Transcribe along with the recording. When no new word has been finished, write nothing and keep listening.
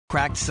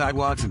Cracked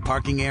sidewalks and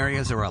parking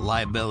areas are a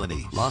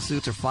liability.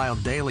 Lawsuits are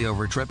filed daily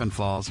over trip and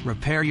falls.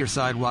 Repair your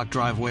sidewalk,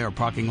 driveway, or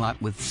parking lot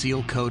with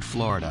Seal Coat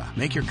Florida.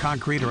 Make your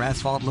concrete or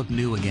asphalt look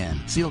new again.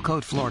 Seal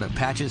Coat Florida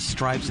patches,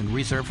 stripes, and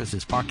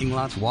resurfaces parking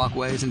lots,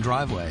 walkways, and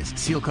driveways.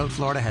 Seal Coat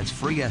Florida has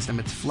free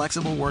estimates,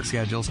 flexible work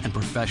schedules, and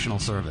professional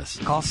service.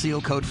 Call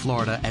Seal Coat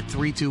Florida at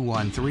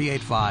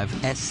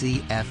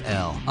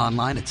 321-385-SCFL.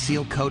 Online at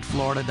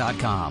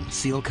sealcoatflorida.com.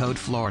 Seal Coat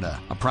Florida,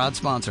 a proud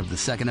sponsor of the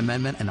Second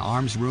Amendment and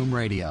Arms Room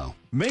Radio.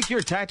 Make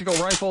your tactical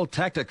rifle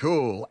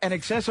Tacticool and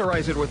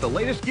accessorize it with the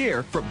latest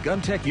gear from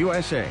GunTech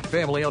USA.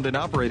 Family-owned and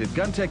operated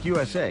GunTech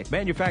USA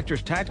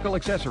manufactures tactical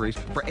accessories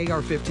for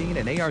AR-15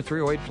 and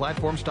AR-308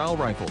 platform-style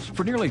rifles.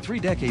 For nearly 3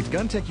 decades,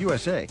 GunTech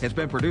USA has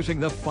been producing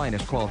the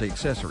finest quality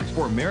accessories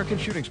for American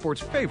shooting sports'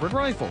 favorite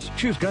rifles.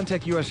 Choose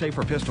GunTech USA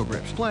for pistol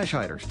grips, flash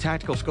hiders,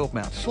 tactical scope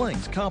mounts,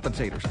 slings,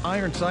 compensators,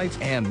 iron sights,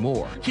 and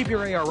more. Keep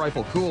your AR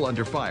rifle cool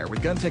under fire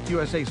with GunTech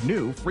USA's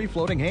new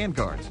free-floating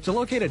handguards. To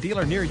locate a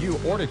dealer near you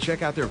or to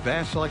check out their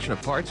vast selection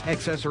of parts,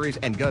 accessories,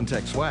 and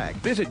GunTech swag,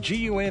 visit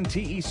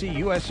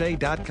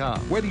GUNTECUSA.com.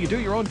 Whether you do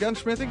your own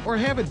gunsmithing or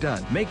have it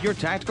done, make your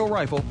tactical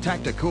rifle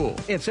Tacticool.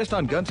 Insist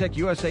on GunTech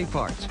USA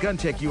parts.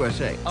 GunTech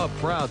USA, a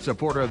proud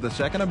supporter of the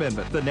Second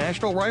Amendment, the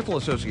National Rifle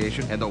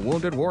Association, and the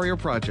Wounded Warrior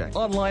Project.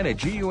 Online at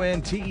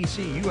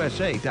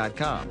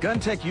GUNTECUSA.com.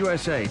 GunTech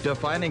USA,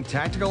 defining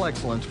tactical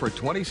excellence for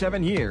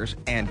 27 years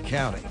and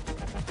counting.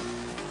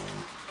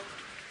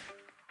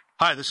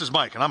 Hi, this is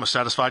Mike, and I'm a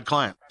satisfied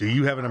client. Do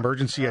you have an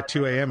emergency at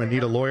 2 a.m. and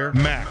need a lawyer?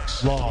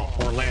 Max Law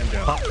Orlando.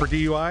 Hot for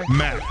DUI?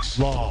 Max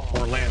Law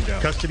Orlando.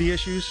 Custody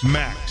issues?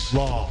 Max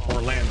Law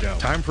Orlando.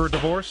 Time for a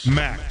divorce?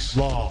 Max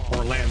Law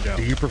Orlando.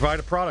 Do you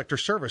provide a product or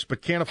service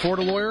but can't afford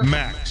a lawyer?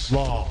 Max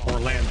Law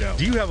Orlando.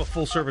 Do you have a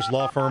full-service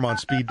law firm on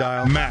speed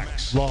dial?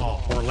 Max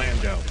Law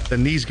Orlando.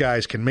 Then these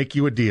guys can make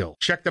you a deal.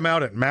 Check them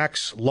out at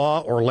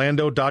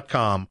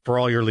maxlaworlando.com for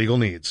all your legal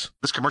needs.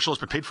 This commercial has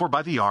been paid for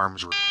by the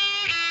Arms Room.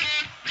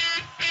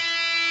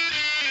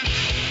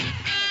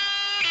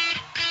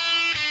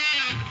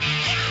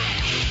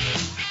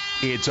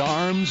 It's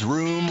Arms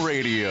Room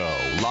Radio,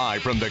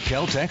 live from the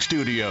Keltec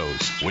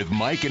studios, with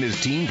Mike and his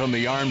team from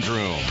the Arms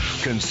Room.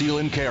 Conceal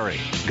and carry,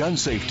 gun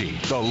safety,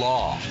 the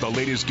law, the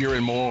latest gear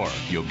and more.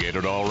 You'll get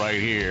it all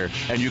right here,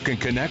 and you can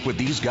connect with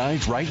these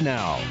guys right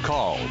now.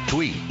 Call,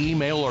 tweet,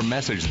 email, or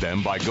message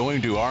them by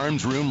going to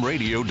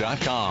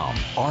armsroomradio.com.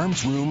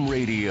 Arms Room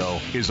Radio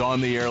is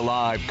on the air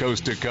live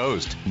coast to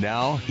coast.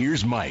 Now,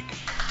 here's Mike.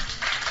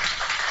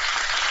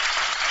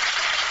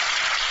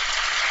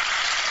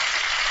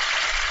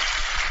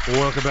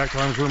 Welcome back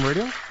to Arms Room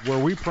Radio, where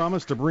we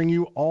promise to bring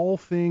you all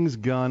things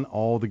gun,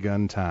 all the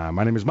gun time.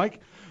 My name is Mike,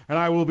 and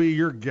I will be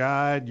your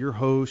guide, your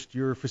host,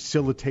 your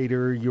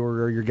facilitator,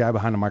 your guy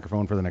behind the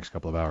microphone for the next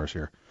couple of hours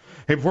here.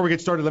 Hey, before we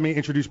get started, let me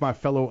introduce my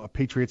fellow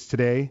Patriots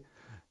today,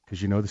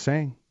 because you know the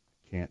saying,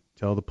 can't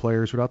tell the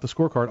players without the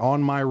scorecard.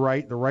 On my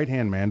right, the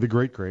right-hand man, the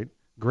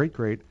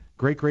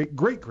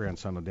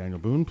great-grandson of Daniel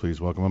Boone. Please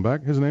welcome him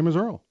back. His name is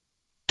Earl.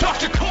 Talk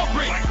to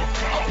corporate,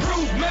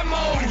 approve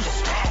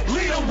memos,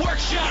 lead a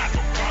workshop.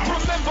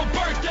 Remember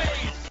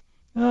birthdays.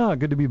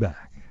 Good to be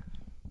back.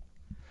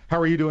 How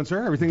are you doing,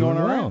 sir? Everything going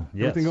all right?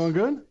 Yes. Everything going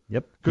good?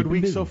 Yep. Good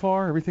week so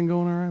far? Everything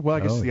going all right? Well,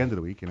 I guess it's the end of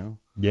the week, you know.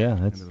 Yeah,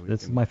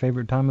 that's my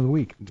favorite time of the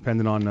week.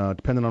 Depending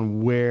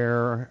on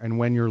where and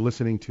when you're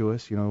listening to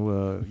us, you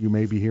know, you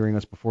may be hearing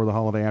us before the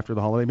holiday, after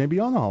the holiday, maybe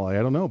on the holiday.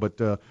 I don't know. But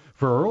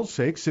for Earl's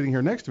sake, sitting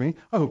here next to me,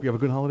 I hope you have a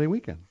good holiday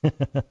weekend.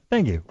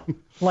 Thank you.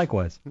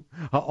 Likewise.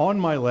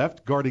 On my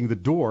left, guarding the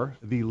door,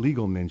 the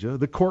legal ninja,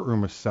 the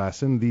courtroom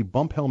assassin, the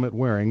bump helmet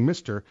wearing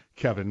Mr.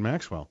 Kevin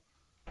Maxwell.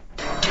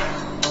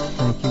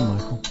 Thank you,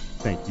 Michael.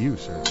 Thank you,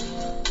 sir.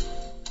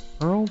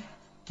 Earl,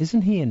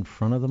 isn't he in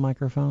front of the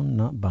microphone,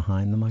 not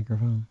behind the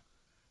microphone?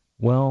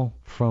 Well,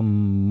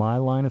 from my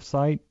line of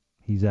sight,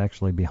 he's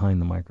actually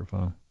behind the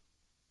microphone.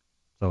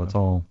 So it's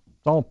all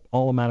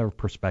a matter of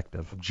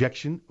perspective.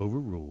 Objection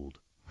overruled.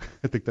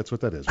 I think that's what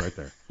that is right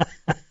there.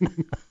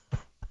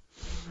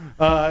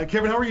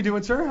 Kevin, how are you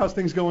doing, sir? How's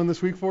things going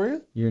this week for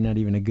you? You're not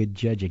even a good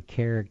judge of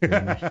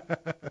character.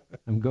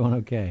 I'm going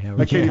okay. How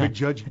are I can't even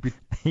judge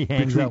he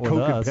hangs between out with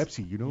Coke us. and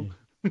Pepsi, you know?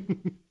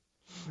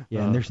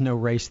 Yeah, and there's no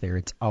race there.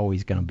 It's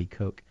always going to be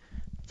Coke.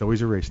 It's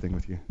always a race thing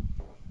with you.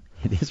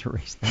 It is a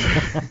race thing.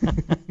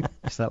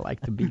 Because I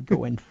like to be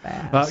going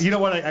fast. You know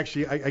what? I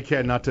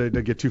can, not to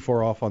get too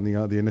far off on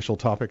the initial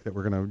topic that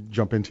we're going to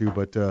jump into,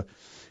 but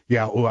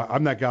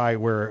I'm that guy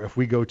where if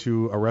we go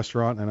to a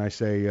restaurant and I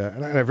say,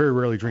 and I very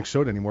rarely drink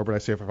soda anymore, but I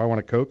say if I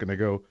want a Coke and they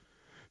go,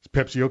 is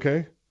Pepsi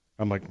okay?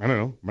 I'm like, I don't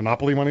know,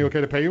 Monopoly money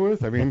okay to pay you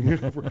with? I mean,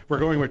 if we're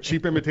going with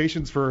cheap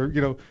imitations for,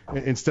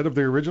 instead of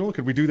the original.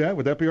 Could we do that?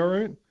 Would that be all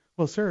right?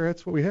 Well, sir,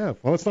 that's what we have.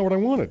 Well, that's not what I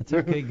wanted. It's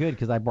okay, good,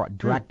 because I brought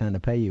Drachna to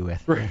pay you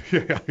with. Right,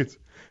 yeah.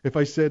 If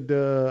I said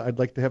I'd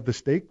like to have the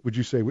steak, would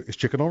you say, is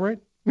chicken all right?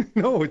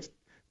 No,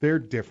 they're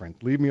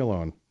different. Leave me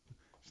alone.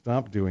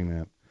 Stop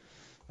doing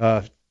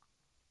that.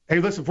 Hey,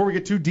 listen, before we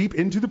get too deep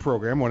into the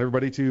program, I want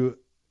everybody to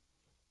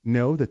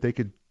know that they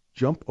could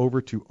jump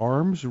over to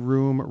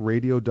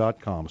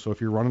armsroomradio.com. So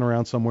if you're running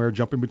around somewhere,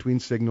 jumping between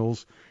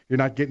signals, you're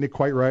not getting it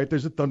quite right,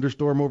 there's a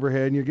thunderstorm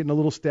overhead, and you're getting a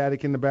little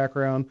static in the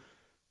background,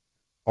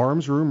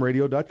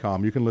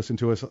 armsroomradio.com. You can listen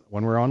to us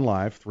when we're on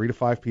live, 3 to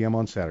 5 p.m.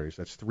 on Saturdays.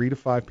 That's 3 to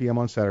 5 p.m.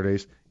 on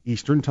Saturdays,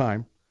 Eastern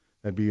Time.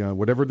 That'd be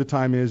whatever the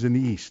time is in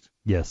the East.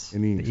 Yes,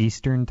 in the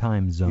Eastern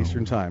Time Zone.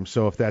 Eastern Time.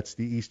 So if that's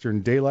the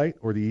Eastern Daylight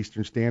or the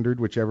Eastern Standard,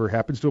 whichever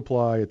happens to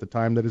apply at the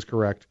time that is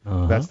correct,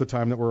 that's the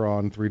time that we're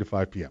on, 3 to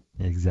 5 p.m.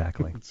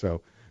 Exactly.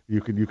 So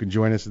you can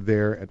join us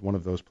there at one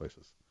of those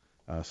places.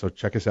 So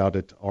check us out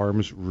at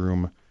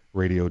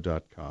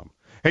armsroomradio.com.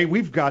 Hey,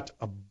 we've got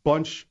a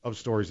bunch of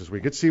stories this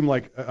week. It seemed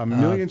like a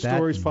million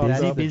stories popped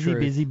up.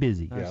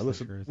 Busy. Yeah,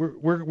 listen,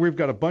 we've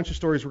got a bunch of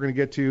stories we're going to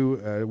get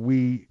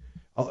to.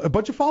 A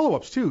bunch of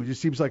follow-ups, too. It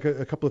just seems like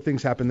a couple of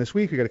things happened this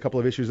week. We got a couple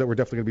of issues that we're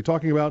definitely going to be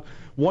talking about.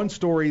 One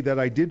story that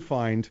I did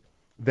find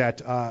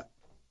that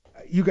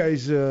you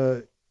guys,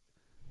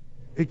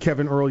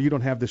 Kevin, Earl, you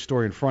don't have this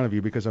story in front of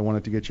you because I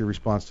wanted to get your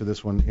response to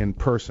this one in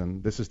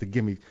person. This is the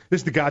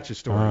gotcha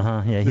story.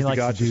 Yeah, he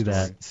likes to do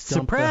that.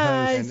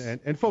 Surprise!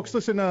 And folks,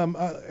 listen,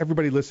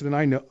 everybody listen,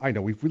 and I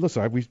know we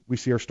listen. We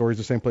see our stories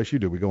the same place you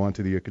do. We go on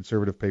to the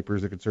conservative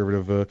papers, the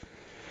conservative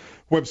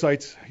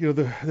websites,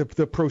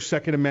 the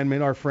pro-Second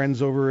Amendment, our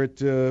friends over at,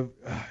 a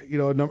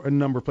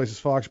number of places,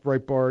 Fox,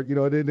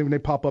 Breitbart, they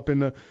pop up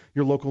in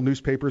your local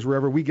newspapers,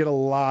 wherever. We get a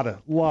lot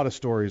of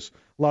stories,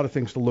 a lot of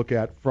things to look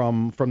at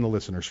from the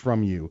listeners,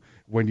 from you,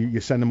 when you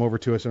send them over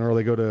to us, and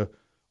they go to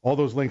all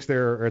those links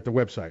there are at the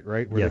website,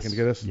 right, where they can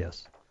get us?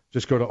 Yes.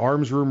 Just go to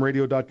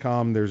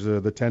armsroomradio.com. There's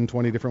the 10,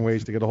 20 different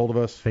ways to get a hold of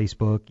us.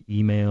 Facebook,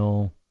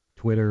 email,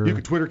 Twitter. You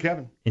can Twitter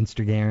Kevin.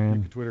 Instagram.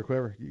 You can Twitter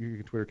Clever. You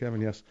can Twitter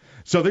Kevin, yes.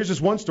 So there's this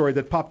one story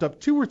that popped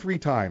up 2 or 3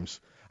 times.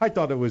 I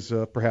thought it was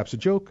perhaps a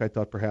joke. I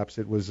thought perhaps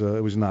it was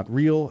not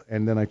real.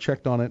 And then I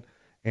checked on it,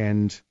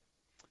 and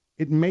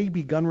it may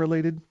be gun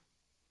related.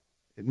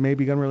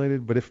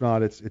 But if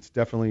not, it's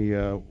definitely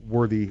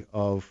worthy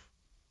of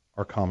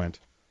our comment.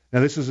 Now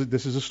this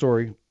is a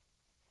story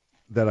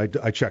that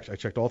I checked. I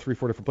checked all 3 or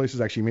 4 different places.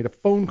 I actually made a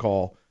phone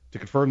call to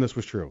confirm this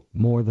was true.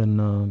 More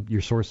than your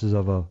sources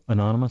of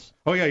anonymous?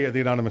 Oh, yeah, the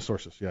anonymous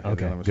sources. Yeah, okay,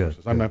 the anonymous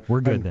good. sources. We're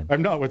good then.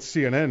 I'm not with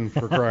CNN,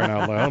 for crying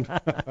out loud.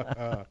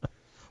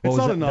 It's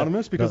not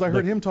anonymous because I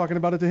heard him talking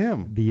about it to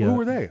him. Who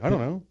were they? I don't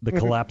know. The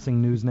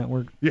collapsing news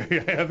network?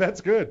 Yeah,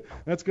 that's good.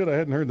 I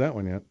hadn't heard that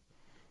one yet.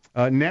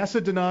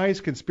 NASA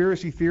denies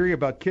conspiracy theory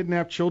about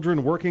kidnapped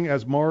children working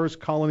as Mars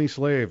colony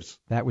slaves.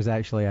 That was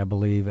actually, I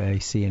believe, a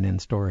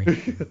CNN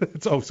story.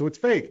 So it's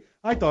fake.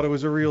 I thought it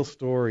was a real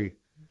story.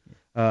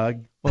 Well,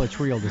 it's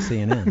real to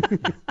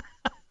CNN.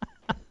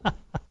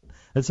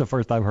 That's the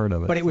first I've heard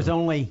of it. But it was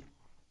only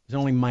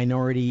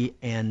minority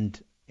and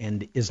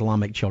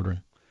Islamic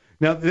children.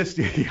 Now this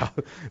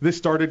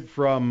started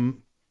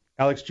from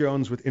Alex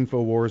Jones with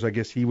InfoWars. I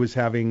guess he was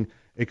having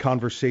a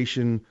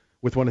conversation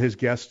with one of his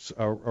guests,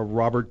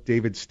 Robert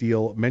David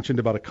Steele, mentioned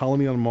about a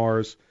colony on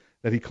Mars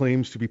that he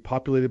claims to be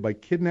populated by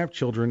kidnapped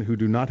children who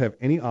do not have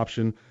any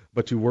option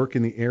but to work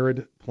in the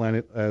arid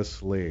planet as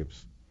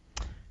slaves.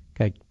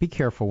 Okay, be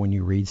careful when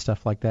you read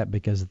stuff like that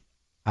because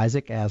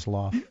Isaac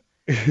Asimov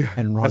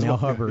and Ron L.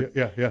 Hubbard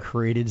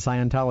created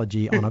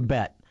Scientology on a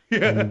bet.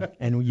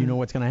 And you know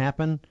what's going to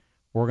happen?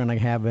 We're going to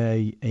have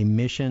a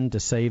mission to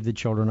save the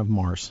children of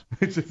Mars.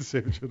 It's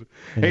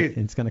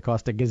going to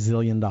cost $1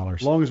 gazillion.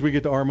 As long as we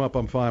get to arm up,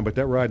 I'm fine. But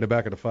that ride in the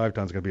back of the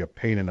 5-ton is going to be a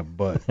pain in the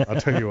butt. I'll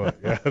tell you what.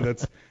 Yeah,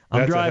 that's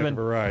I'm a driving. heck of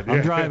a ride.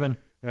 I'm driving.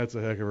 That's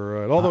a heck of a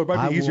ride. Although it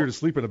might be easier to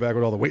sleep in the back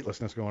with all the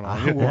weightlessness going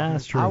on.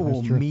 That's true. I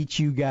will meet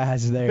you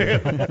guys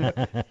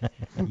there.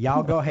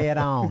 Y'all go head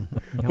on.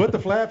 Put the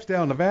flaps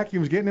down. The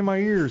vacuum's getting in my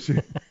ears.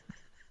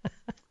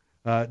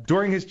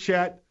 During his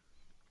chat,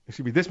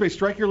 this may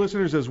strike your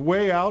listeners as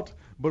way out,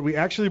 but we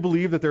actually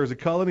believe that there is a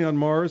colony on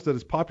Mars that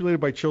is populated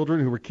by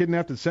children who were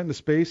kidnapped and sent into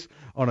space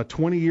on a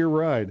 20-year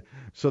ride,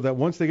 so that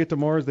once they get to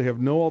Mars, they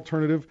have no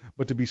alternative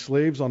but to be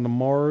slaves on the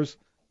Mars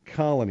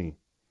colony.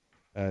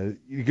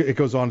 It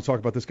goes on to talk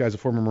about this guy's a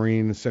former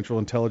Marine, Central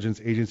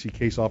Intelligence Agency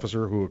case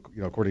officer who,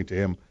 according to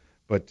him,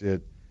 but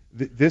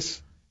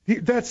that's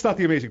not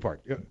the amazing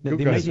part. The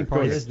amazing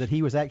part is that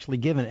he was actually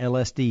given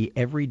LSD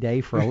every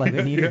day for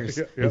 11 years.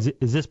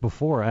 Is this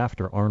before or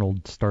after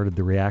Arnold started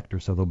the reactor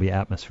so there'll be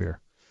atmosphere?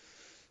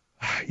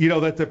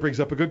 That brings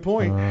up a good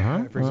point.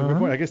 It brings up a good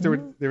point. I guess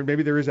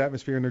maybe there is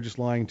atmosphere and they're just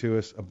lying to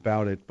us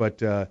about it. But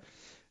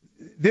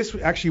this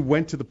actually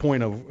went to the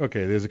point of,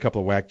 there's a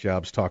couple of whack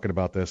jobs talking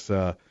about this.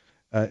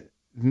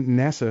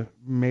 NASA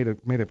made a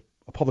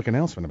public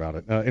announcement about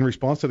it. In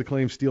response to the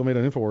claims Steele made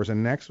on InfoWars, a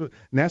NASA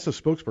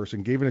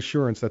spokesperson gave an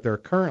assurance that there are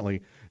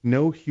currently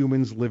no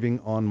humans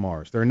living on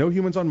Mars. There are no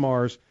humans on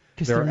Mars.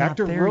 There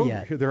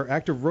are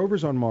active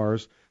rovers on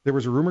Mars. There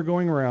was a rumor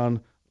going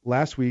around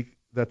last week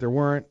that there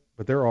weren't,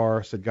 but there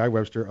are, said Guy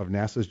Webster of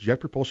NASA's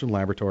Jet Propulsion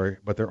Laboratory,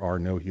 but there are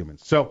no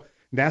humans. So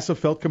NASA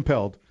felt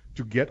compelled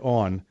to get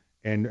on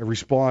and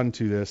respond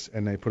to this,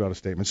 and they put out a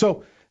statement.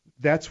 So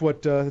that's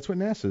what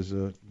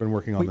NASA's been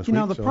working on this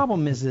week. The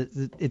problem is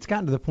that it's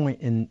gotten to the point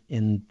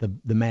in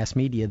the mass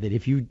media that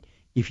if you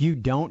if you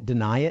don't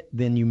deny it,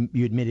 then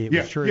you admit it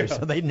was true,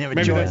 so they'd never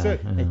Maybe join that's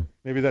it. it.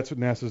 Maybe that's what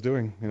NASA's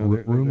doing. You know,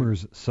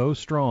 rumors so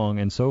strong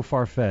and so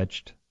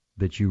far-fetched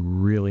that you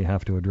really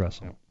have to address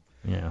them.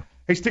 Yeah.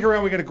 Hey, stick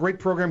around. We got a great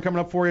program coming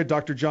up for you.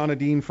 Dr. John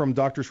Adine from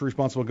Doctors for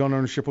Responsible Gun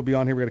Ownership will be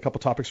on here. We got a couple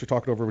topics we're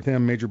talking over with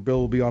him. Major Bill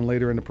will be on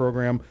later in the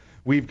program.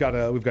 We've got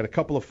a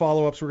couple of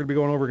follow-ups we're going to be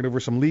going over. We're going to go over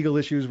some legal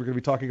issues. We're going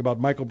to be talking about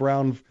Michael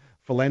Brown,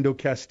 Philando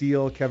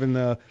Castile. Kevin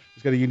has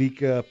got a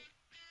unique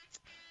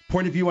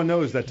point of view on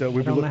those that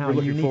we're looking forward. I don't know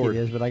how unique it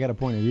is, but I got a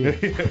point of view.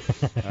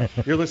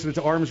 You're listening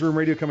to Arms Room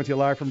Radio, coming to you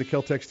live from the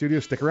Kel-Tec studio.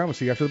 Stick around. We'll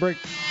see you after the break.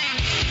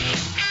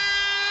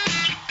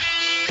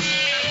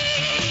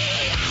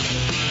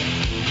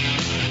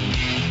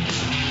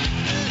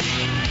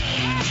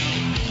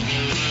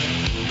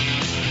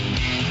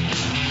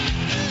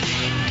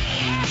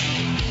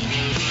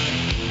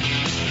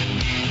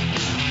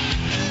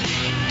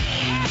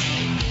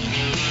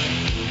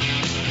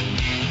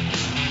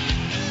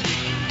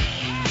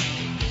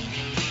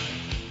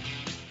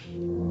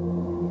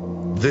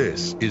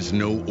 This is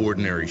no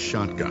ordinary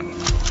shotgun.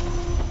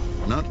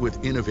 Not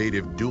with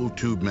innovative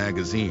dual-tube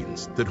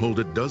magazines that hold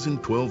a dozen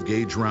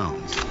 12-gauge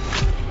rounds,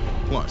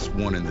 plus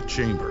one in the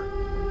chamber.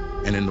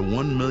 And in the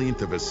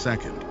 1/1,000,000th of a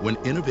second, when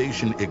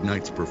innovation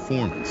ignites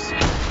performance,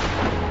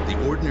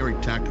 the ordinary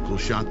tactical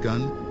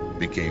shotgun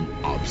became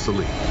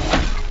obsolete.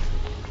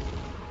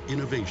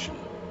 Innovation,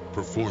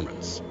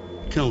 performance,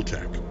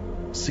 Kel-Tec.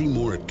 See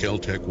more at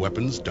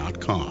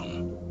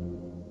keltecweapons.com.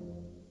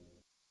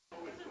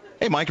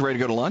 Hey, Mike, you ready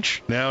to go to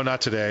lunch? No,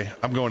 not today.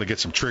 I'm going to get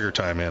some trigger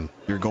time in.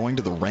 You're going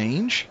to the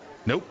range?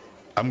 Nope.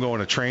 I'm going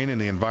to train in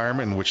the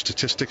environment in which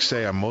statistics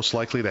say I'm most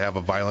likely to have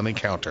a violent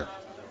encounter.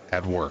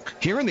 At work.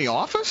 Here in the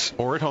office?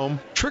 Or at home.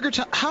 Trigger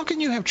time? How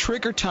can you have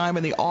trigger time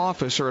in the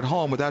office or at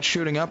home without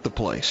shooting up the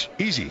place?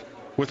 Easy.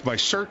 With my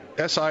SIRT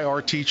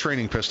SIRT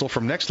training pistol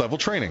from Next Level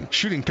Training.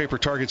 Shooting paper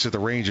targets at the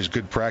range is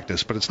good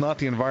practice, but it's not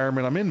the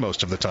environment I'm in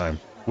most of the time.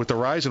 With the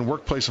rise in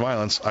workplace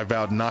violence, I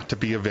vowed not to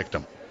be a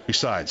victim.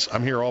 Besides,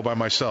 I'm here all by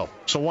myself,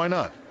 so why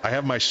not? I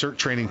have my SIRT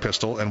training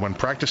pistol, and when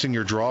practicing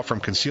your draw from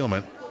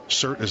concealment,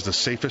 SIRT is the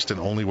safest and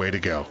only way to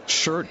go.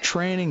 SIRT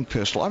training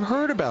pistol. I've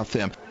heard about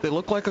them. They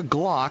look like a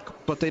Glock,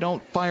 but they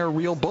don't fire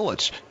real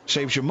bullets.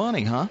 Saves you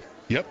money, huh?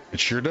 Yep, it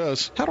sure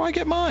does. How do I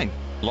get mine?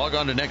 Log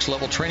on to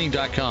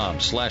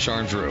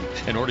nextleveltraining.com/armsroom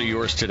and order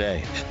yours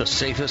today. The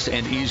safest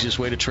and easiest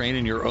way to train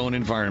in your own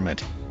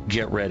environment.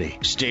 Get ready.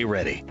 Stay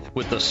ready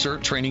with the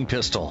SIRT training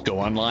pistol. Go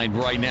online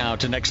right now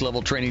to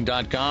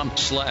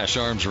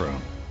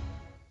nextleveltraining.com/armsroom.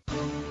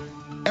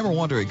 Ever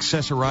want to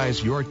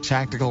accessorize your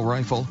tactical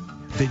rifle?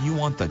 Then you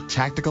want the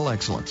tactical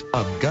excellence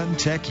of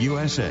GunTech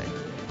USA.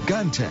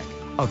 GunTech,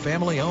 a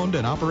family-owned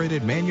and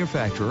operated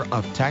manufacturer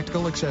of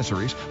tactical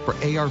accessories for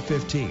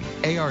AR-15,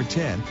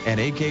 AR-10, and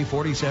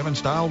AK-47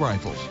 style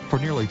rifles. For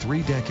nearly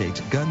 3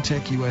 decades,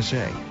 GunTech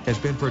USA has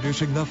been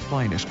producing the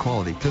finest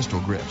quality pistol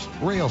grips,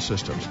 rail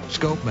systems,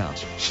 scope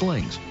mounts,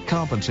 slings,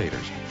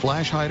 compensators,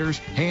 flash hiders,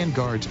 hand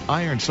guards,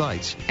 iron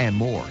sights, and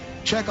more.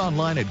 Check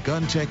online at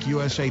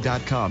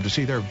GunTechUSA.com to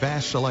see their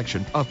vast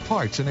selection of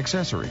parts and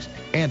accessories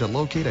and to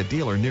locate a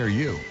dealer near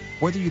you.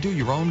 Whether you do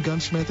your own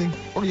gunsmithing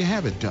or you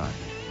have it done,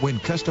 when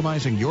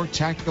customizing your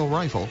tactical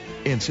rifle,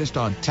 insist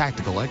on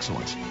tactical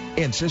excellence.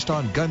 Insist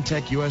on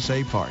GunTech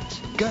USA parts.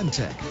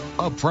 GunTech,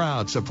 a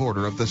proud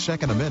supporter of the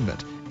Second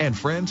Amendment and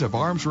friends of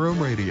Arms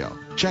Room Radio.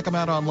 Check them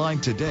out online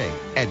today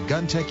at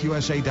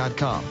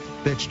GunTechUSA.com.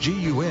 That's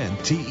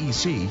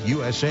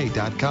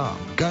GUNTECUSA.com.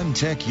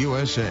 GunTech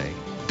USA.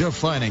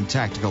 Defining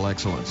tactical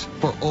excellence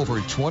for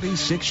over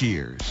 26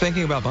 years.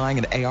 Thinking about buying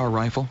an AR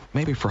rifle?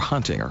 Maybe for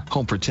hunting or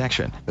home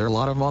protection. There are a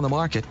lot of them on the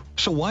market.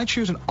 So why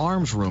choose an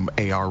Arms Room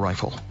AR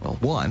rifle? Well,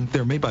 1,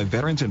 they're made by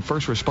veterans and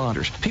first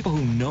responders, people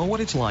who know what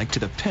it's like to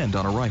depend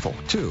on a rifle.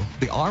 2,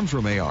 the Arms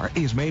Room AR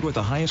is made with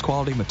the highest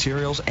quality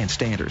materials and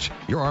standards.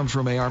 Your Arms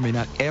Room AR may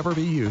not ever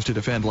be used to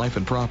defend life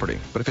and property,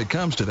 but if it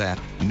comes to that,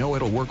 know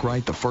it'll work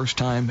right the first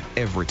time,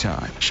 every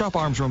time. Shop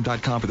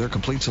armsroom.com for their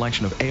complete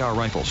selection of AR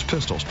rifles,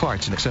 pistols,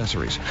 parts, and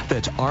accessories.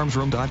 That's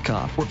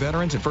armsroom.com, where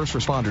veterans and first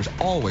responders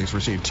always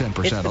receive 10%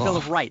 off. It's the Bill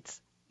of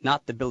Rights,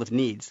 not the Bill of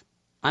Needs.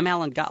 I'm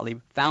Alan Gottlieb,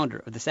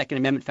 founder of the Second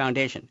Amendment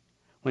Foundation.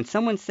 When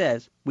someone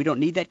says we don't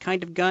need that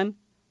kind of gun,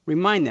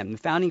 remind them the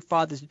Founding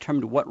Fathers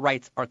determined what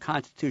rights our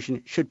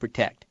Constitution should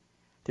protect.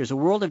 There's a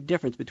world of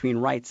difference between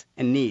rights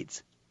and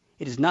needs.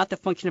 It is not the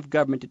function of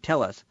government to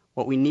tell us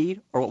what we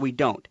need or what we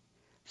don't.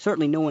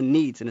 Certainly no one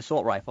needs an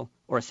assault rifle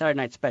or a Saturday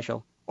Night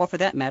Special, or for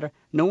that matter,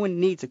 no one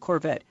needs a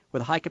Corvette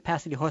with a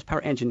high-capacity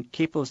horsepower engine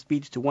capable of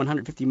speeds to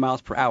 150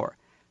 miles per hour.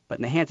 But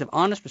in the hands of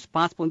honest,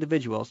 responsible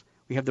individuals,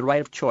 we have the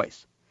right of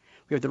choice.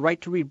 We have the right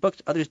to read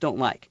books others don't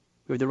like.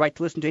 We have the right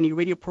to listen to any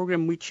radio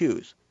program we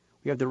choose.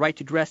 We have the right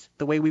to dress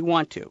the way we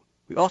want to.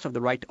 We also have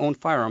the right to own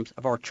firearms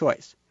of our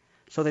choice.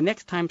 So the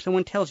next time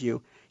someone tells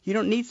you you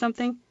don't need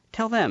something,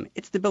 tell them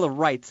it's the Bill of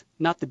Rights,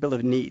 not the Bill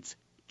of Needs.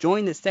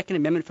 Join the Second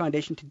Amendment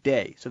Foundation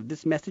today so that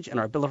this message and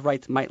our Bill of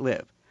Rights might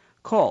live.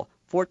 Call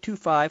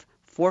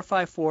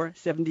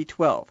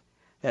 425-454-7012.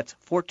 That's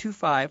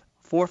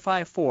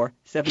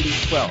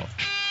 425-454-7012.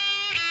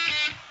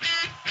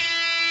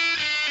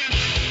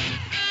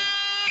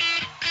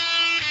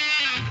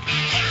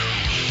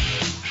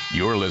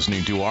 You're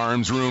listening to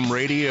Arms Room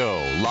Radio,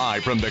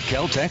 live from the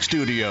Kel-Tec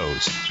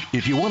studios.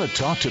 If you want to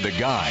talk to the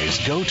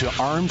guys, go to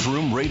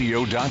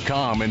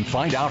armsroomradio.com and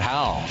find out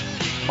how.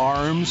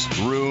 Arms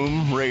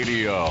Room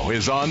Radio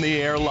is on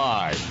the air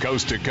live,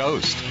 coast to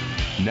coast.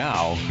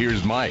 Now,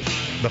 here's Mike.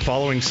 The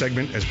following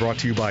segment is brought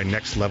to you by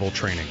Next Level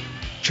Training.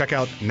 Check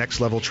out Next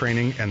Level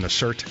Training and the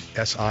SIRT,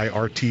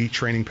 S-I-R-T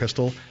training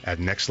pistol at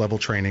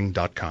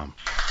nextleveltraining.com.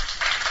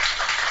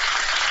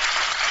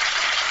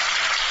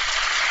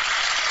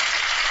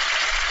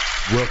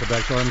 Welcome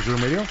back to Arms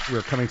Room Radio.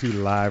 We're coming to you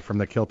live from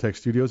the Kel-Tec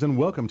studios, and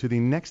welcome to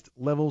the Next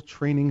Level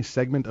Training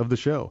segment of the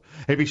show.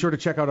 Hey, be sure to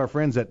check out our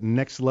friends at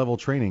Next Level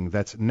Training.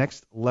 That's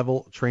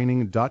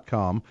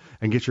nextleveltraining.com,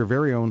 and get your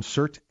very own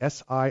SIRT,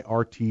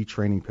 S-I-R-T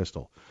training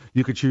pistol.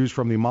 You could choose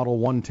from the Model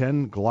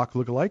 110 Glock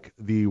lookalike,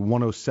 the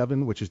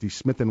 107, which is the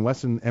Smith &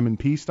 Wesson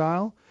M&P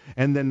style,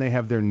 and then they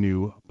have their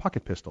new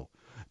pocket pistol.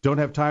 Don't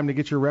have time to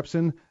get your reps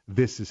in?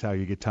 This is how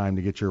you get time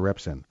to get your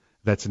reps in.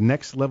 That's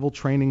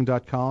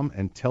nextleveltraining.com,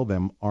 and tell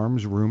them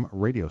Arms Room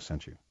Radio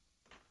sent you.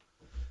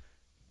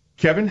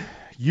 Kevin,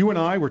 you and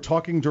I were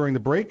talking during the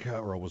break.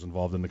 Earl was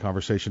involved in the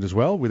conversation as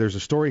well. There's a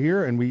story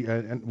here, and we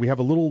have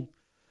a little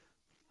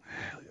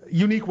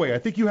unique way. I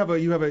think you have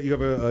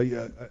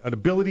an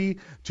ability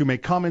to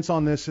make comments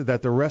on this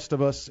that the rest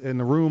of us in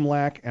the room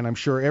lack, and I'm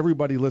sure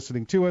everybody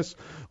listening to us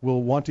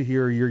will want to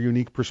hear your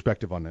unique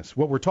perspective on this.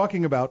 What we're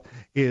talking about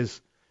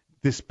is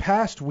this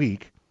past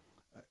week,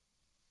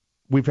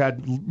 we've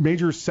had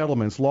major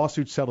settlements,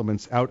 lawsuit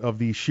settlements, out of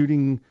the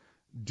shooting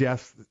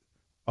death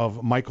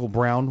of Michael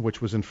Brown,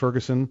 which was in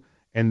Ferguson,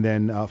 and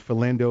then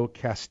Philando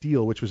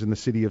Castile, which was in the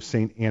city of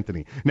St.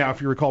 Anthony. Now, if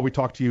you recall, we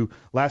talked to you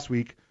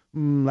week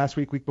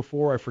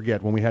before, I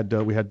forget, when we had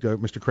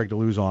Mr. Craig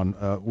DeLuz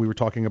on. We were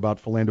talking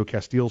about Philando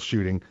Castile's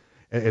shooting.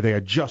 They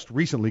had just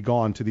recently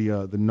gone to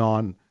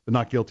the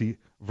not guilty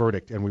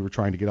verdict, and we were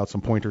trying to get out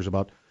some pointers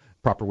about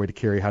proper way to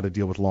carry, how to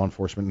deal with law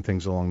enforcement and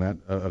things along that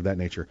of that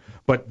nature.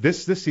 But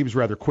this seems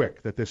rather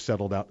quick that this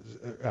settled out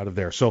of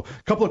there. So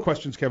a couple of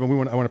questions,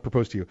 Kevin. I want to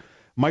propose to you.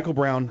 Michael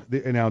Brown.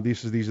 Now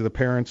these are the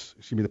parents.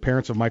 The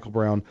parents of Michael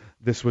Brown.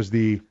 This was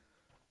the.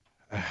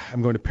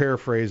 I'm going to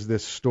paraphrase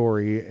this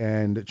story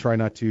and try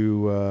not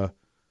to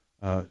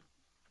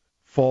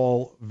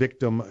fall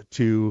victim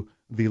to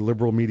the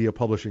liberal media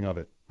publishing of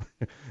it,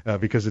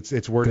 because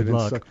it's worded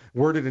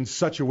in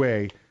such a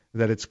way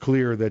that it's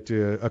clear that,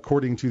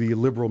 according to the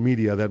liberal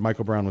media, that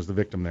Michael Brown was the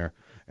victim there.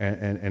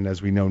 And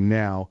as we know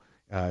now,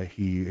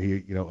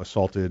 he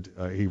assaulted,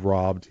 he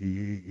robbed,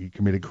 he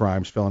committed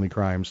felony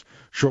crimes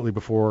shortly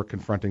before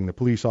confronting the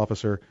police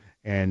officer,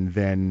 and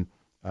then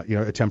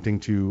attempting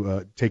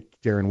to take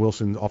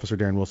Officer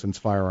Darren Wilson's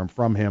firearm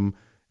from him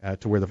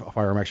to where the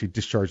firearm actually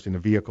discharged in a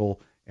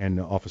vehicle, and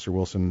Officer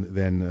Wilson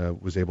then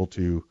was able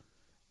to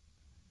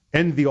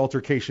end the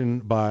altercation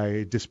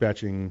by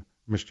dispatching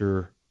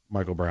Mr.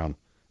 Michael Brown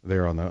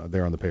there on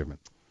the pavement.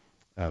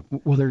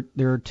 Well,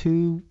 there are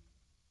two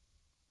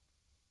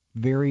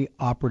very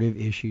operative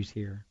issues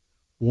here.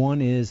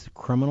 One is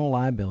criminal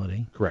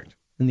liability. Correct.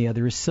 And the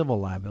other is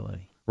civil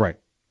liability. Right.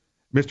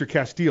 Mr.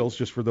 Castiles,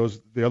 just for those,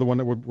 the other one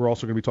that we're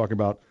also going to be talking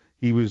about,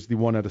 he was the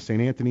one out of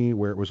St. Anthony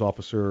where it was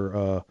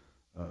Officer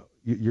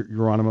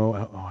Geronimo,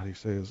 how do you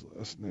say his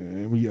last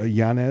name?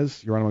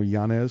 Geronimo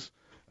Yanez.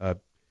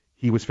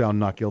 He was found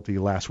not guilty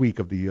last week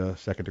of the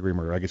second-degree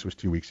murder. I guess it was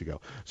 2 weeks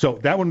ago. So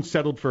that one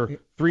settled for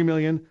 $3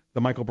 million.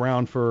 The Michael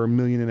Brown for $1.5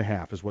 million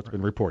is what's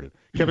been reported.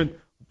 Kevin,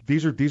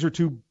 these are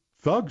two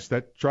thugs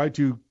that tried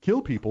to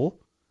kill people,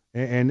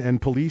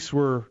 and police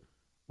were,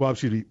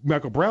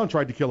 Michael Brown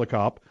tried to kill a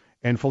cop,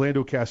 and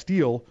Philando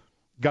Castile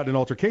got in an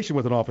altercation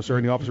with an officer,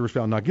 and the officer was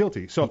found not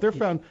guilty. So if they're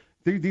found,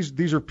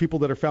 these are people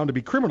that are found to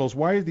be criminals.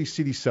 Why are these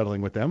cities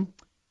settling with them?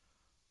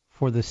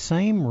 For the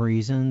same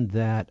reason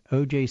that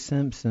O.J.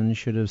 Simpson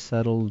should have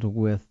settled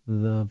with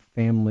the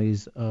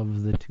families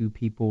of the two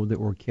people that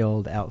were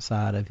killed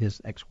outside of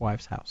his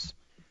ex-wife's house,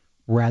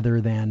 rather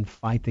than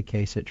fight the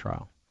case at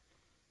trial.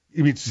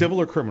 You mean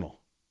civil or criminal?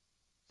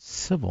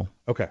 Civil.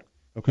 Okay.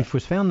 He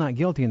was found not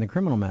guilty in the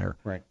criminal matter.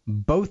 Right.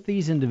 Both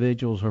these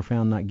individuals were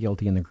found not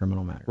guilty in the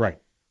criminal matter. Right.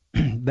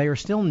 They are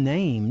still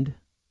named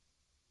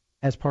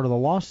as part of the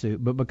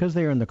lawsuit, but because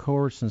they are in the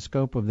course and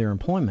scope of their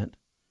employment,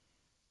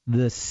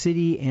 the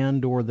city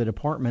and or the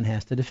department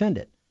has to defend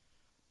it.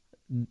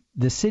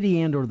 The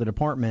city and or the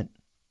department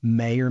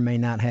may or may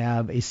not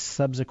have a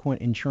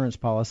subsequent insurance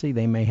policy.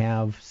 They may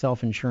have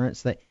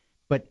self-insurance,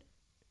 but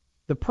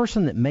the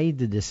person that made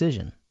the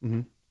decision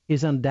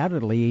is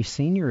undoubtedly a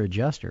senior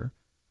adjuster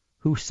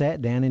who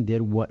sat down and did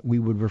what we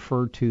would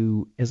refer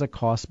to as a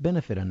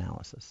cost-benefit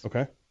analysis.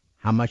 Okay.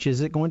 How much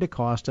is it going to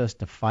cost us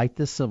to fight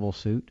this civil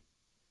suit,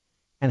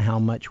 and how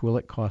much will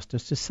it cost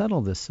us to settle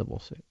this civil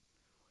suit?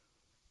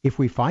 If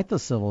we fight the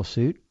civil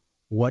suit,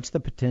 what's the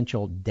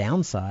potential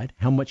downside?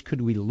 How much could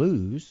we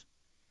lose?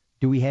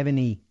 Do we have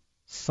any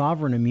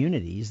sovereign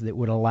immunities that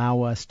would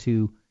allow us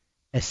to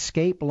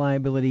escape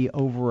liability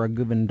over a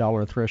given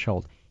dollar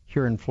threshold?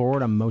 Here in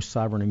Florida, most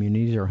sovereign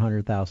immunities are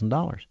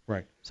 $100,000.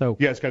 Right. So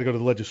yeah, it's got to go to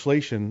the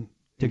legislation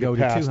to go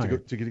to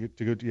 200.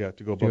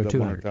 To go above that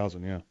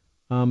 100,000.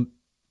 Yeah.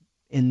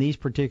 In these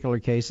particular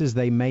cases,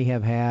 they may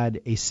have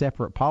had a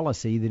separate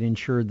policy that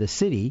insured the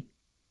city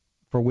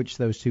for which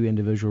those two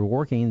individuals were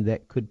working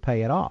that could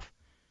pay it off.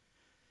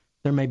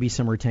 There may be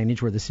some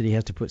retainage where the city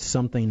has to put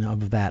something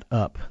of that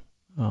up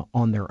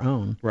on their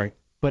own. Right.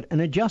 But an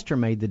adjuster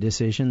made the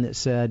decision that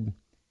said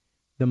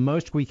the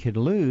most we could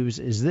lose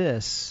is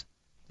this,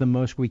 the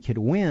most we could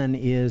win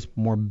is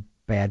more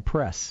bad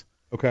press.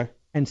 Okay.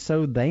 And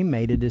so they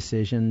made a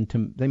decision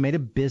they made a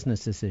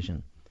business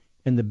decision.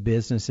 And the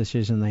business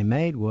decision they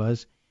made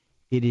was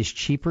it is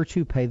cheaper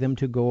to pay them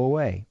to go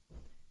away.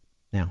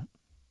 Now,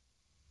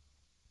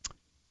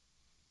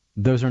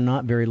 those are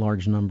not very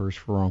large numbers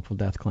for wrongful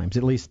death claims.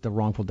 At least the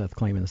wrongful death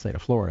claim in the state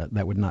of Florida,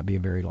 that would not be a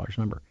very large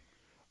number.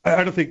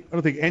 I don't think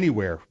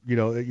anywhere,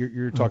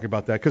 you're talking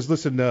about that. Because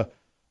listen,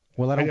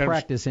 well, I don't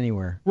practice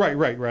anywhere.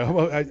 Right.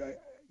 Well,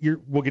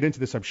 we'll get into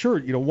this, I'm sure.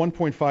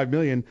 1.5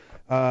 million.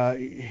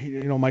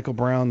 Michael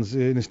Brown's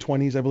in his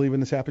 20s, I believe,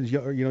 when this happens.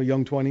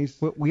 Young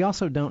 20s. We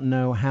also don't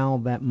know how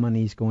that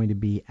money's going to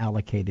be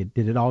allocated.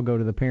 Did it all go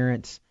to the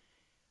parents?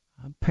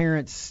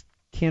 Parents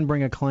can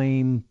bring a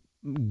claim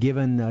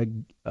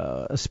given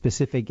a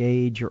specific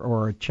age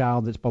or a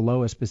child that's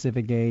below a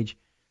specific age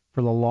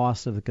for the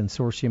loss of the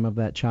consortium of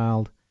that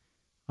child.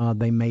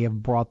 They may have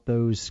brought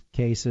those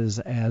cases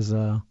as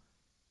a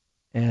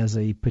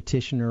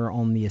petitioner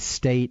on the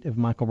estate of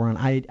Michael Brown.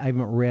 I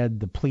haven't read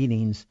the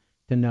pleadings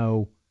to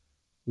know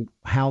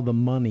how the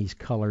money's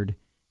colored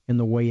in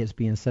the way it's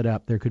being set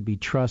up. There could be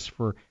trusts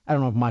for, I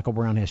don't know if Michael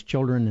Brown has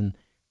children and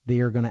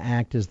they are going to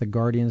act as the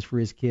guardians for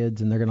his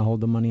kids and they're going to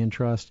hold the money in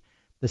trust.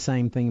 The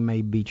same thing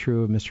may be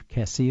true of Mr.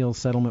 Casil's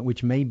settlement,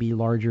 which may be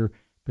larger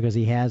because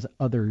he has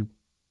other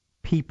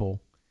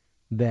people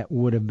that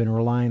would have been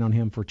relying on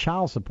him for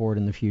child support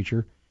in the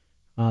future.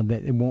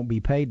 That it won't be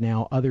paid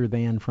now other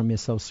than from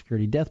his Social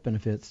Security death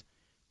benefits,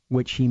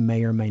 which he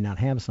may or may not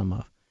have some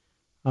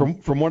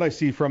of. From what I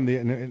see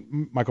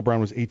Michael Brown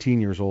was 18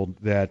 years old,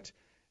 that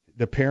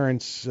the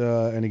parents,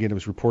 and again, it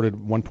was reported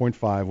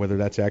 1.5, whether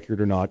that's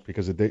accurate or not,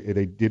 because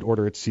they did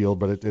order it sealed,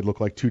 but it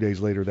looked like 2 days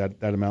later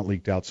that amount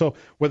leaked out. So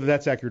whether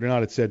that's accurate or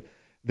not, it said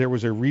there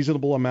was a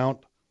reasonable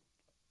amount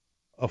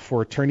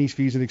for attorney's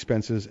fees and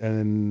expenses,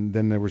 and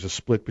then there was a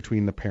split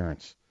between the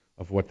parents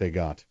of what they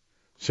got.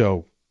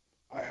 So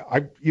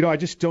I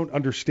just don't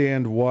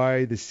understand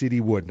why the city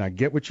would. And I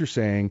get what you're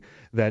saying,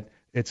 that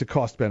it's a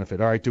cost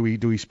benefit. All right, do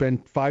we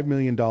spend $5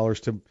 million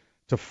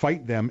to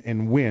fight them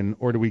and win,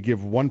 or do we give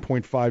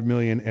 $1.5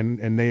 million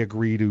and they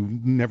agree to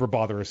never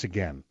bother us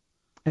again?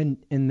 And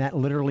that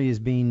literally is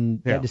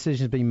that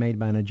decision is being made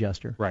by an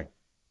adjuster. Right.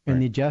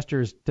 And the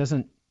adjusters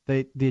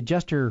the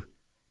adjuster,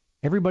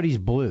 everybody's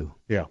blue.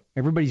 Yeah.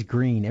 Everybody's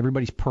green.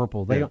 Everybody's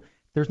purple.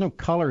 There's no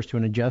colors to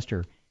an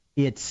adjuster.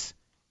 It's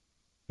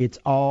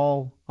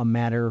all a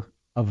matter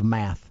of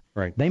math.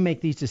 Right. They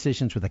make these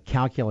decisions with a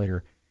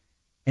calculator,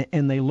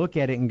 and they look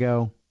at it and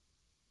go,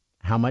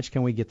 how much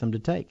can we get them to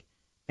take?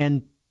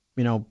 And,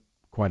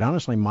 quite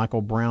honestly,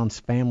 Michael Brown's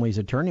family's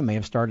attorney may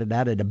have started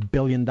out at $1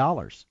 billion.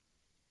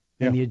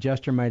 And the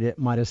adjuster might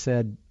have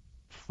said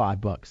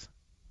 $5.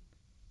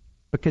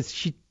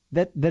 Because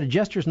that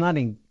adjuster's not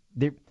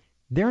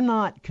they're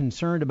not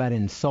concerned about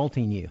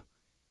insulting you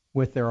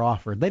with their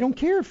offer. They don't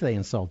care if they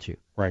insult you.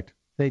 Right.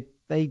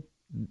 They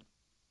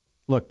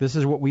look, this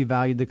is what we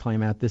valued the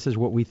claim at. This is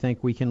what we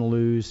think we can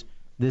lose.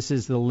 This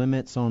is the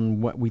limits on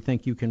what we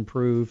think you can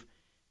prove.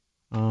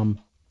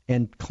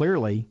 And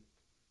clearly,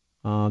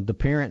 the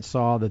parents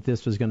saw that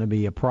this was going to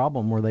be a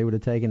problem where they would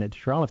have taken it to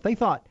trial. If they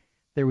thought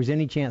there was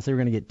any chance they were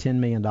going to get $10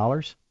 million,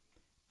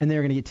 and they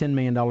were going to get $10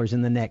 million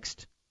in the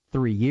next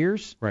 3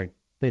 years, right,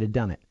 they'd have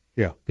done it.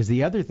 Yeah. Because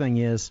the other thing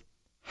is,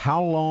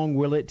 how long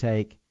will it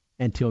take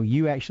until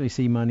you actually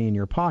see money in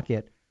your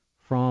pocket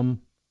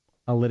from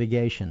a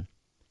litigation?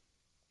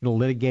 It'll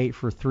litigate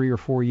for 3 or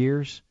 4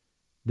 years.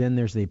 Then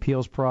there's the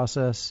appeals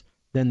process.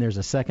 Then there's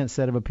a second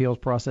set of appeals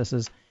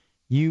processes.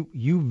 You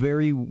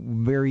very,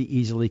 very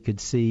easily could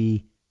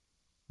see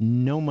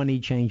no money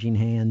changing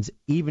hands,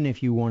 even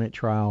if you won at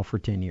trial for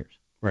 10 years.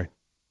 Right.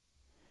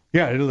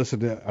 Yeah,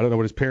 listen, I don't know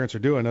what his parents are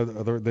doing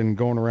other than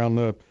going around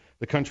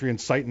the country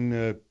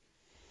inciting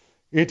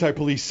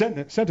anti-police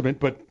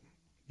sentiment, but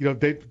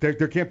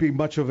there can't be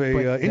much of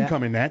a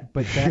income in that.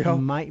 But that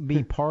might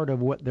be part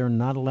of what they're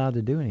not allowed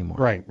to do anymore.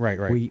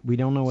 Right. We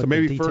don't know what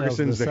the details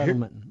of the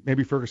settlement.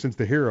 Maybe Ferguson's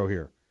the hero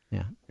here.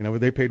 Yeah.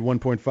 They paid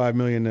 $1.5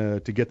 million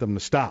to get them to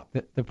stop.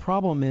 The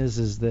problem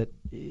is that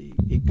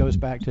it goes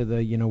back to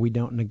we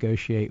don't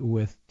negotiate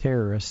with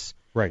terrorists.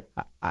 Right.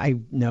 I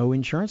know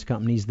insurance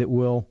companies that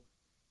will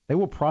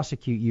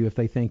prosecute you if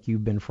they think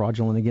you've been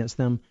fraudulent against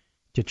them,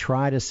 to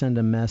try to send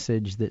a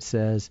message that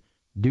says,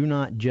 do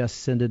not just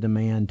send a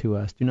demand to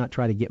us. Do not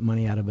try to get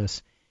money out of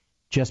us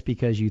just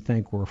because you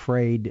think we're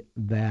afraid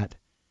that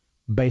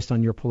based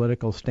on your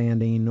political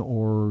standing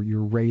or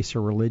your race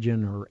or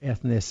religion or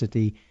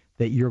ethnicity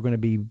that you're going to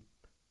be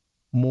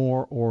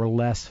more or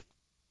less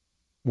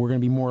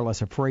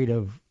afraid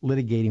of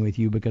litigating with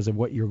you because of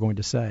what you're going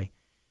to say.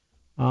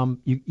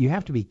 You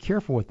have to be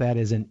careful with that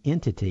as an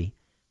entity,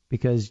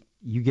 because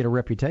you get a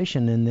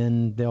reputation and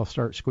then they'll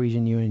start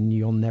squeezing you and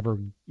you'll never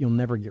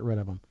get rid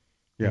of them.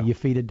 Yeah. You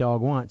feed a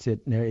dog once,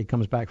 it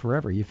comes back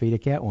forever. You feed a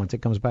cat once,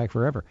 it comes back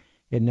forever.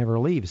 It never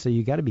leaves. So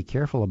you got to be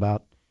careful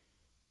about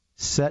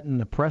setting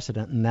the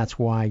precedent, and that's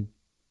why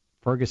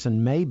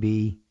Ferguson may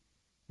be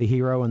the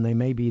hero and they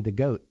may be the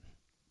GOAT.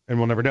 And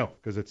we'll never know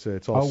because it's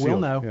all sealed. We'll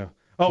know. Yeah.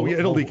 Oh, yeah,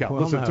 it'll leak out.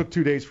 We'll Listen, know. it took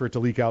 2 days for it to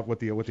leak out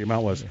what the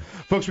amount was. Yeah.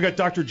 Folks, we got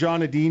Dr.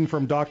 John Adine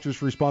from Doctors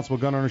for Responsible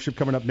Gun Ownership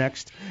coming up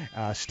next.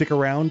 Stick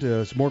around.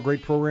 It's more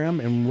great program,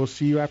 and we'll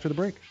see you after the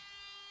break.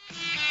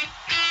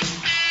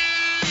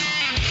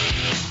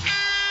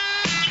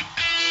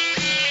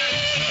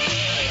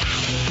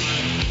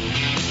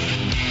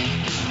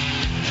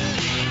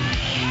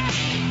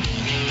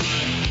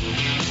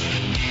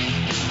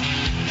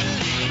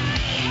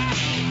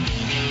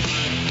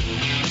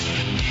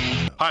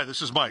 Hi,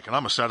 this is Mike, and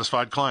I'm a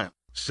satisfied client.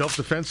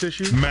 Self-defense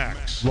issue?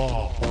 Max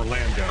Law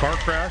Orlando. Car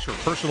crash or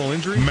personal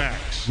injury?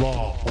 Max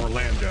Law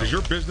Orlando. Does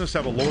your business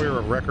have a lawyer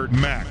of record?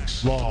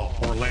 Max Law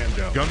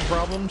Orlando. Gun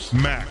problems?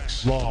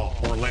 Max Law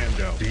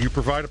Orlando. Do you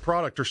provide a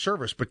product or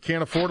service but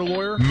can't afford a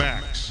lawyer?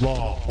 Max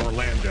Law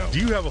Orlando. Do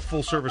you have a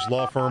full-service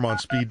law firm on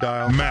speed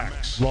dial?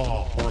 Max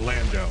Law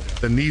Orlando.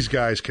 Then these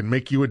guys can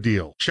make you a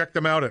deal. Check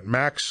them out at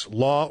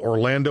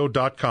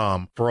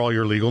maxlaworlando.com for all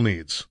your legal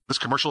needs. This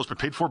commercial has been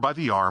paid for by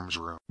the Arms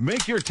Room.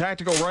 Make your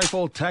tactical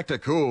rifle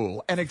Tacticool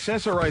and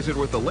accessorize it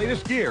with the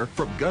latest gear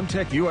from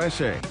GunTech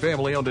USA.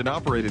 Family-owned and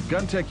operated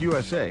GunTech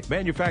USA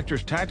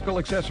manufactures tactical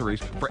accessories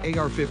for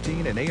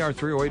AR-15 and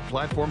AR-308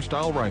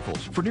 platform-style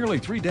rifles. For nearly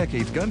 3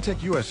 decades,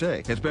 GunTech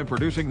USA has been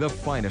producing the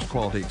finest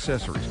quality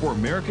accessories for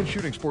American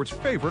shooting sports'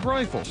 favorite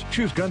rifles.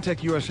 Choose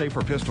GunTech USA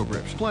for pistol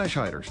grips, flash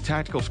hiders,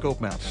 tactical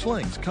scope mounts,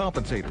 slings,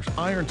 compensators,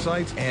 iron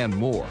sights, and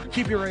more.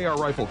 Keep your AR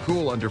rifle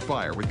cool under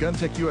fire with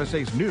GunTech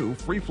USA's new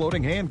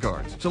free-floating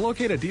handguards. So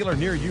locate a dealer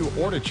near you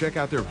or to check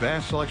out their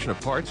vast selection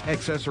of parts,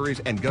 accessories,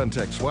 and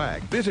GunTech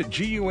swag. Visit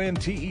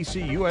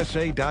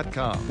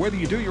GUNTECUSA.com. Whether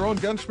you do your own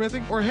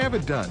gunsmithing or have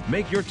it done,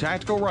 make your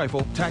tactical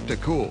rifle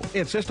Tacticool.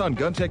 Insist on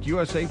GunTech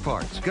USA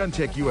parts.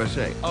 GunTech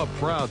USA, a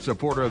proud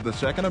supporter of the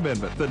Second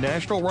Amendment, the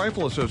National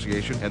Rifle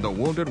Association, and the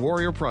Wounded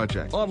Warrior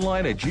Project.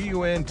 Online at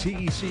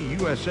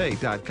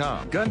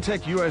GUNTECUSA.com.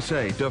 GunTech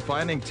USA,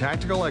 defining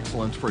tactical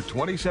excellence for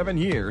 27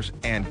 years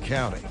and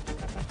counting.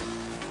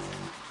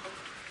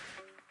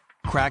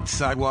 Cracked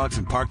sidewalks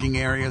and parking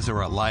areas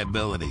are a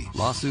liability.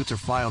 Lawsuits are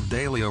filed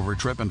daily over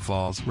trip and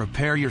falls.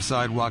 Repair your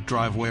sidewalk,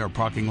 driveway, or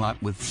parking lot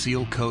with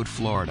Seal Coat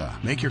Florida.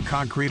 Make your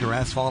concrete or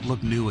asphalt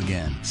look new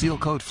again. Seal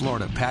Coat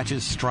Florida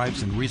patches,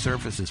 stripes, and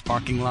resurfaces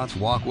parking lots,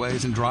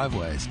 walkways, and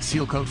driveways.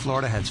 Seal Coat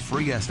Florida has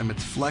free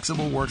estimates,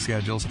 flexible work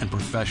schedules, and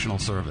professional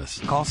service.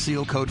 Call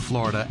Seal Coat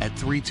Florida at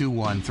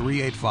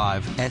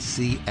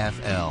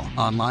 321-385-SCFL.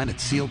 Online at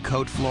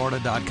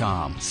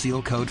sealcoatflorida.com.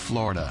 Seal Coat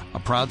Florida, a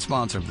proud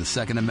sponsor of the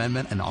Second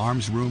Amendment and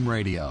Arms Room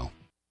Radio.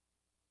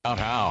 About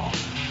how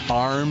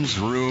Arms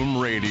Room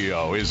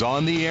Radio is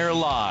on the air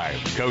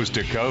live, coast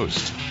to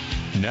coast.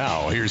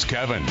 Now, here's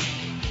Kevin.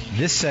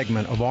 This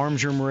segment of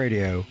Arms Room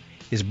Radio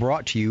is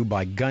brought to you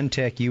by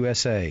GunTech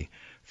USA.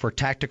 For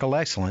tactical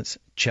excellence,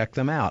 check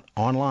them out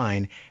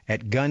online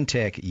at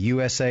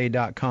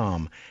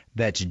GunTechUSA.com.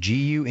 That's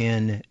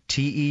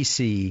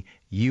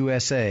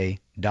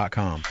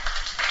GUNTECUSA.com.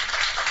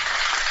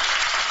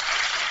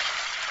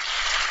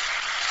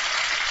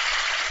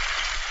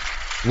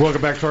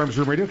 Welcome back to Arms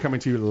Room Radio, coming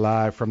to you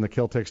live from the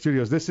Kel-Tec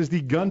studios. This is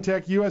the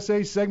GunTech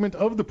USA segment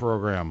of the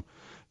program.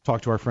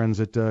 Talk to our friends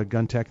at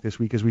GunTech this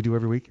week, as we do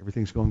every week.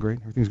 Everything's going great.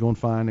 Everything's going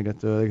fine. They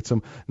got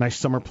some nice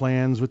summer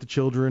plans with the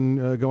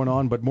children going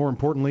on. But more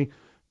importantly,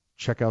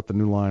 check out the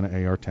new line of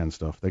AR-10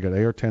 stuff. They got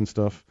AR-10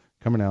 stuff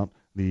coming out.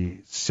 The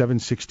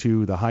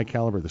 7.62, the high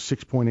caliber, the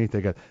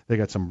 6.8. They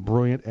got some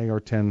brilliant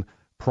AR-10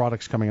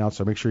 products coming out.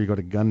 So make sure you go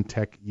to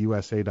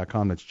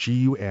GunTechUSA.com. That's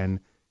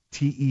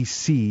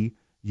GUNTEC.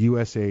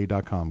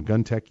 USA.com,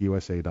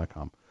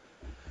 GunTechUSA.com.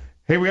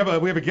 Hey, we have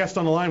a guest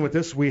on the line with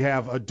us. We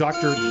have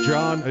Dr.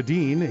 John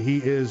Adine. He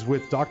is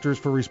with Doctors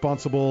for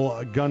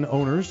Responsible Gun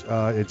Owners.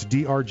 It's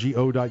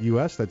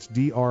drgo.us. That's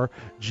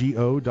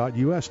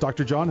drgo.us.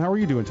 Dr. John, how are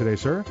you doing today,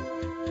 sir?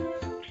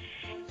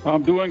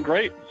 I'm doing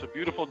great. It's a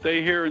beautiful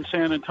day here in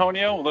San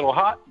Antonio. A little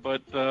hot,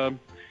 but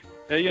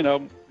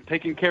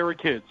taking care of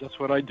kids. That's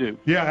what I do.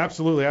 Yeah,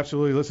 absolutely,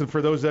 absolutely. Listen,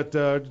 for those that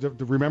don't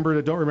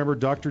remember,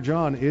 Dr.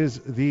 John is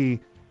the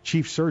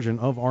Chief Surgeon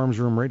of Arms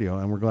Room Radio,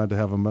 and we're glad to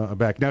have him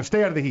back. Now,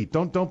 stay out of the heat.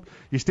 Don't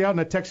you stay out in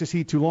that Texas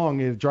heat too long,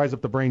 it dries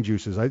up the brain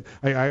juices. I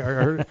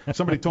heard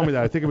somebody told me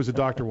that. I think it was a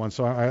doctor once,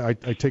 so I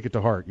take it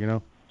to heart, you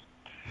know.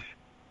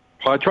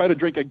 Well, I try to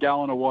drink a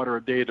gallon of water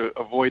a day to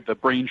avoid the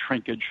brain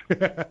shrinkage.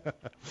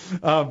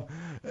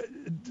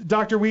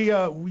 Doctor,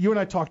 you and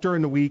I talked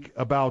during the week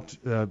about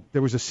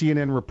there was a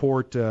CNN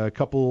report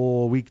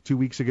 2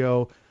 weeks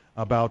ago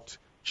about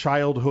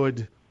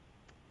childhood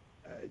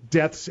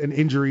deaths and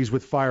injuries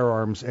with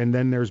firearms, and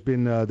then there's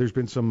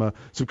been some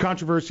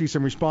controversy,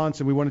 some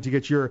response, and we wanted to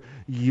get your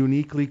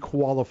uniquely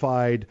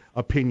qualified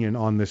opinion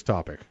on this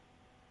topic.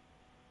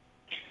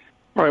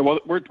 All right. Well,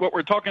 what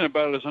we're talking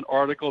about is an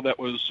article that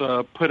was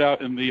put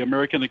out in the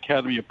American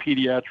Academy of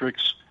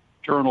Pediatrics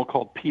journal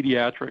called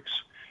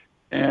Pediatrics,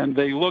 and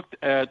they looked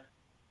at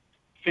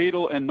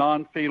fatal and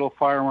non-fatal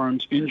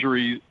firearms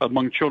injury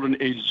among children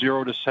aged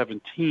 0 to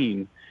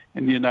 17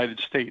 in the United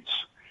States.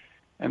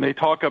 And they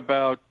talk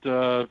about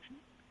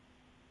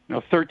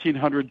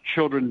 1,300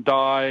 children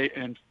die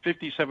and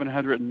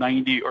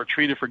 5,790 are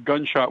treated for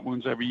gunshot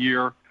wounds every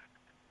year.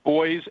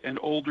 Boys and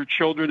older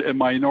children and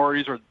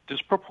minorities are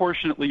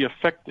disproportionately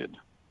affected.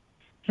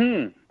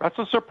 That's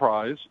a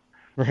surprise.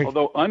 Right.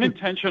 Although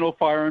unintentional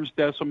firearms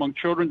deaths among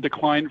children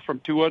declined from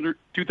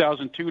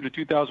 2002 to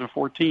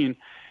 2014,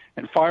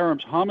 and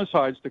firearms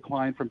homicides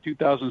declined from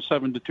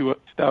 2007 to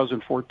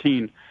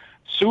 2014.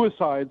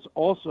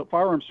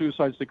 Firearm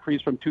suicides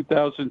decreased from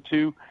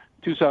 2002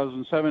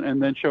 2007,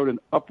 and then showed an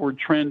upward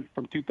trend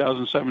from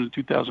 2007 to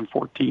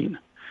 2014.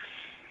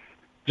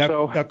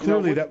 Now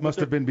clearly that must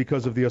have been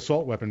because of the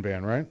assault weapon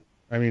ban, right?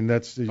 I mean,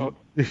 that's there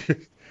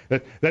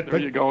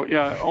you go.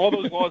 Yeah, all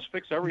those laws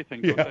fix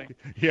everything, don't they?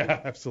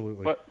 Yeah,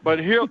 absolutely. But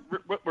here,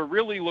 what we're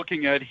really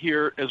looking at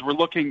here is we're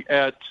looking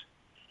at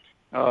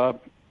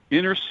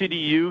inner city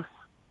youth,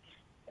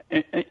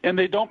 and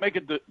they don't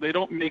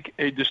make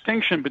a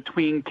distinction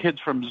between kids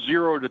from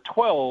 0 to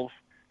 12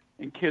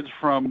 and kids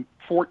from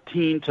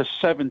 14 to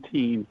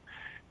 17,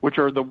 which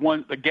are the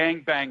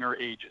gangbanger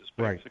ages,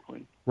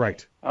 basically.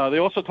 Right. They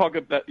also talk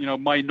about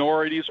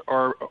minorities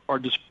are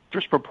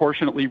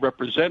disproportionately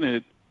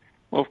represented.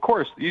 Well, of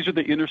course, these are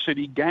the inner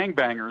city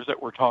gangbangers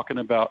that we're talking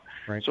about.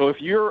 Right. So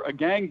if you're a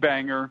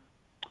gangbanger,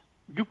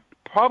 you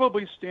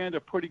probably stand a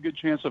pretty good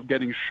chance of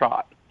getting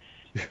shot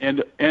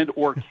and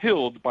or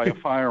killed by a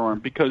firearm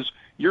because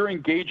you're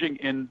engaging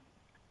in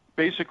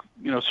basic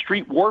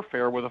street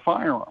warfare with a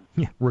firearm.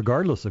 Yeah,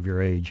 regardless of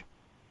your age.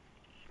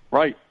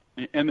 Right.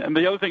 And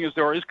the other thing is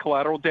there is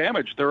collateral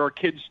damage. There are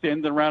kids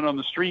standing around on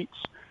the streets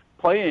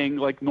playing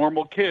like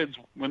normal kids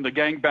when the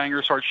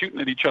gangbangers start shooting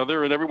at each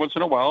other, and every once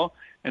in a while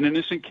an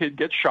innocent kid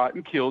gets shot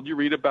and killed. You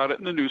read about it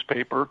in the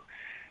newspaper.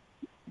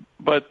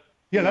 But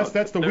yeah,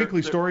 that's the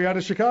weekly story out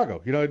of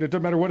Chicago. It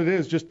doesn't matter what it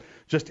is,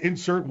 just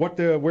insert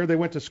where they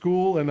went to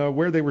school and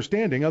where they were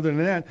standing. Other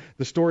than that,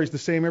 the story's the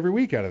same every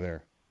week out of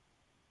there.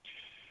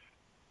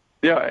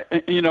 Yeah,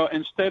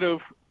 instead of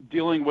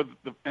dealing with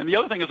and the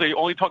other thing is they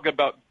only talk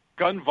about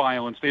gun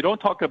violence. They don't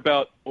talk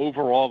about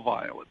overall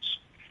violence.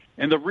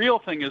 And the real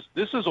thing is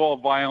this is all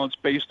violence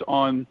based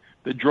on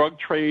the drug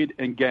trade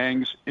and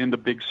gangs in the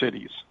big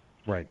cities.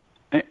 Right.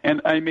 And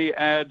I may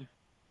add,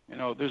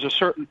 there's a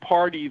certain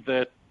party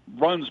that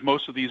runs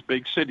most of these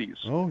big cities.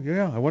 Oh,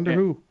 yeah. I wonder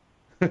who.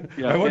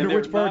 Yeah, I wonder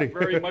which party. Not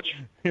very much,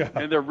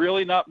 and they're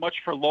really not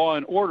much for law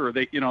and order.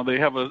 They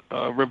have a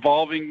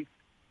revolving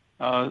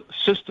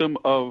system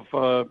of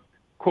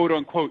quote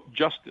unquote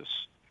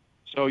justice.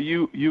 So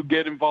you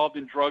get involved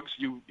in drugs,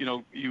 you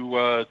do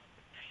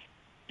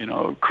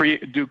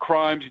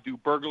crimes, you do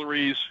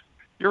burglaries,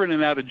 you're in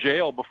and out of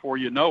jail before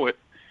you know it.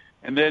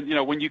 And then,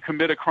 when you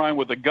commit a crime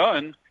with a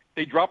gun,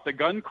 they drop the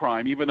gun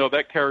crime, even though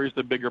that carries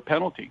the bigger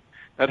penalty.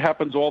 That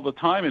happens all the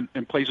time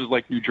in places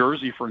like New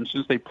Jersey, for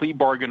instance. They plea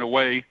bargain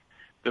away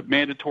the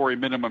mandatory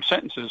minimum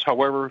sentences.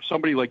 However,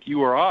 somebody like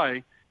you or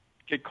I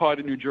get caught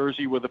in New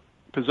Jersey with a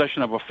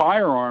possession of a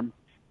firearm,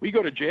 we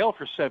go to jail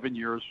for 7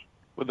 years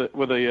with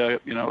I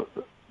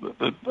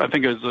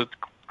think it's a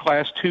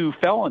Class 2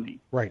 felony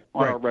on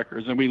our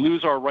records, and we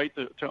lose our right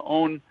to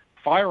own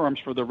firearms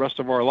for the rest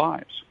of our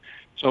lives.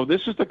 So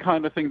this is the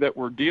kind of thing that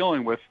we're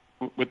dealing with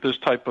this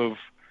type of,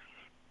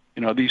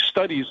 these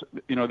studies,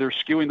 they're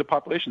skewing the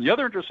population. The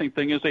other interesting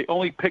thing is they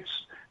only picked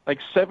like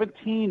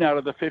 17 out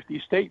of the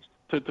 50 states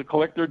to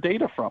collect their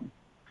data from.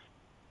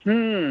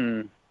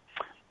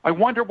 I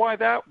wonder why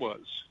that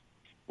was.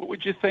 What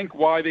would you think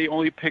why they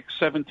only picked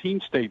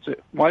 17 states?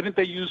 Why didn't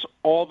they use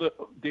all the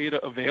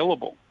data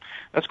available?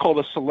 That's called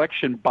a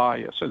selection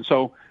bias. And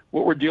so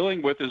what we're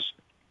dealing with is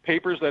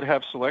papers that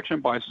have selection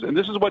biases. And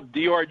this is what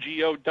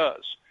DRGO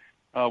does.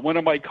 One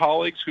of my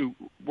colleagues who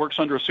works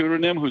under a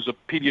pseudonym, who's a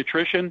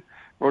pediatrician,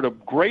 wrote a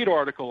great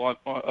article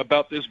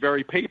about this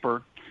very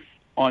paper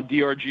on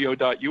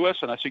drgo.us,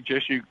 and I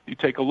suggest you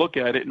take a look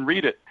at it and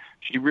read it.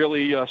 She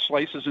really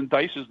slices and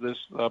dices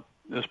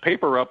this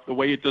paper up the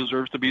way it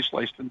deserves to be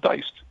sliced and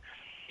diced.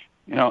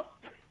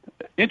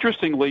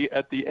 Interestingly,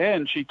 at the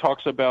end, she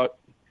talks about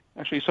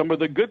actually some of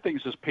the good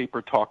things this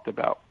paper talked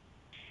about.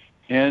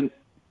 And,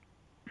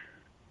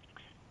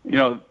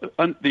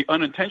 the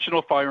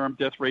unintentional firearm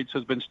death rates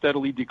has been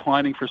steadily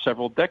declining for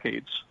several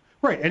decades.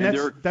 Right, and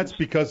that's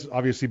because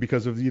of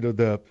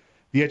the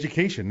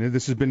education.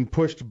 This has been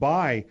pushed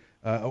by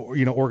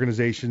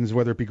organizations,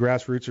 whether it be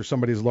grassroots or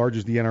somebody as large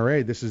as the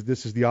NRA. This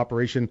is the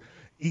operation,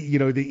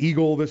 the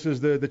Eagle. This is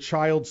the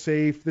Child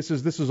Safe. This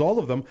is all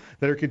of them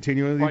that are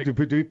continuing to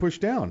be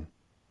pushed down.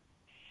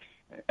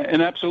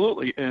 And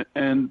absolutely,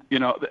 and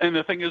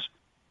the thing is,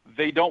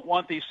 they don't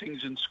want these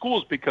things in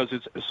schools because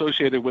it's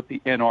associated with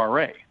the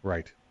NRA.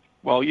 Right.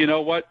 Well, you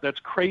know what? That's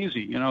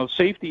crazy.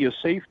 Safety is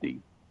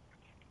safety.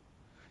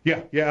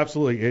 Yeah,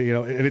 absolutely.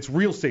 And it's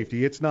real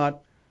safety. It's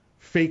not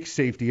fake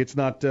safety. It's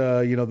not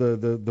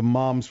the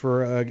moms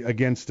for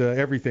against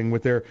everything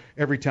with their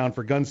Everytown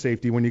for gun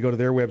safety. When you go to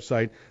their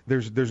website,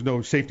 there's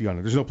no safety on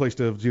it. There's no place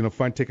to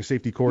take a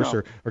safety course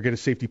or get a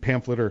safety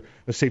pamphlet or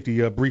a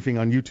safety briefing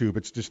on YouTube.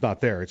 It's just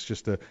not there. It's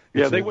just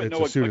they wouldn't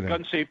know a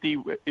gun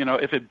safety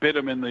if it bit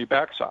them in the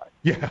backside.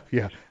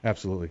 Yeah,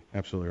 absolutely,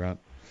 right.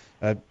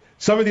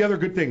 Some of the other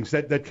good things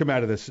that come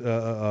out of this,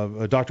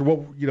 Doctor.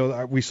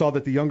 We saw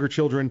that the younger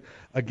children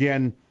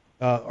again.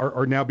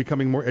 Are now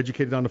becoming more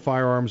educated on the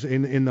firearms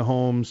in the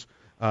homes.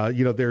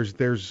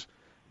 There's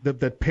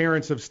that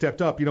parents have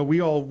stepped up.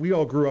 We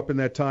all grew up in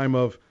that time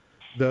of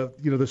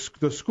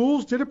the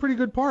schools did a pretty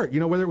good part.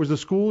 Whether it was the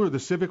school or the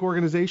civic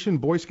organization,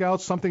 Boy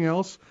Scouts, something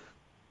else,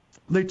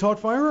 they taught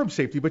firearm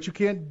safety. But you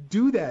can't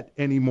do that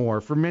anymore.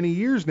 For many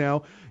years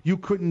now, you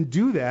couldn't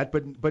do that.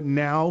 But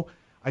now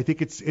I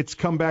think it's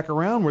come back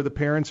around where the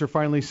parents are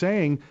finally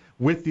saying,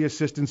 with the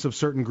assistance of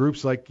certain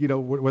groups like,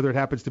 whether it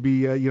happens to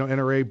be,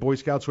 NRA, Boy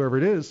Scouts, whoever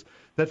it is,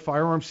 that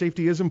firearm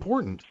safety is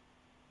important.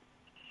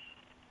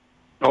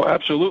 Oh,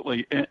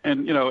 absolutely.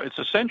 And it's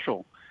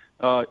essential.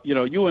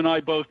 You and I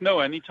both know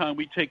anytime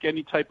we take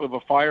any type of a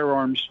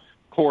firearms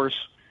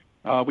course,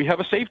 we have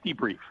a safety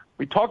brief.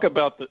 We talk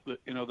about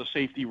the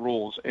safety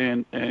rules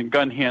and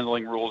gun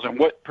handling rules and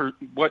what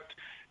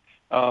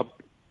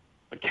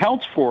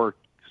accounts for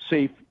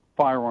safe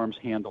firearms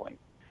handling.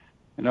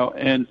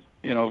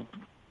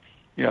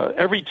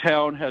 Every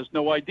town has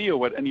no idea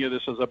what any of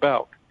this is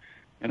about.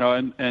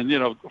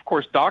 Of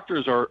course,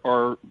 doctors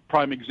are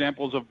prime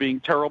examples of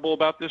being terrible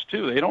about this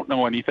too. They don't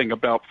know anything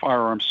about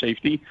firearm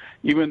safety,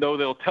 even though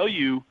they'll tell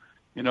you,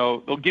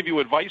 they'll give you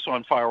advice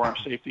on firearm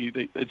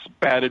safety. It's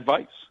bad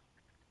advice.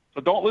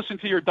 So don't listen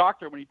to your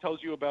doctor when he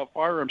tells you about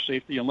firearm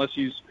safety unless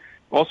he's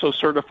also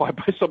certified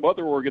by some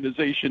other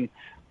organization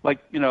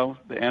like, the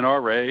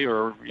NRA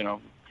or,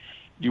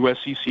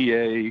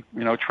 USCCA,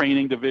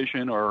 training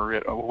division or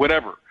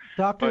whatever.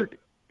 Doctor,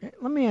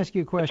 let me ask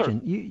you a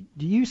question. Yes,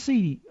 do you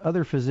see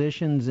other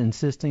physicians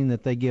insisting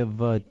that they give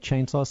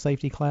chainsaw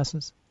safety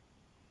classes?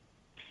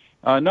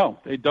 No,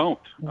 they don't.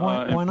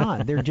 Why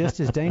not? They're just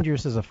as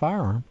dangerous as a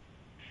firearm.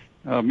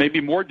 Maybe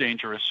more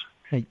dangerous.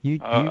 Hey, you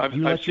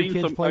let your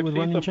kids play with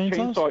running chainsaws? I've seen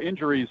some chainsaw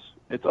injuries.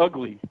 It's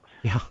ugly.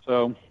 Yeah.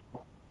 So.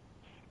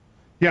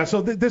 Yeah,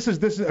 so this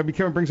is. I mean,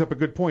 Karen brings up a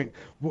good point,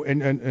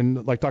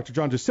 and like Dr.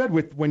 John just said,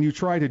 when you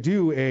try to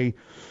do a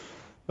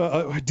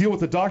deal with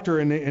the doctor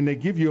and they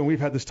give you, and we've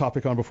had this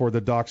topic on before, the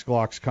Docs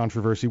Glocks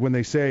controversy, when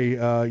they say,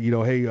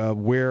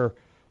 where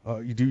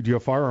do you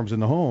have firearms in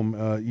the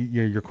home?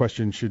 Your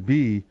question should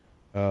be,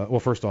 well,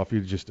 first off,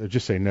 you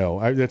just say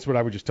no. That's what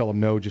I would just tell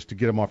them, no, just to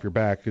get them off your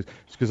back,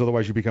 because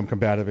otherwise you become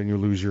combative and you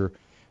lose your.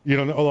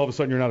 All of a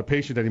sudden you're not a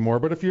patient anymore.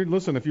 But if you're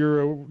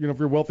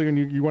wealthy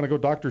and you want to go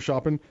doctor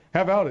shopping,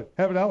 have it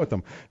out with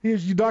them.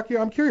 Doc,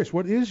 I'm curious,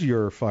 what is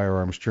your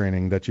firearms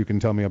training that you can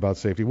tell me about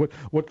safety?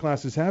 What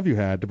classes have you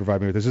had to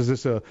provide me with this? Is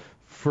this a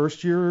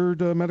first year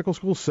medical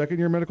school, second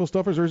year medical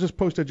stuff, or is this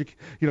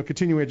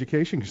continuing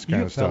education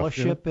kind of stuff?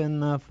 Fellowship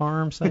in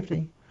firearm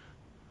safety?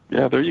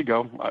 Yeah, there you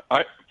go.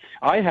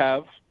 I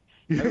have.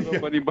 I don't know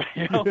about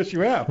anybody else. Yes, you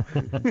have.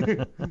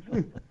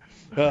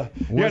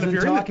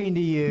 Wasn't talking to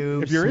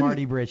you,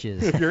 smarty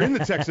britches. If you're in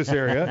the Texas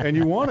area and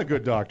you want a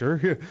good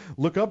doctor,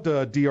 look up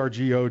the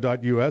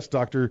drgo.us,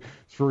 Doctors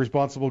for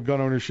Responsible Gun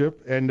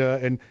Ownership,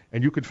 and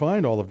you can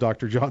find all of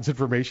Dr. John's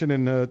information,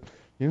 and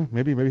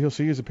maybe he'll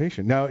see you as a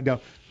patient. Now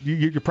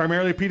you're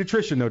primarily a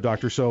pediatrician, though,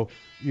 doctor. So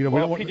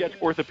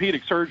pediatric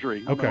orthopedic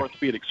surgery. I'm an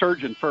orthopedic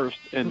surgeon first,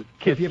 and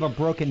if you have a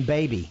broken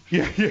baby.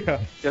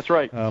 Yeah. That's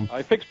right.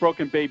 I fix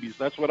broken babies.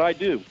 That's what I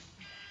do.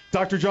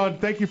 Dr. John,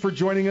 thank you for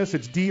joining us.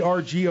 It's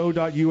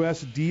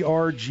drgo.us,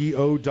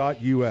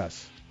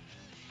 drgo.us.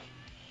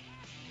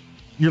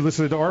 You're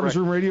listening to Arms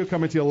Room Radio,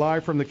 coming to you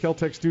live from the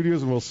Kel-Tec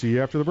studios, and we'll see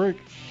you after the break.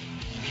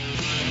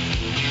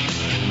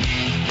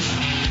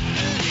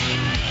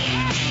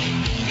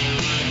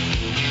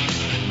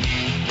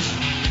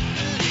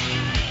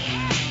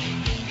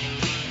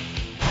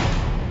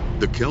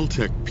 The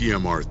Kel-Tec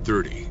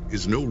PMR-30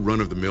 is no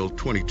run-of-the-mill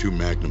 .22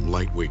 Magnum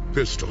lightweight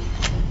pistol,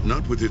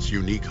 not with its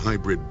unique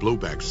hybrid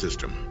blowback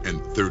system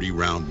and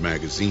 30-round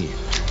magazine.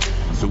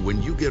 So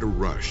when you get a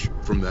rush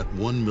from that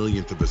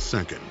 1/1,000,000th of a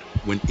second,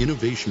 when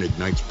innovation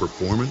ignites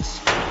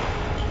performance,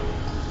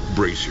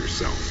 brace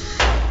yourself.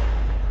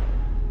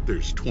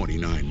 There's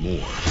 29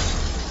 more.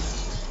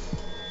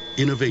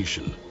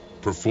 Innovation,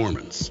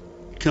 performance,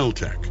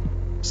 Kel-Tec.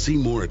 See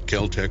more at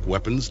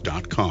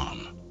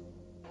keltecweapons.com.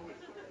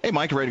 Hey,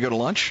 Mike, ready to go to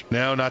lunch?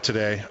 No, not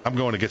today. I'm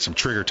going to get some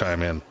trigger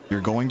time in. You're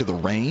going to the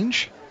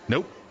range?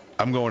 Nope.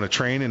 I'm going to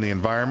train in the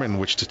environment in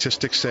which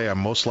statistics say I'm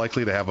most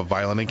likely to have a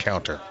violent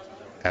encounter.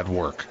 At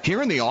work.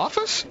 Here in the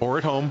office? Or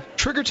at home.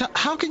 Trigger time?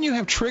 How can you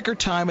have trigger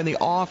time in the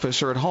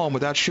office or at home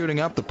without shooting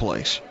up the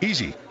place?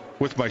 Easy.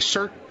 With my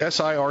SIRT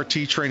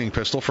SIRT training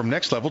pistol from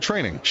Next Level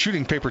Training.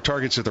 Shooting paper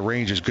targets at the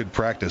range is good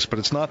practice, but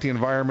it's not the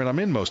environment I'm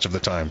in most of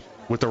the time.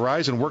 With the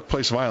rise in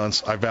workplace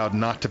violence, I vowed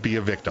not to be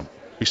a victim.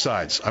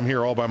 Besides, I'm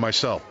here all by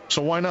myself,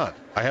 so why not?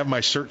 I have my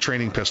SIRT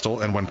training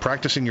pistol, and when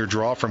practicing your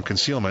draw from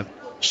concealment,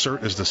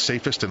 SIRT is the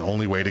safest and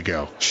only way to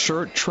go.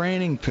 SIRT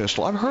training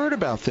pistol. I've heard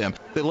about them.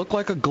 They look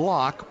like a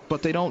Glock,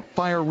 but they don't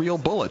fire real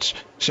bullets.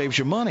 Saves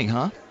you money,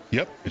 huh?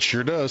 Yep, it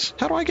sure does.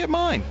 How do I get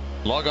mine?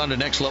 Log on to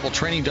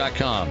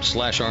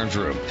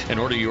nextleveltraining.com/armsroom and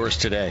order yours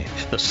today.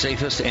 The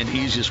safest and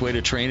easiest way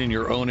to train in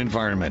your own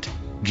environment.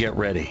 Get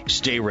ready.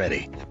 Stay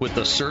ready with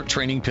the SIRT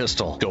training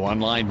pistol. Go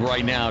online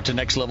right now to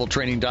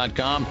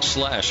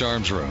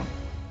nextleveltraining.com/armsroom.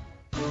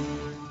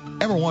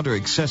 Ever want to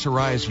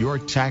accessorize your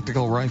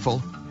tactical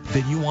rifle?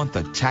 Then you want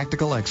the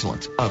tactical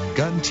excellence of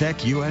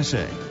GunTech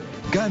USA.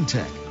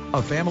 GunTech,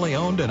 a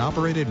family-owned and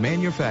operated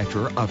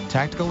manufacturer of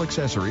tactical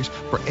accessories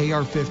for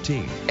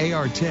AR-15,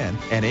 AR-10,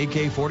 and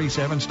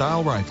AK-47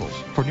 style rifles.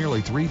 For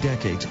nearly 3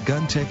 decades,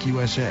 GunTech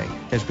USA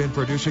has been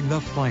producing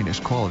the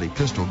finest quality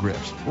pistol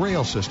grips,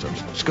 rail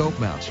systems, scope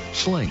mounts,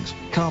 slings,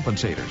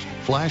 compensators,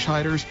 flash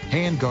hiders,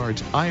 hand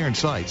guards, iron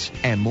sights,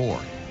 and more.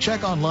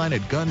 Check online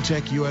at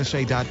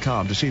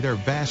GunTechUSA.com to see their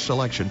vast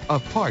selection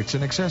of parts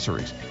and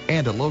accessories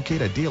and to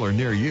locate a dealer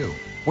near you.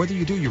 Whether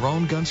you do your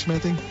own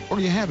gunsmithing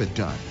or you have it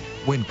done,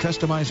 when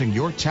customizing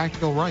your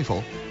tactical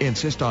rifle,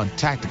 insist on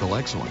tactical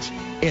excellence.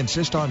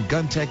 Insist on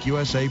GunTech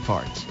USA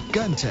parts.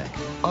 GunTech,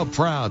 a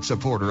proud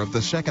supporter of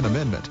the Second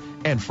Amendment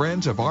and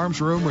friends of Arms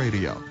Room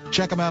Radio.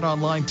 Check them out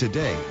online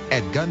today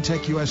at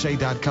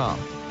GunTechUSA.com.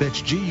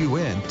 That's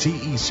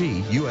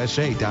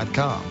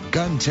GUNTECUSA.com.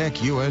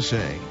 GunTech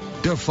USA.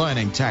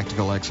 Defining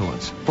tactical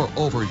excellence for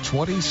over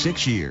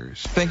 26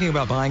 years. Thinking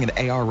about buying an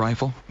AR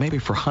rifle? Maybe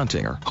for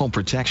hunting or home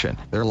protection.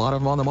 There are a lot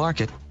of them on the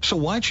market. So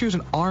why choose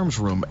an Arms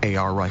Room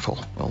AR rifle?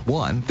 Well,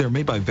 1, they're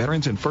made by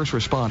veterans and first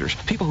responders,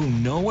 people who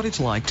know what it's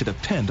like to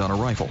depend on a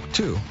rifle.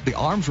 2, the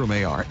Arms Room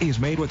AR is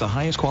made with the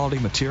highest quality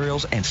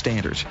materials and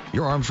standards.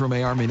 Your Arms Room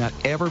AR may not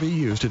ever be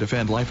used to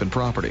defend life and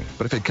property,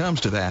 but if it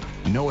comes to that,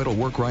 know it'll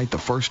work right the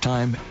first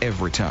time,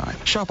 every time.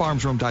 Shop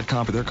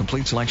armsroom.com for their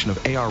complete selection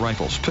of AR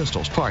rifles,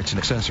 pistols, parts, and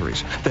accessories.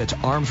 That's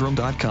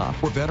armsroom.com,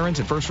 where veterans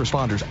and first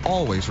responders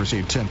always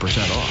receive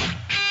 10% off.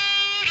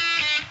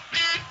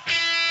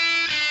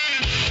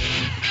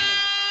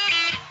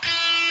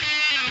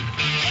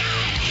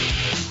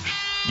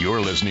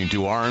 You're listening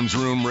to Arms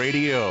Room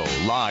Radio,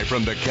 live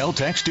from the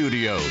Kel-Tec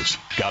studios.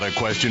 Got a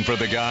question for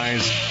the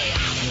guys?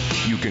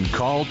 You can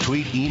call,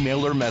 tweet,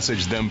 email, or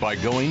message them by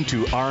going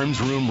to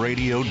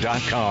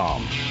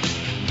armsroomradio.com.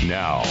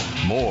 Now,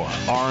 more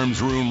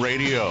Arms Room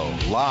Radio,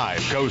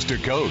 live coast to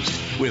coast,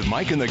 with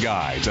Mike and the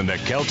guys in the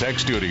Kel-Tec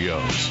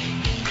studios.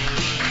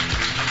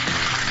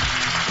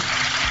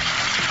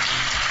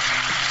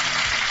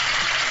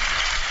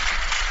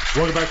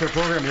 Welcome back to the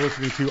program. You're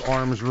listening to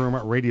Arms Room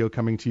Radio,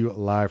 coming to you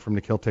live from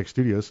the Kel-Tec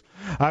studios.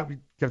 We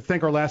got to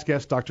thank our last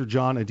guest, Dr.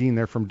 John Adine,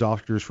 there from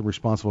Doctors for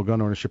Responsible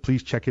Gun Ownership.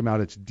 Please check him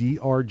out. It's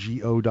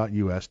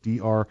drgo.us,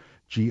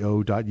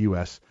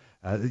 drgo.us.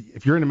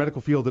 If you're in the medical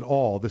field at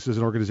all, this is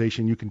an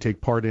organization you can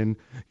take part in.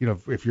 You know,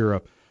 if you're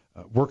a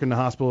work in the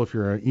hospital, if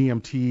you're an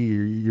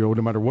EMT, or,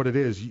 no matter what it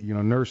is,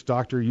 nurse,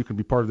 doctor, you can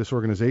be part of this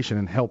organization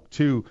and help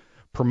to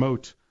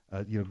promote,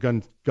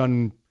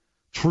 gun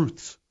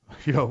truths,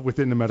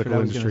 within the medical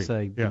industry. I was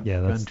going to say, yeah,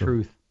 that's gun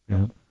truth.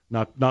 Yeah.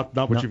 Not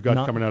what you've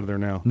got coming out of there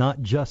now.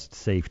 Not just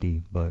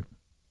safety, but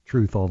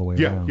truth all the way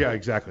around. Yeah,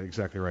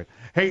 exactly right.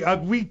 Hey,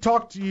 we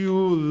talked to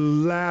you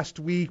last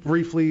week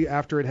briefly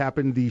after it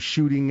happened, the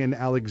shooting in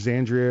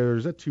Alexandria. Or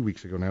is that 2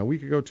 weeks ago now? A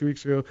week ago, 2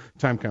 weeks ago?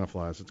 Time kind of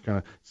flies. It's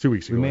 2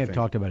 weeks ago. We may have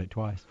talked about it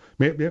twice.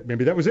 Maybe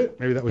that was it.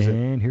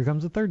 And here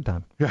comes the third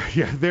time.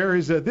 Yeah. There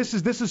is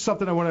this is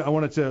something I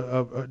wanted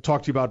to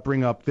talk to you about.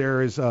 Bring up.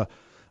 There is a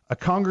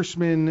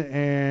congressman,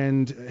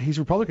 and he's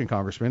a Republican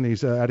congressman.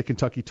 He's out of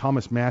Kentucky,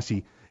 Thomas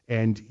Massey,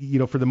 and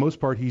for the most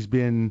part, he's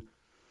been.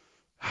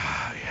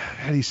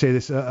 How do you say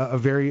this? A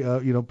very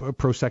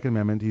pro Second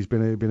Amendment. He's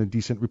been a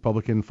decent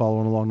Republican,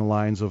 following along the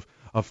lines of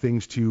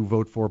things to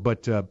vote for.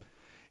 But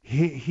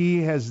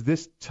he has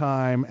this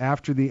time,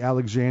 after the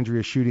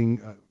Alexandria shooting,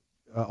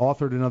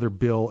 authored another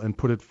bill and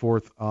put it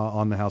forth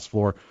on the House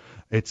floor.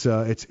 It's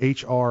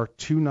HR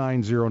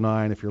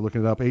 2909. If you're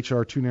looking it up,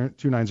 HR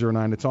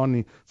 2909. It's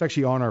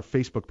actually on our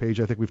Facebook page.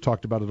 I think we've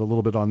talked about it a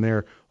little bit on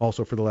there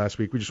also for the last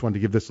week. We just wanted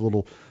to give this a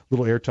little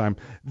airtime.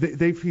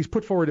 He's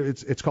put forward.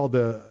 It's called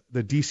the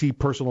DC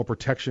Personal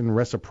Protection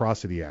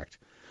Reciprocity Act.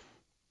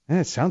 And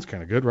it sounds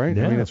kind of good, right?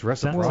 Yeah, I mean, it's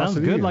reciprocity. Sounds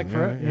good,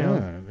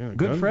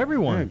 good for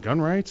everyone. Yeah, gun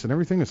rights and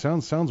everything. It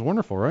sounds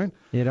wonderful, right?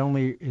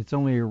 It's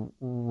only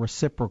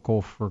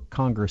reciprocal for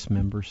Congress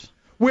members.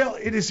 Well,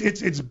 it is.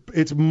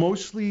 It's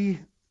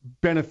mostly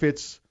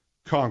benefits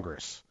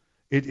Congress.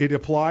 It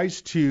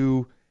applies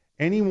to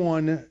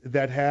anyone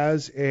that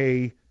has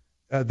a.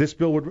 This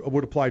bill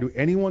would apply to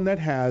anyone that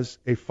has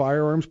a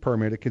firearms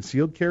permit, a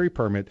concealed carry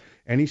permit,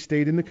 any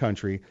state in the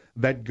country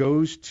that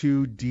goes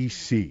to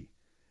D.C.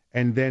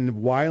 and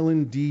then while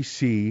in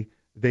D.C.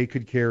 they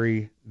could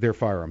carry their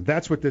firearm.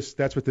 That's what this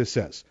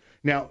says.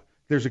 Now,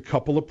 there's a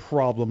couple of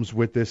problems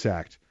with this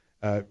act.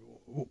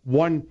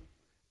 One.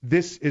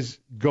 This is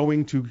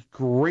going to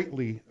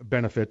greatly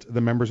benefit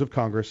the members of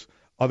Congress,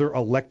 other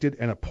elected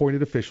and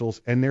appointed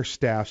officials, and their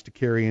staffs to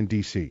carry in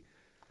D.C.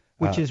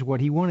 Which is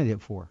what he wanted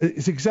it for.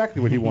 It's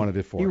exactly what he wanted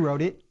it for. He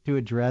wrote it to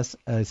address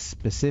a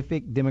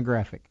specific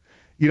demographic.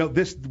 You know,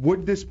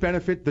 would this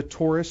benefit the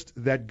tourist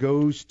that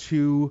goes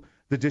to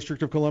the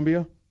District of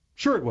Columbia?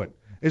 Sure it would.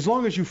 As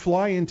long as you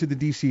fly into the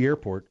D.C.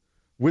 airport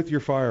with your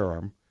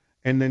firearm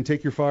and then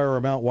take your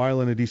firearm out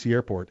while in a D.C.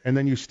 airport, and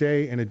then you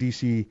stay in a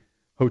D.C.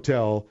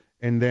 hotel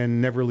and then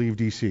never leave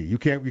D.C. You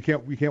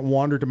can't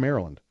wander to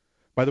Maryland.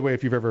 By the way,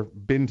 if you've ever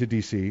been to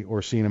D.C.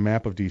 or seen a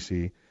map of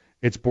D.C.,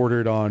 it's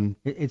bordered on.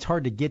 It's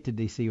hard to get to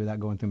D.C. without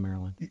going through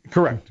Maryland.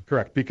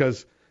 Correct,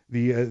 because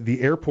the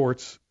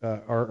airports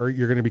are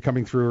you're going to be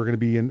coming through are going to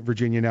be in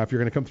Virginia now. If you're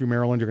going to come through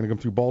Maryland, you're going to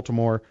come through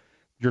Baltimore.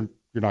 You're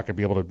not going to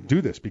be able to do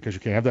this because you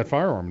can't have that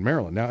firearm in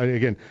Maryland. Now,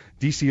 again,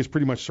 D.C. is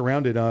pretty much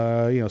surrounded,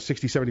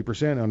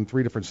 60-70% on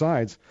 3 different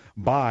sides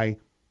by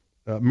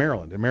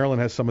Maryland, and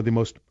Maryland has some of the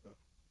most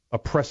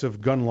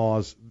oppressive gun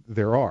laws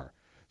there are.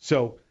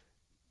 So,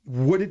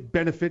 would it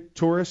benefit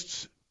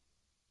tourists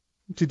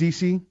to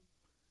D.C.?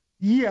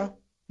 Yeah,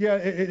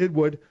 it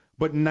would.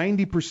 But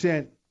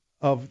 90%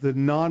 of the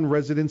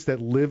non-residents that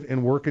live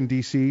and work in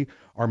D.C.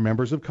 are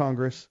members of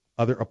Congress,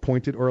 other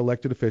appointed or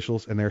elected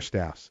officials, and their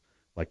staffs.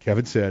 Like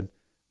Kevin said,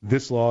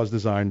 this law is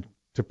designed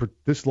to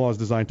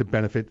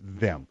benefit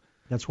them.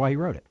 That's why he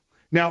wrote it.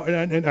 Now,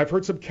 and I've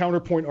heard some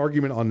counterpoint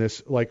argument on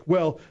this, like,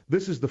 well,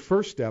 this is the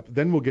first step,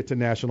 then we'll get to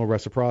national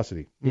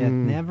reciprocity. Yeah,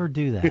 never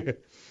do that.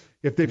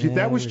 If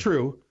that was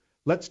true,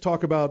 let's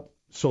talk about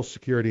Social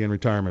Security and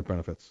retirement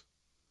benefits.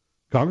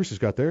 Congress has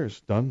got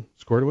theirs done,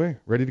 squared away,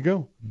 ready to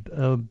go.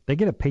 They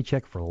get a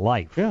paycheck for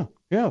life. Yeah.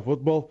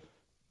 Well,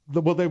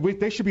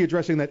 they should be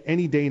addressing that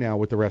any day now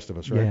with the rest of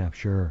us, right? Yeah,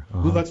 sure.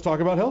 Let's talk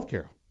about health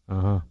care.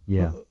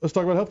 Yeah. Let's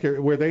talk about health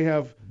care, where they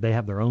have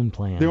their own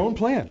plan. Their own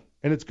plan.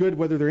 And it's good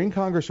whether they're in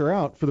Congress or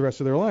out for the rest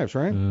of their lives,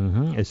 right?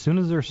 Mm-hmm. As soon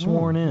as they're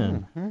sworn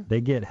in,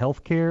 they get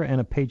health care and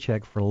a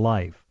paycheck for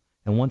life.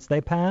 And once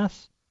they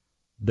pass,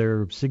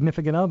 their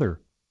significant other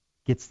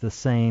gets the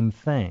same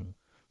thing.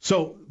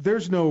 So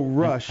there's no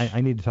rush. I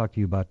need to talk to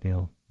you about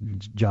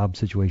job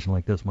situation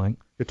like this, Mike.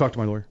 Yeah, talk to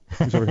my lawyer.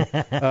 He's over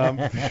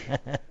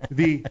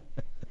here.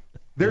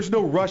 There's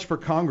no rush for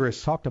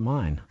Congress. Talk to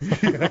mine.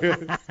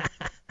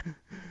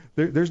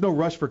 There's no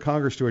rush for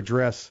Congress to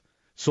address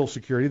Social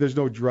Security. There's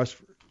no rush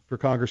for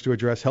Congress to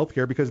address health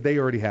care because they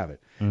already have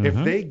it. Mm-hmm. If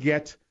they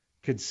get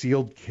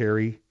concealed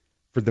carry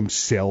for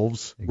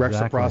themselves,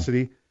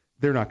 reciprocity,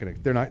 they're not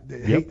going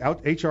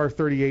to. H.R.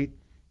 38,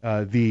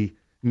 the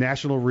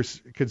National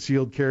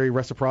Concealed Carry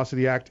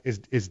Reciprocity Act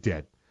is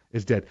dead.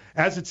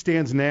 As it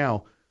stands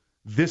now,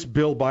 this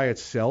bill by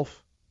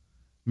itself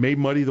may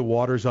muddy the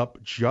waters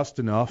up just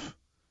enough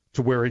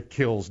to where it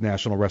kills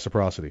national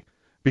reciprocity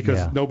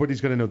because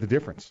nobody's going to know the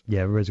difference.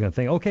 Yeah, everybody's going to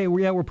think, okay,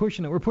 we're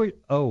pushing it.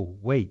 Oh,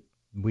 wait,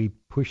 we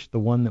pushed the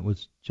one that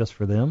was just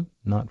for them,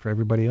 not for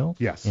everybody else?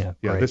 Yes. Yeah.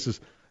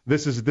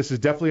 This is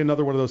definitely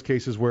another one of those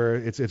cases where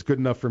it's good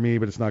enough for me,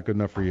 but it's not good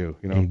enough for you.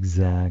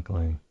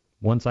 Exactly.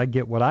 Once I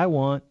get what I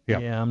want,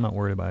 I'm not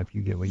worried about if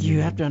you get what you want.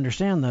 You have to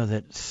understand, though,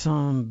 that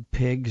some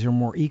pigs are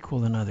more equal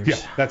than others. Yeah,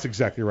 that's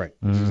exactly right.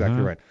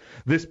 Exactly right.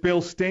 This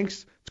bill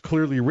stinks. It's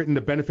clearly written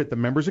to benefit the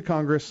members of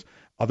Congress,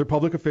 other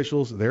public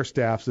officials, their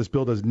staffs. This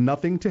bill does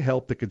nothing to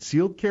help the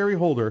concealed carry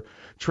holder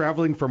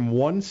traveling from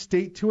one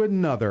state to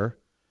another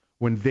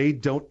when they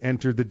don't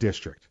enter the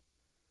district.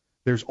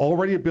 There's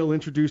already a bill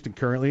introduced and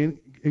currently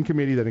in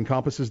committee that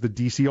encompasses the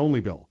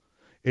D.C.-only bill.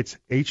 It's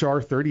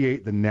H.R.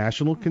 38, the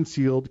National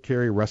Concealed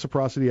Carry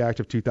Reciprocity Act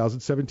of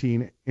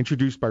 2017,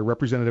 introduced by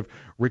Representative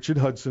Richard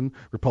Hudson,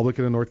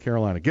 Republican of North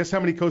Carolina. Guess how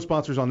many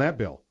co-sponsors on that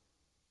bill?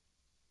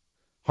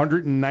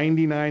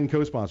 199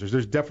 co-sponsors.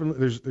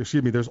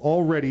 There's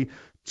already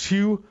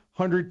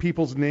 200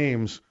 people's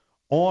names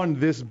on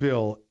this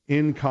bill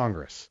in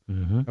Congress.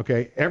 Mm-hmm.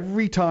 Okay,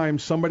 every time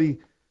somebody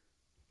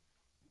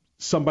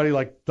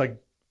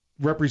like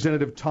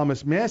Representative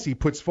Thomas Massie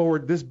puts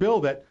forward this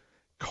bill that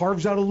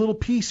carves out a little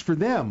piece for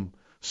them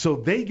so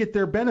they get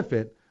their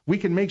benefit, we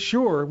can make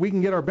sure we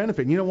can get our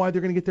benefit. And you know why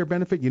they're going to get their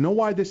benefit? You know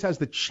why this has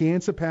the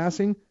chance of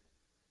passing?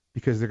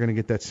 Because they're going to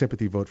get that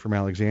sympathy vote from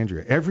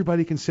Alexandria.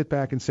 Everybody can sit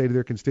back and say to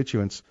their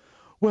constituents,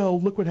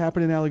 well, look what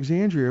happened in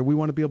Alexandria. We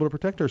want to be able to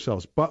protect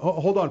ourselves. But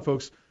hold on,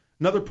 folks.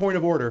 Another point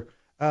of order.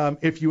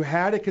 If you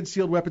had a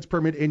concealed weapons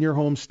permit in your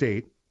home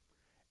state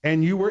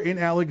and you were in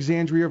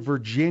Alexandria,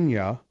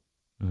 Virginia,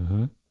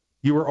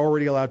 you were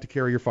already allowed to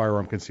carry your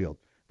firearm concealed.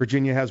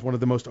 Virginia has one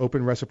of the most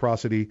open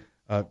reciprocity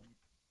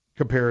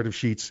comparative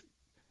sheets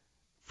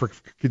for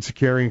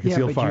carrying a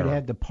concealed firearm. Yeah, but you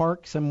had to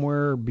park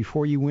somewhere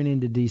before you went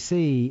into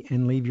D.C.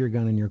 and leave your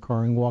gun in your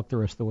car and walk the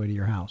rest of the way to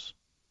your house.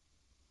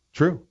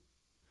 True.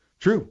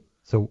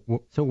 So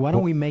why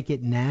don't we make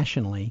it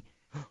nationally?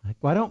 Like,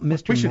 why don't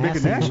Mr.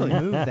 Massey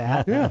remove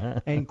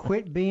that and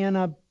quit being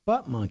a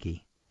butt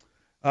monkey?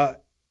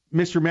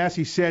 Mr.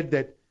 Massey said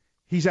that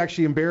he's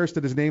actually embarrassed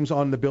that his name's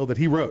on the bill that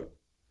he wrote,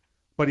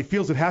 but he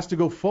feels it has to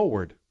go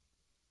forward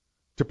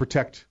to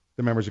protect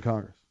the members of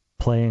Congress.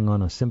 Playing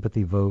on a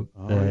sympathy vote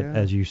that,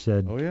 as you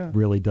said,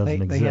 really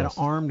doesn't exist. They had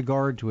armed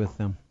guards with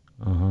them.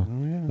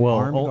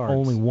 Well,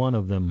 only one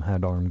of them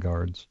had armed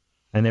guards.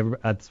 And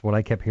that's what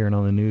I kept hearing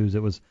on the news.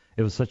 It was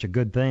such a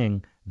good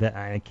thing that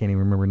I can't even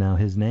remember now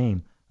his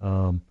name.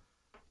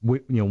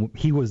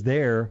 He was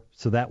there,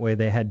 so that way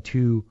they had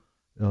two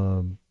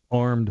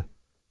armed.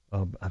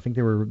 I think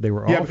they were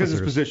officers. Yeah, because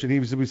his position, he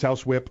was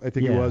house whip, I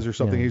think he was, or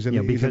something. He's in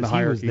the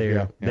hierarchy. He was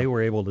there, they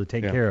were able to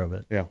take care of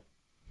it.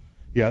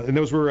 Yeah, and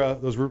those were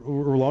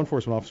law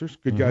enforcement officers,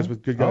 good guys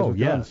with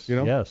guns. You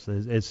know? Yes.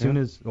 As soon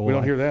as we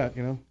don't hear that,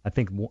 I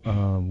think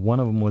one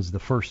of them was the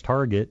first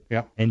target.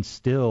 Yeah. And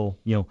still,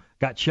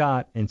 got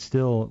shot and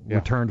still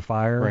returned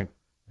fire. Right.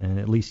 And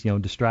at least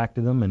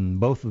distracted them, and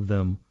both of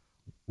them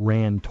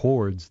ran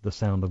towards the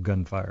sound of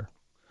gunfire.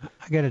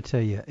 I got to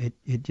tell you,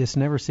 it just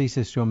never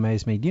ceases to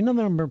amaze me. Do you know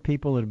the number of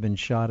people that have been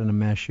shot in a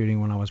mass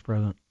shooting when I was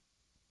president?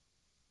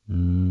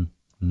 None.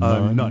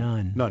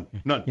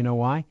 You know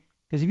why?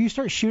 Because if you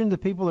start shooting the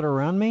people that are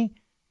around me,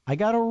 I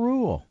got a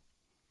rule.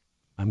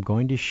 I'm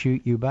going to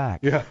shoot you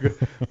back. Yeah,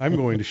 I'm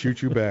going to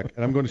shoot you back,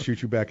 and I'm going to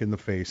shoot you back in the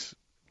face.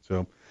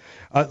 So,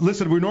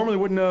 listen, we normally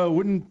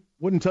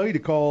wouldn't tell you to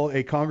call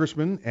a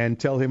congressman and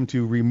tell him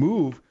to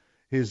remove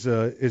his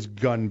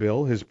gun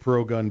bill, his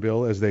pro-gun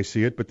bill as they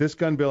see it. But this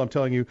gun bill, I'm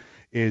telling you,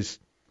 it's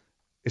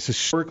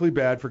historically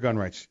bad for gun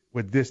rights.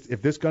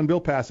 If this gun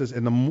bill passes,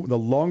 and the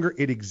longer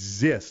it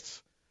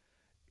exists,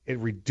 it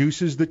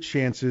reduces the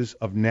chances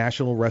of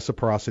national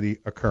reciprocity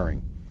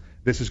occurring.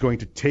 This is going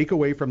to take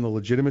away from the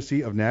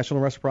legitimacy of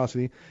national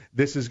reciprocity.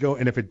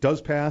 And if it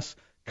does pass,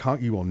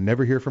 you will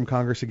never hear from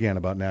Congress again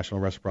about national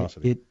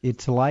reciprocity.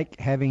 It's like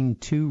having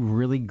two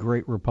really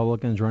great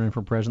Republicans running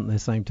for president at the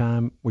same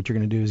time. What you're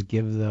going to do is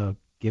give the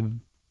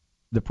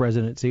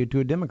presidency to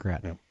a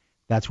Democrat. Yeah.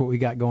 That's what we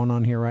got going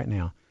on here right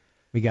now.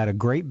 We got a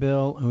great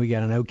bill and we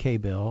got an okay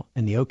bill,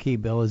 and the okay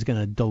bill is going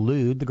to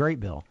dilute the great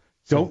bill.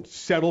 Don't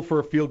settle for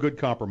a feel-good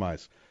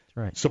compromise. That's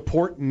right.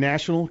 Support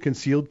national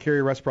concealed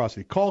carry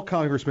reciprocity. Call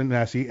Congressman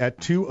Massey at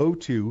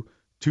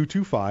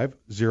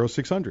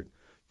 202-225-0600.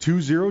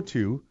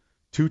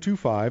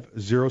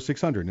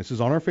 202-225-0600. This is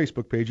on our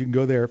Facebook page. You can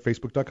go there,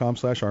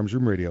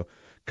 facebook.com/armsroomradio.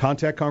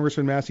 Contact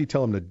Congressman Massey.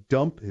 Tell him to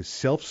dump his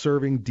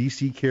self-serving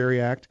DC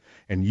Carry Act,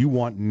 and you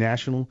want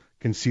national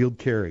concealed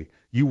carry.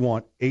 You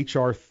want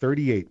H.R.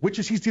 38, which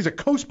is he's a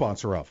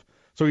co-sponsor of.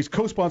 So he's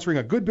co-sponsoring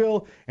a good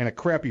bill and a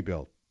crappy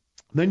bill.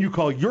 Then you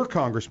call your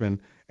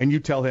congressman and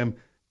you tell him,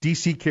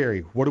 DC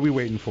Carry, what are we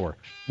waiting for?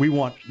 We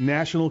want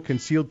national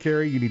concealed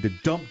carry. You need to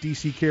dump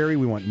DC Carry.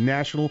 We want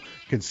national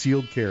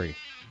concealed carry.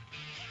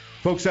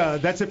 Folks,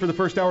 that's it for the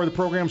first hour of the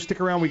program. Stick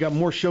around. We got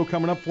more show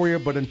coming up for you.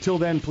 But until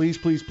then, please,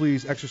 please,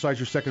 please exercise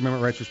your Second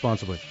Amendment rights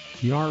responsibly.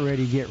 If you aren't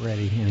ready, get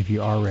ready. And if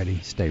you are ready,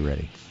 stay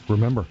ready.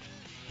 Remember,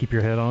 keep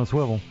your head on a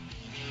swivel.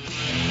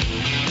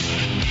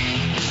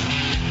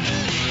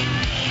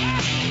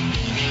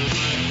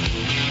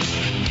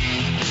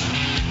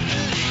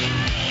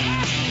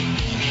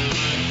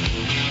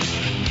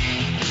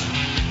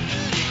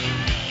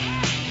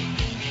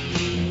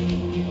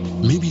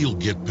 Maybe you'll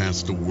get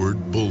past the word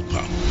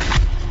bullpup.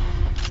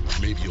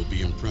 Maybe you'll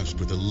be impressed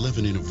with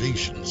 11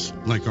 innovations,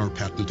 like our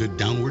patented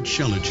downward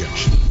shell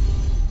ejection.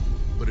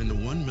 But in the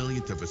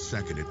 1/1,000,000th of a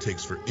second it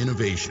takes for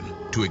innovation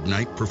to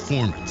ignite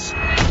performance,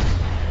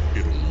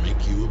 it'll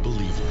make you a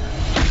believer.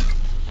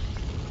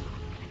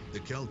 The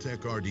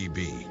Kel-Tec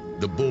RDB,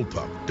 the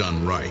bullpup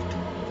done right.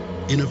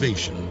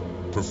 Innovation,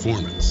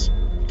 performance,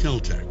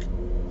 Kel-Tec.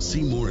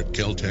 See more at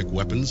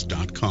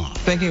keltecweapons.com.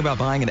 Thinking about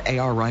buying an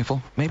AR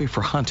rifle? Maybe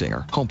for hunting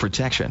or home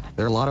protection.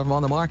 There are a lot of them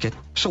on the market.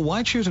 So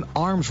why choose an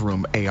Arms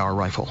Room AR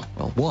rifle?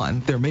 Well,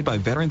 one, they're made by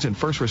veterans and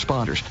first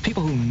responders,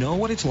 people who know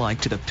what it's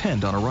like to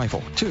depend on a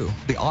rifle. Two,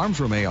 the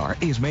Arms Room AR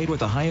is made with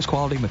the highest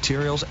quality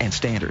materials and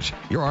standards.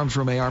 Your Arms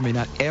Room AR may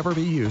not ever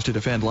be used to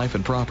defend life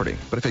and property,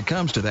 but if it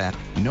comes to that,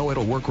 know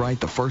it'll work right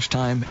the first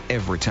time,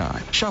 every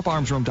time. Shop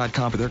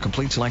armsroom.com for their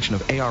complete selection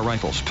of AR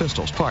rifles,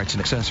 pistols, parts, and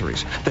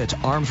accessories. That's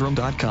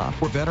armsroom.com,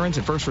 where veterans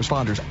and first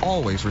responders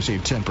always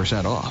receive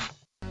 10% off.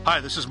 Hi,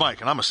 this is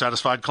Mike, and I'm a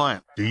satisfied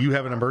client. Do you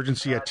have an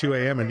emergency at 2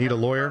 a.m. and need a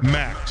lawyer?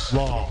 Max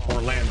Law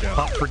Orlando.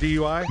 Hot for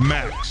DUI?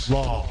 Max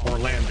Law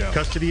Orlando.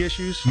 Custody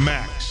issues?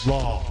 Max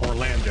Law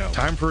Orlando.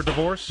 Time for a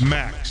divorce?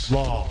 Max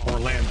Law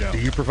Orlando. Do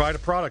you provide a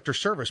product or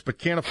service but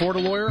can't afford a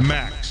lawyer?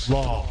 Max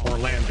Law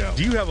Orlando.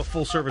 Do you have a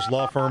full-service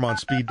law firm on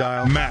speed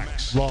dial?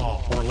 Max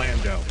Law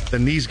Orlando.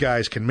 Then these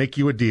guys can make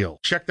you a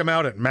deal. Check them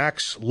out at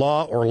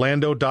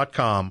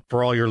maxlaworlando.com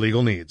for all your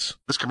legal needs.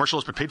 This commercial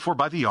has been paid for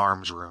by the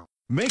Arms Room.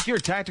 Make your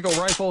tactical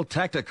rifle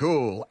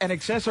tactical and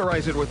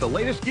accessorize it with the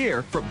latest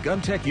gear from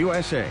GunTech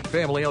USA.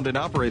 Family owned and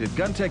operated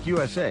GunTech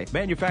USA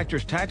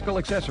manufactures tactical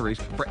accessories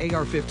for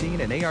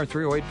AR-15 and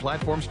AR-308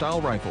 platform style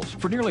rifles.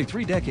 For nearly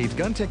 3 decades,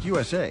 GunTech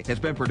USA has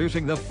been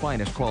producing the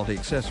finest quality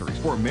accessories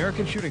for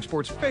American shooting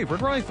sports'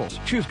 favorite rifles.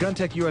 Choose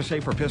GunTech USA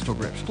for pistol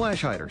grips,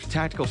 flash hiders,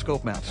 tactical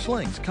scope mounts,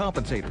 slings,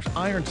 compensators,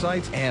 iron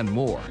sights, and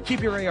more.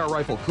 Keep your AR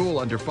rifle cool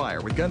under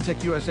fire with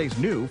GunTech USA's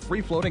new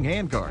free-floating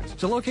handguards.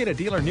 To locate a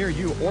dealer near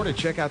you or to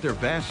check out their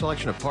vast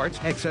selection of parts,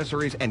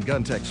 accessories, and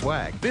GunTech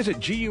swag. Visit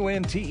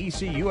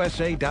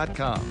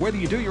GUNTECUSA.com. Whether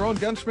you do your own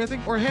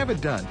gunsmithing or have it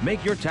done,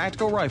 make your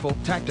tactical rifle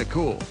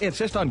Tacticool.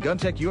 Insist on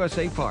GunTech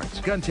USA parts.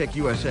 GunTech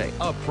USA,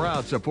 a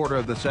proud supporter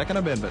of the Second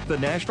Amendment, the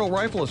National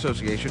Rifle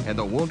Association, and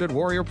the Wounded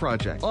Warrior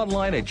Project.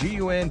 Online at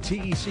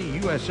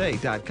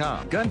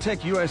GUNTECUSA.com.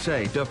 GunTech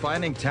USA,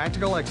 defining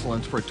tactical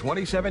excellence for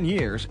 27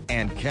 years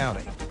and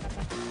counting.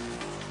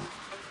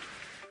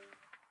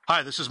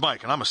 Hi, this is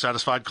Mike, and I'm a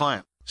satisfied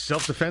client.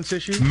 Self-defense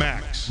issue?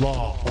 Max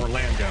Law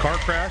Orlando. Car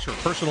crash or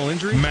personal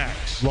injury?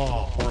 Max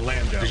Law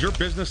Orlando. Does your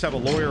business have a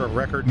lawyer of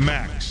record?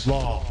 Max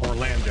Law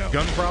Orlando.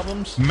 Gun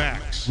problems?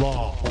 Max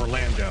Law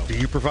Orlando. Do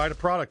you provide a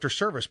product or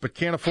service but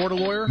can't afford a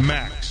lawyer?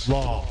 Max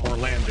Law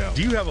Orlando.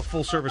 Do you have a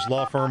full-service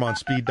law firm on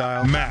speed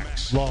dial?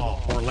 Max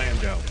Law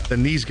Orlando.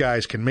 Then these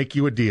guys can make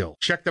you a deal.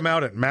 Check them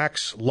out at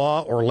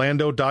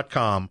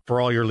maxlaworlando.com for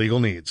all your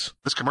legal needs.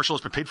 This commercial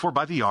has been paid for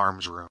by the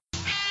Arms Room.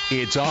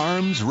 It's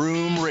Arms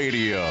Room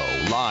Radio,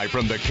 live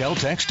from the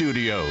Kel-Tec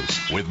Studios,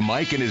 with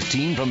Mike and his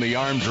team from the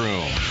Arms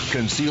Room.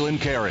 Conceal and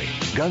carry,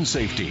 gun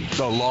safety,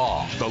 the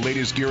law, the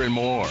latest gear, and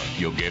more.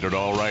 You'll get it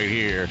all right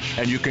here,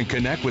 and you can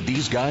connect with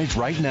these guys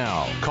right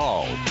now.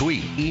 Call,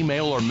 tweet,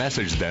 email, or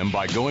message them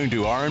by going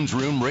to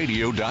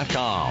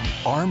armsroomradio.com.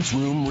 Arms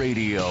Room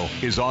Radio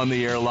is on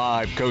the air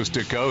live coast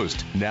to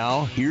coast.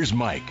 Now, here's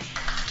Mike.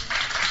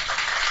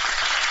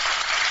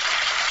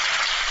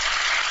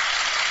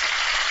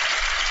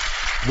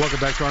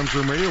 Welcome back to Arms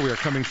Room Radio. We are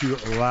coming to you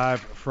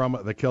live from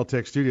the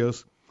Kel-Tec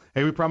Studios.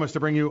 Hey, we promise to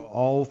bring you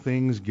all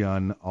things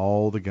gun,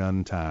 all the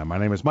gun time. My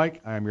name is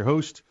Mike. I am your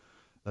host.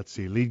 Let's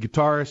see, lead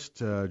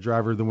guitarist,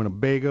 driver of the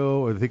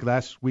Winnebago. I think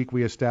last week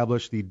we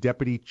established the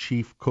deputy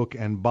chief cook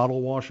and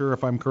bottle washer,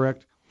 if I'm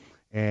correct.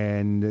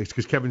 And it's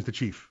because Kevin's the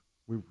chief.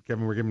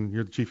 Kevin,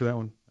 you're the chief of that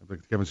one? I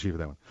think Kevin's the chief of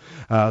that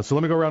one. So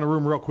let me go around the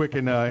room real quick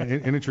and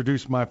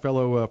introduce my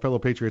fellow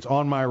Patriots.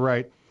 On my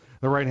right,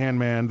 the right-hand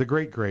man, the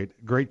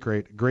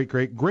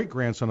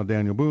great-grandson of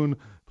Daniel Boone.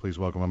 Please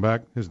welcome him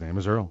back. His name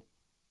is Earl.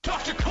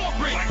 Talk to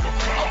corporate,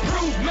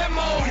 approve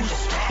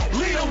memos,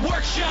 lead a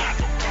workshop,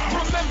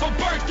 remember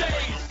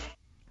birthdays.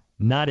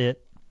 Not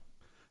it.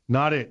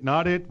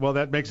 Well,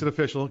 that makes it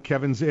official.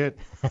 Kevin's it.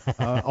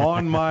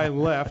 On my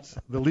left,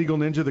 the legal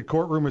ninja, the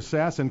courtroom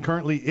assassin,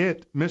 currently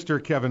it,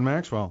 Mr. Kevin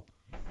Maxwell.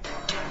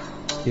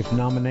 If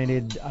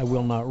nominated, I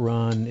will not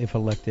run. If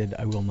elected,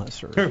 I will not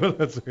serve.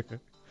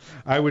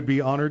 I would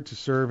be honored to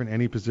serve in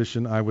any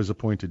position I was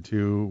appointed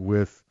to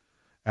with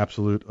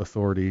absolute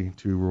authority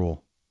to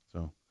rule.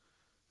 So,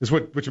 this is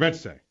what you meant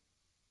to say.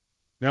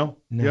 No?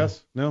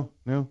 Yes? No?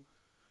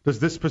 Does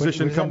this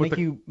position come with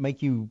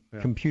make you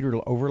computer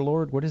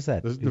overlord? What is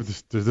that?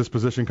 Does this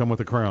position come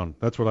with a crown?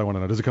 That's what I want to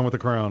know. Does it come with a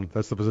crown?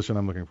 That's the position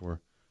I'm looking for.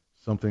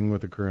 Something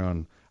with a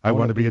crown. I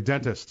want to be a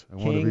dentist.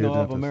 King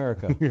of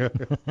America. Yeah.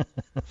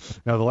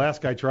 Now the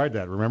last guy tried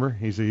that. Remember?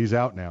 He's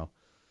out now.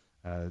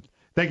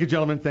 Thank you,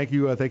 gentlemen. Thank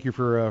you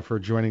for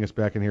joining us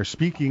back in here.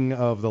 Speaking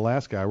of the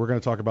last guy, we're going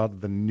to talk about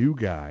the new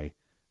guy,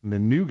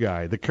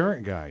 the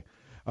current guy.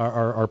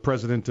 Our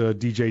president,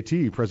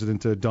 DJT,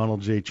 President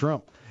Donald J.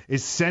 Trump,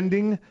 is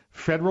sending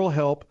federal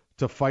help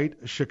to fight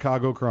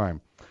Chicago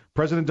crime.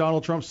 President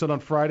Donald Trump said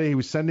on Friday he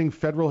was sending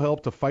federal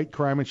help to fight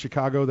crime in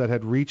Chicago that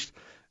had reached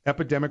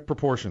epidemic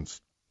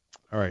proportions.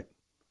 All right,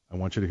 I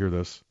want you to hear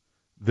this.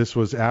 This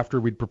was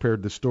after we'd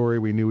prepared the story.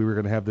 We knew we were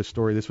going to have this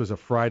story. This was a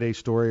Friday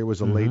story. It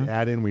was a late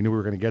add-in. We knew we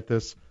were going to get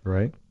this.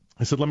 Right.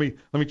 I said, let me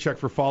check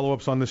for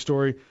follow-ups on this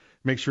story.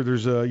 Make sure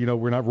there's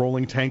we're not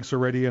rolling tanks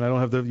already, and I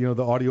don't have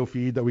the audio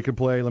feed that we can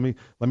play. Let me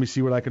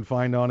see what I can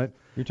find on it.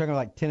 You're talking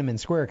like Tiananmen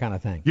Square kind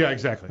of thing. Yeah,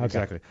 exactly. Okay.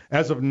 Exactly.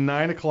 As of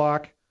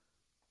 9:00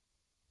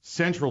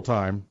 Central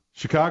Time,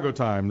 Chicago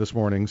time this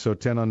morning, so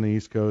 10 on the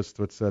East Coast.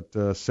 What's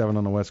that? 7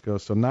 on the West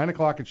Coast. So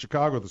 9:00 in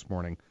Chicago this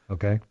morning.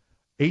 Okay.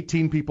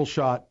 18 people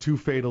shot, 2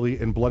 fatally,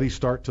 in bloody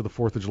start to the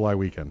 4th of July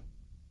weekend.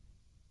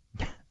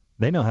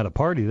 They know how to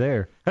party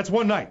there. That's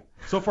one night.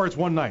 So far, it's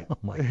one night. Oh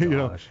my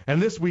gosh!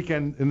 And this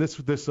weekend, and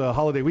this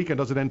holiday weekend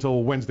doesn't end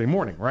until Wednesday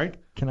morning, right?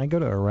 Can I go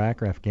to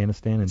Iraq or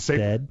Afghanistan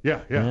instead?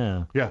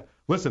 Yeah.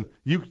 Listen,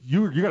 you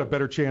got a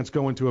better chance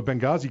going to a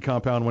Benghazi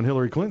compound when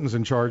Hillary Clinton's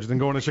in charge than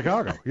going to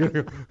Chicago. You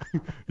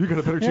got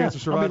a better chance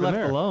of surviving I'll be left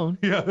there. alone.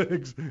 Yeah,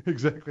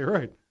 exactly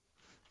right.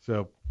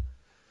 So.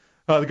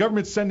 The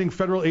government's sending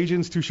federal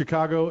agents to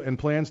Chicago and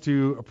plans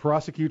to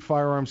prosecute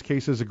firearms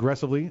cases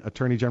aggressively,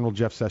 Attorney General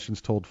Jeff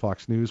Sessions told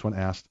Fox News when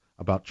asked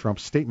about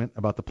Trump's statement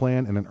about the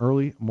plan in an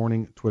early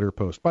morning Twitter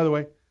post. By the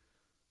way,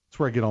 that's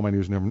where I get all my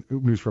news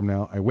from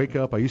now. I wake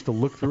up. I used to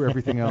look through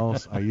everything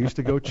else. I used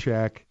to go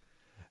check.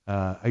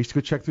 I used to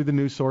go check through the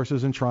news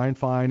sources and try and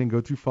find and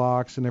go through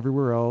Fox and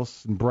everywhere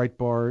else and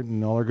Breitbart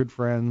and all our good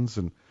friends.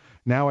 And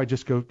now I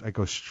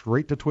go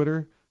straight to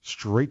Twitter,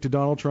 straight to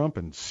Donald Trump,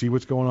 and see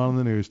what's going on in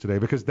the news today,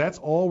 because that's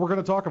all we're going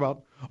to talk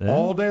about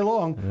all day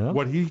long. Yeah.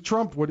 What he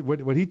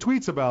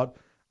tweets about,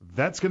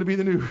 that's going to be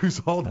the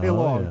news all day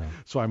long. Yeah.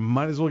 So I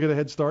might as well get a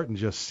head start and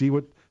just see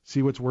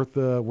what's worth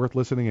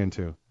listening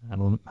into. I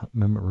don't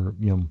remember,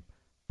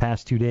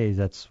 past 2 days,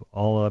 that's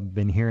all I've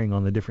been hearing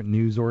on the different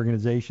news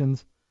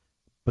organizations.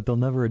 but they'll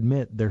never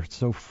admit they're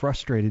so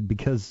frustrated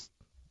because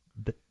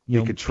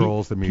he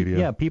controls the media.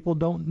 Yeah, people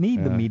don't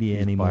need the media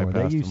anymore.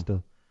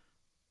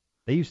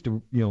 They used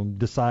to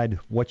decide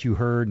what you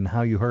heard and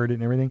how you heard it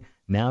and everything.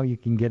 Now you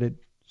can get it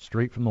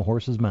straight from the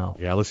horse's mouth.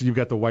 Yeah, listen, you've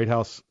got the White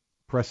House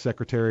press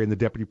secretary and the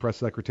deputy press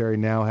secretary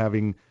now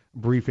having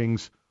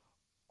briefings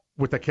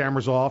with the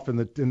cameras off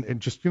and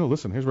just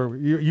listen. Here's where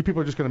you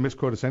people are just going to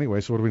misquote us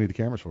anyway. So what do we need the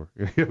cameras for?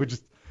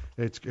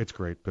 It's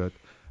great, but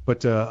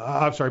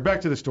I'm sorry.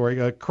 Back to the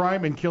story.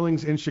 Crime and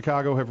killings in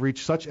Chicago have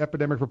reached such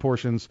epidemic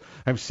proportions.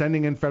 I'm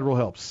sending in federal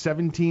help.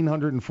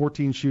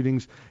 1,714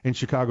 shootings in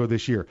Chicago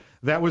this year.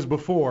 That was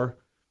before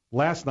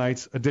last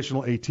night's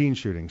additional 18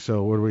 shootings.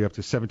 So what are we up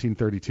to?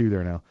 1,732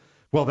 there now.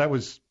 Well, that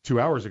was 2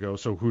 hours ago.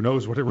 So who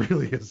knows what it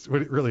really is?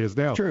 What it really is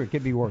now? True, it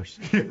could be worse.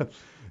 Yeah.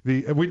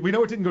 We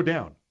know it didn't go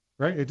down.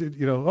 Right?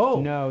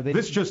 No,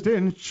 this just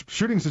in,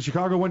 shootings in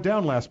Chicago went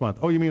down last month.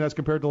 Oh, you mean as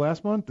compared to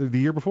last month, the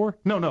year before?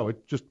 No,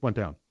 it just went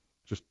down.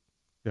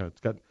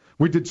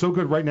 We did so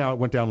good right now, it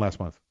went down last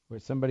month. Where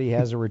somebody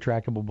has a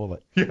retractable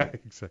bullet. Yeah,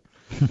 exactly.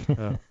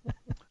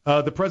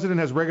 The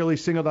president has regularly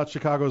singled out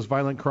Chicago's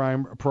violent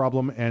crime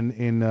problem and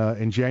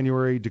in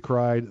January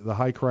decried the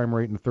high crime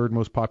rate in the third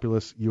most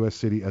populous U.S.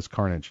 city as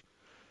carnage.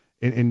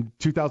 In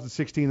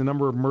 2016, the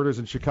number of murders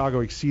in Chicago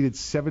exceeded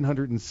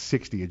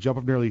 760, a jump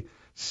of nearly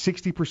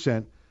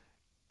 60%,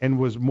 and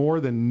was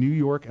more than New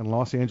York and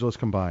Los Angeles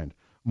combined.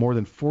 More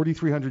than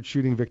 4,300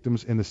 shooting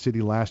victims in the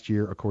city last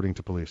year, according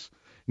to police.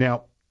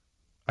 Now,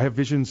 I have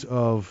visions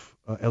of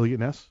Elliot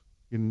Ness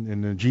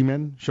in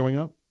G-Men showing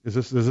up. Is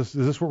this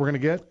what we're going to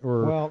get?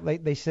 Or well,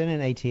 they sent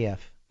in ATF.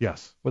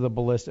 Yes. With a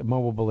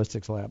mobile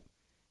ballistics lab.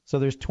 So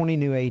there's 20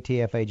 new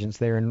ATF agents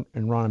there, and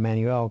Ron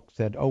Emanuel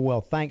said, "Oh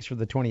well, thanks for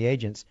the 20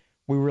 agents.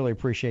 We really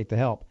appreciate the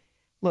help."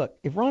 Look,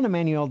 if Ron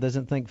Emanuel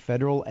doesn't think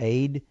federal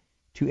aid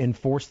to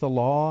enforce the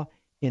law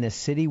in a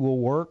city will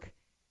work,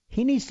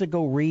 he needs to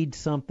go read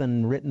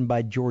something written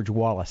by George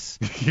Wallace,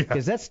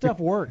 because that stuff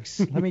works.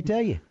 Let me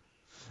tell you.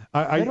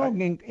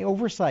 Federal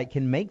oversight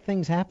can make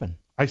things happen.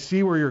 I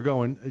see where you're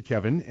going,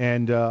 Kevin,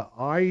 and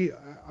I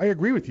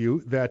agree with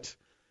you that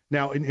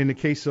now in the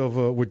case of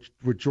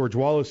with George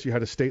Wallace, you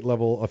had a state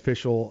level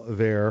official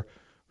there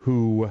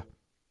who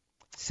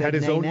had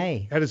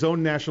his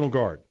own National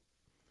Guard,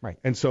 right?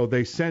 And so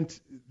they sent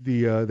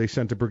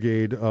a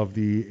brigade of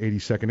the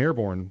 82nd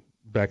Airborne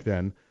back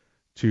then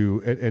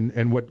to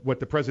and what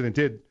the president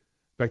did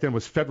back then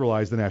was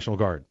federalize the National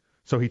Guard.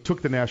 So he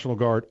took the National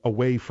Guard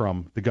away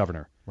from the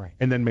governor, right,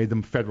 and then made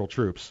them federal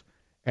troops.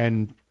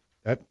 And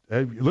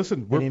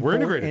listen, we're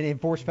integrated. And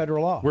enforce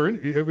federal law. We're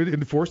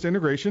enforced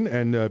integration,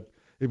 and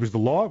it was the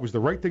law. It was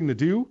the right thing to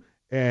do,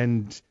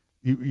 and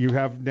you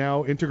have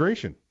now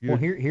integration. Well,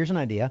 here's an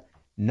idea.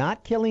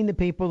 Not killing the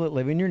people that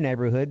live in your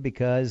neighborhood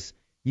because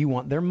you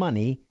want their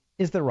money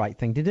is the right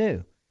thing to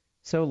do.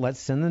 So let's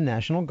send the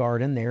National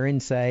Guard in there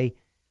and say,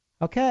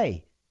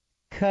 okay,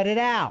 cut it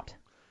out.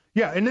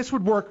 Yeah, and this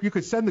would work. You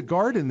could send the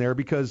Guard in there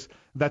because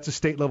that's a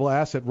state-level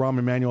asset. Rahm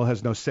Emanuel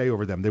has no say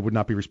over them. They would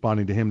not be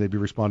responding to him. They'd be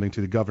responding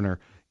to the governor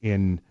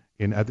in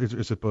is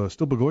it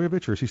still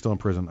Blagojevich, or is he still in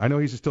prison? I know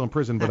he's still in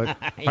prison, but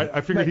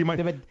I figured he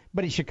might.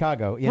 But it's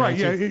Chicago. Right,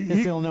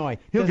 it's Illinois.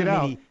 He'll get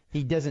out.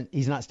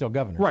 He's not still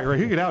governor. Right.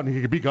 He'll get out and he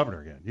could be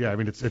governor again. Yeah, I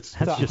mean, it's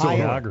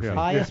the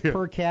highest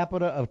per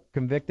capita of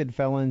convicted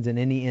felons in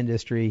any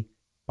industry.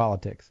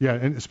 Politics. Yeah,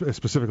 and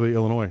specifically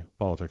Illinois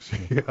politics.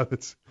 Yeah,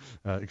 that's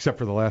except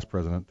for the last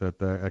president, that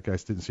guy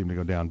didn't seem to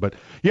go down. But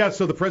yeah,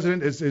 so the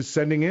president is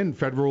sending in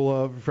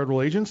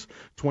federal agents,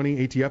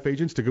 20 ATF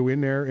agents, to go in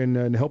there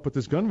and help with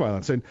this gun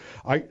violence. And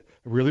I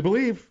really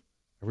believe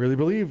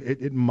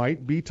it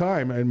might be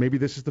time, and maybe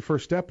this is the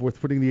first step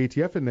with putting the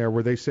ATF in there,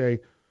 where they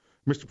say,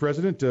 Mr.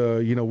 President,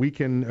 we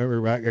can,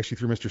 or actually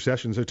through Mr.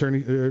 Sessions,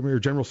 or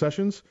General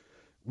Sessions,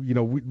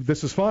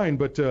 this is fine,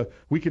 but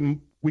we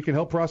can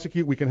help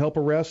prosecute, we can help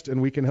arrest,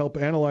 and we can help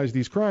analyze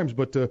these crimes.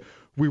 But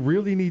we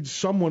really need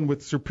someone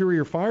with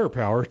superior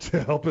firepower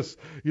to help us,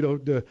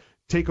 to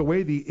take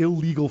away the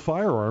illegal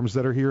firearms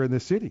that are here in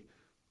this city.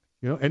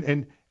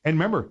 And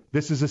remember,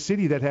 this is a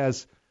city that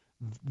has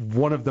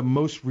one of the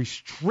most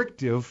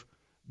restrictive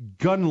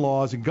gun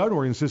laws and gun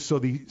ordinances, so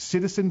the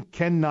citizen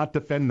cannot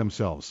defend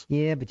themselves.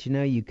 Yeah, but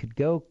you could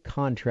go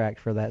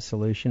contract for that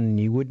solution, and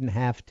you wouldn't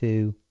have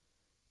to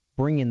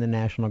bring in the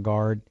National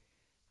Guard.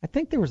 I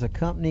think there was a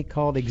company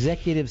called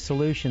Executive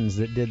Solutions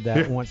that did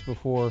that once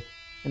before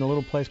in a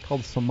little place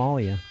called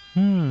Somalia.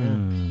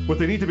 Yeah. What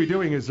they need to be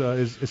doing is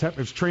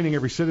training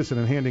every citizen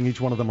and handing each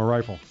one of them a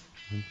rifle.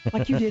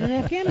 Like you did in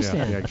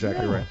Afghanistan. Yeah,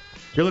 exactly right.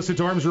 You're listening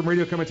to Arms Room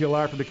Radio, coming to you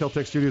live from the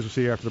Kel-Tec studios. We'll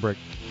see you after the break.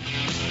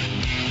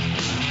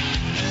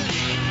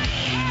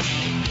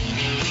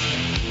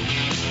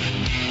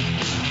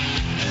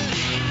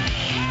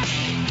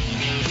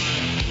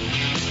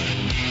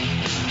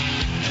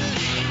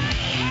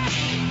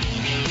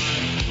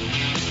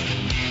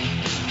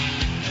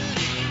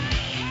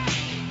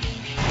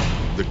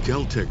 The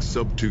Kel-Tec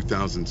Sub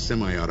 2000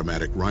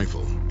 semi-automatic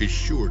rifle is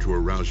sure to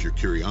arouse your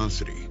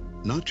curiosity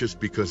not just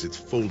because it's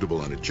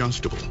foldable and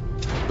adjustable,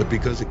 but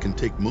because it can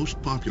take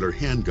most popular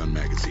handgun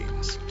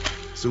magazines.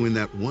 So in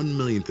that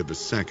 1/1,000,000th of a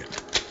second,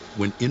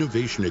 when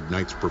innovation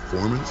ignites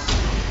performance,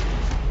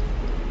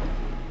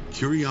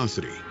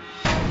 curiosity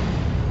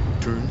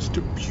turns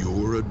to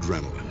pure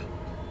adrenaline.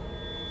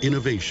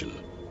 Innovation,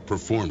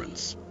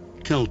 performance,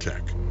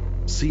 Kel-Tec.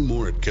 See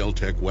more at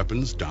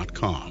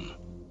keltecweapons.com.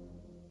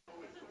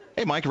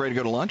 Hey, Mike, ready to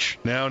go to lunch?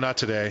 No, not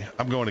today.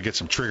 I'm going to get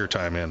some trigger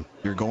time in.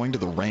 You're going to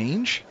the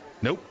range?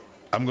 Nope.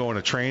 I'm going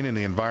to train in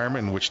the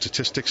environment in which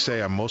statistics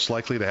say I'm most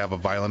likely to have a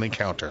violent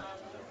encounter.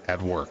 At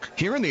work.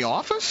 Here in the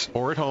office?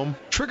 Or at home.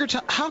 Trigger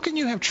time? How can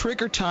you have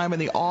trigger time in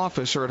the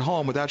office or at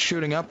home without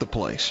shooting up the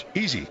place?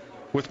 Easy.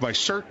 With my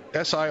SIRT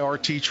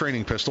SIRT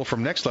training pistol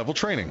from Next Level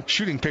Training.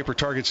 Shooting paper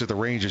targets at the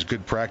range is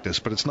good practice,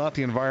 but it's not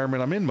the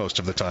environment I'm in most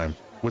of the time.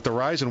 With the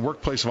rise in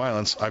workplace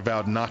violence, I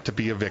vowed not to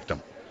be a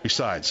victim.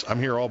 Besides, I'm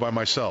here all by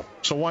myself,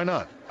 so why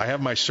not? I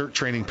have my SIRT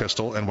training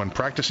pistol, and when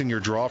practicing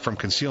your draw from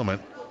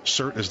concealment,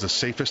 SIRT is the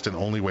safest and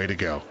only way to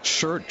go.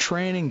 SIRT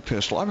training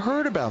pistol. I've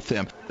heard about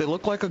them. They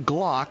look like a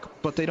Glock,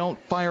 but they don't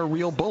fire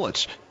real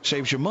bullets.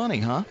 Saves you money,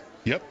 huh?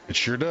 Yep, it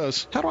sure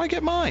does. How do I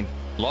get mine?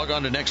 Log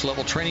on to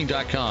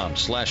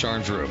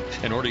nextleveltraining.com/armsroom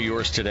and order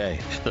yours today.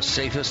 The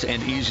safest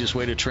and easiest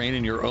way to train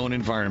in your own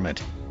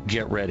environment.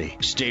 Get ready.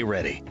 Stay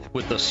ready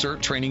with the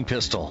SIRT training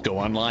pistol. Go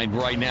online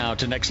right now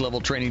to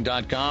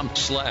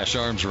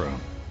nextleveltraining.com/armsroom.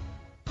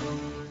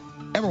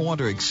 Ever want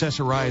to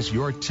accessorize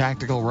your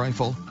tactical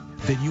rifle?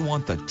 Then you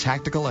want the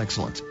tactical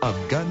excellence of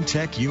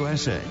GunTech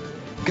USA.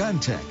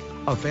 GunTech,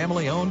 a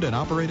family-owned and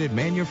operated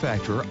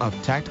manufacturer of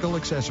tactical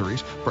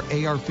accessories for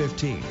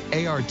AR-15,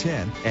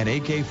 AR-10, and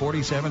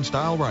AK-47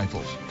 style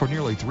rifles. For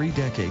nearly 3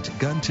 decades,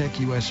 GunTech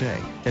USA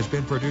has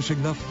been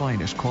producing the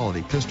finest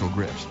quality pistol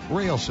grips,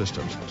 rail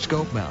systems,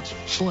 scope mounts,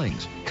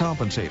 slings,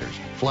 compensators,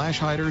 flash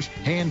hiders,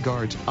 hand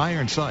guards,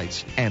 iron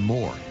sights, and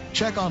more.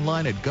 Check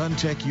online at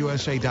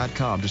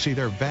GunTechUSA.com to see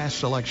their vast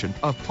selection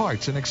of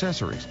parts and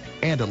accessories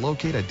and to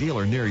locate a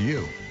dealer near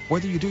you.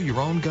 Whether you do your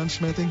own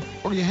gunsmithing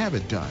or you have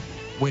it done,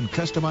 when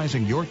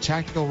customizing your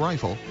tactical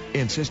rifle,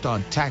 insist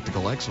on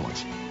tactical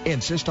excellence.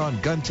 Insist on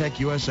GunTech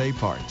USA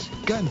parts.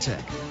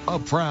 GunTech, a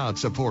proud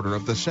supporter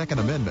of the Second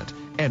Amendment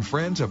and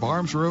friends of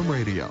Arms Room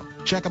Radio.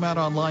 Check them out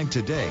online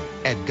today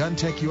at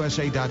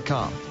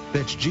GunTechUSA.com.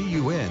 That's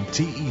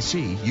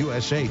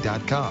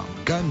GUNTECUSA.com.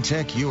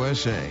 GunTech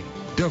USA.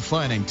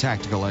 Defining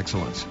tactical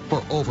excellence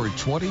for over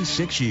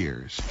 26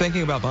 years.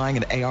 Thinking about buying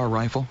an AR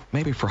rifle?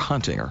 Maybe for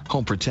hunting or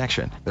home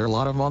protection. There are a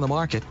lot of them on the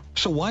market.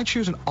 So why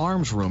choose an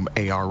Arms Room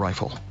AR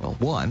rifle? Well,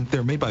 1,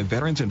 they're made by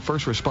veterans and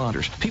first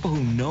responders, people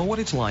who know what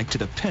it's like to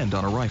depend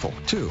on a rifle.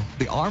 2,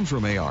 the Arms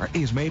Room AR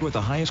is made with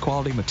the highest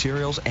quality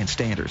materials and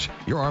standards.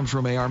 Your Arms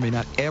Room AR may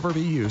not ever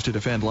be used to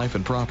defend life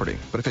and property,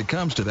 but if it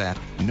comes to that,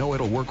 know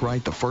it'll work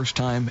right the first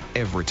time,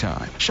 every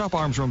time. Shop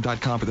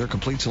armsroom.com for their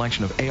complete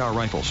selection of AR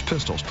rifles,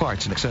 pistols,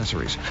 parts, and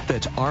accessories.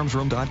 That's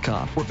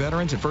armsroom.com, where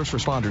veterans and first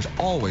responders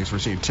always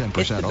receive 10% off.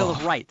 It's the Bill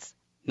of Rights,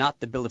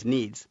 not the Bill of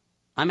Needs.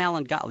 I'm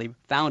Alan Gottlieb,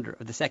 founder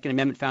of the Second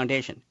Amendment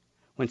Foundation.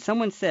 When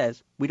someone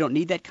says we don't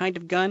need that kind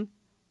of gun,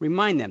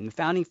 remind them the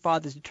Founding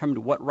Fathers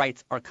determined what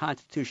rights our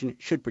Constitution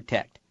should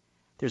protect.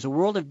 There's a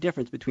world of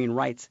difference between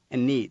rights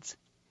and needs.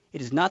 It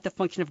is not the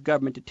function of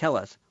government to tell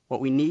us what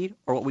we need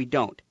or what we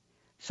don't.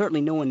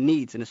 Certainly no one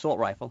needs an assault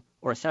rifle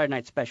or a Saturday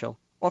night special,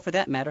 or for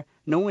that matter,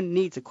 no one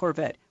needs a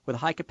Corvette with a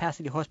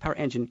high-capacity horsepower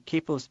engine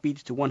capable of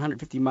speeds to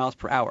 150 miles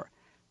per hour.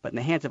 But in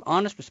the hands of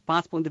honest,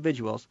 responsible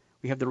individuals,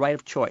 we have the right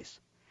of choice.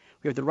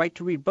 We have the right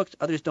to read books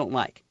others don't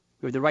like.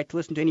 We have the right to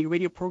listen to any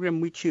radio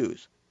program we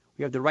choose.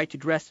 We have the right to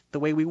dress the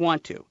way we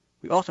want to.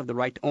 We also have the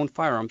right to own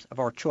firearms of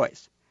our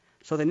choice.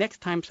 So the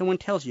next time someone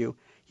tells you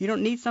you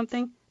don't need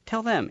something,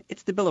 tell them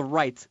it's the Bill of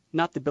Rights,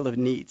 not the Bill of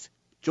Needs.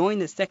 Join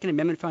the Second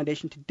Amendment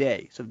Foundation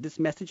today so that this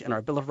message and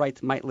our Bill of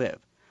Rights might live.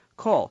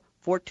 Call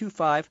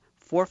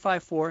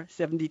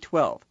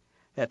 425-454-7012.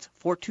 That's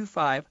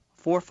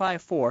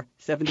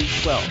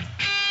 425-454-7012.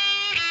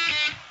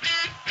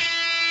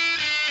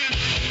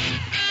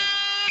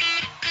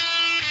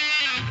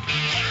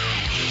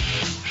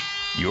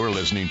 You're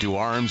listening to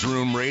Arms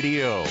Room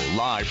Radio,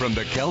 live from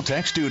the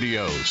Kel-Tec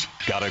studios.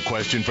 Got a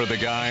question for the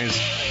guys?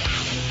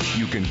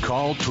 You can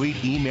call,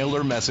 tweet, email,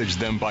 or message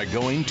them by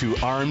going to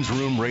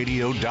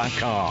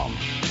armsroomradio.com.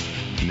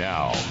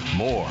 Now,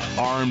 more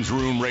Arms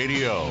Room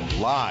Radio,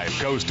 live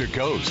coast to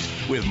coast,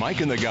 with Mike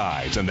and the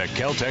guys in the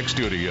Kel-Tec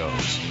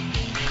studios.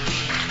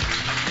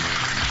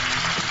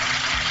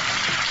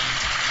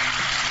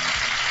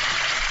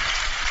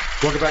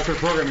 Welcome back to the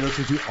program. You're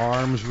listening to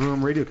Arms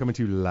Room Radio, coming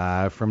to you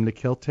live from the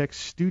Kel-Tec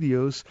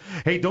studios.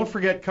 Hey, don't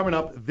forget, coming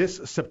up this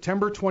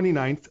September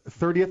 29th,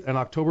 30th, and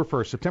October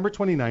 1st. September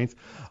 29th,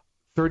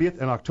 30th,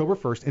 and October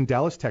 1st in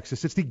Dallas,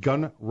 Texas. It's the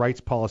Gun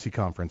Rights Policy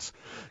Conference.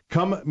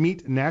 Come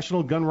meet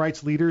national gun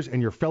rights leaders and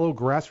your fellow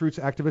grassroots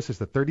activists at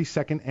the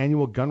 32nd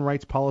Annual Gun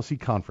Rights Policy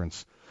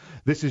Conference.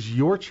 This is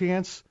your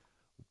chance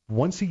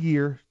once a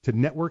year to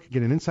network,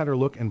 get an insider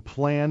look, and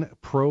plan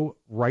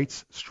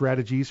pro-rights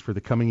strategies for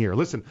the coming year.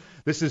 Listen,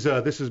 this is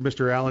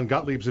Mr. Alan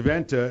Gottlieb's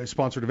event,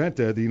 sponsored event.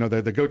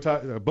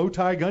 The bow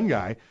tie gun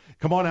guy.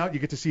 Come on out. You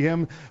get to see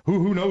him.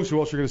 Who knows who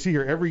else you're going to see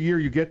here? Every year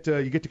you get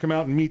to come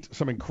out and meet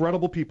some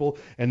incredible people.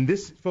 And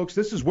this, folks,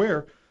 this is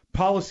where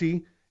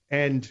policy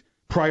and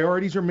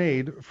priorities are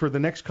made for the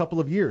next couple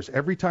of years.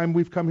 Every time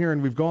we've come here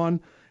and we've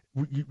gone,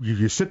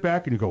 you sit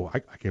back and you go, I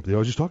can't believe I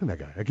was just talking to that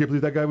guy. I can't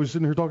believe that guy was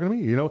sitting here talking to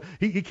me. You know,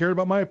 he cared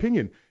about my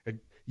opinion. And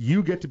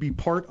you get to be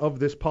part of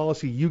this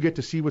policy. You get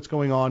to see what's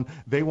going on.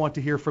 They want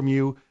to hear from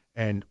you,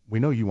 and we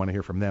know you want to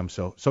hear from them.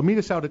 So meet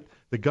us out at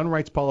the Gun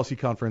Rights Policy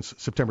Conference,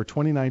 September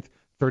 29th,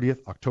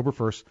 30th, October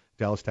 1st,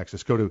 Dallas,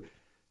 Texas. Go to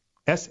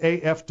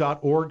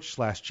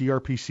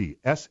saf.org/GRPC,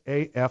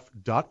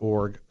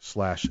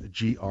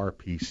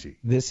 saf.org/GRPC.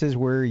 This is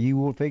where you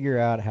will figure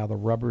out how the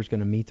rubber's going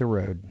to meet the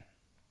road.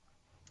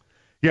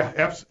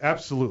 Yeah,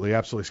 absolutely.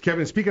 So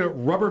Kevin, speaking of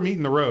rubber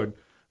meeting the road,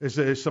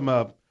 there's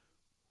some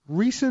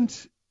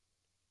recent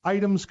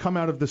items come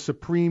out of the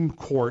Supreme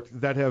Court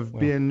that have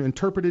been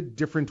interpreted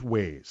different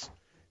ways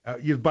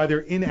by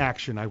their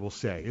inaction, I will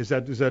say. Is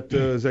that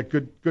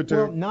good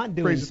to not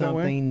doing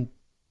something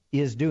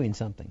is doing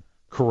something.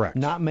 Correct.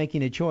 Not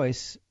making a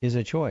choice is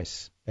a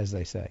choice, as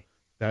they say.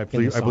 I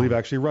believe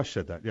actually Rush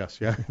said that. Yes,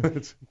 yeah. I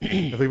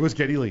believe it was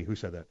Geddy Lee who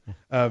said that.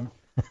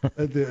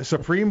 The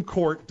Supreme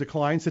Court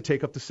declines to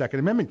take up the Second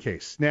Amendment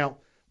case. Now,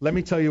 let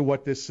me tell you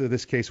what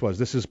this case was.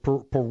 This is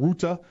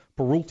Peralta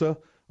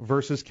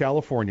versus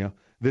California.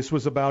 This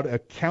was about a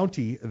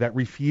county that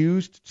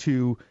refused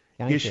to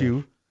county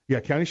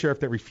sheriff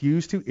that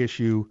refused to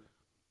issue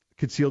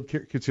concealed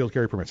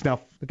carry permits.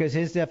 Now, because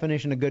his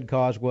definition of good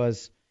cause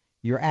was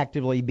you're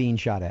actively being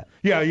shot at.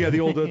 Yeah, the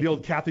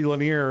old Kathy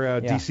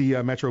Lanier,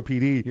 DC Metro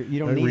PD. You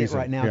don't need it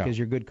right now because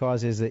your good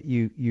cause is that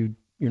you're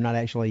not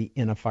actually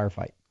in a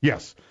firefight.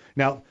 Yes.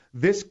 Now,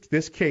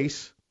 this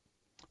case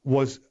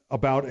was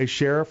about a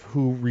sheriff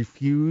who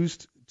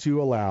refused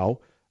to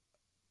allow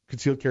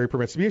concealed carry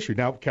permits to be issued.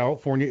 Now,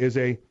 California is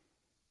a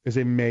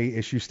may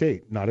issue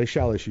state, not a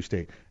shall issue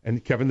state.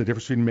 And Kevin, the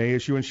difference between may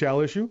issue and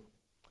shall issue?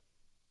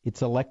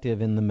 It's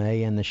elective in the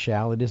may, and the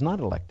shall it is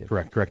not elective.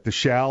 Correct. The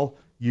shall,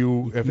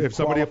 if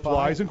somebody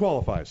applies and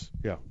qualifies,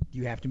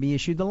 you have to be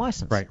issued the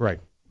license. Right.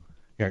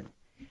 Yeah.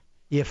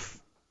 If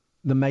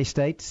the may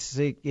states,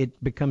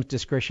 it becomes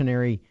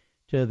discretionary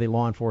to the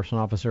law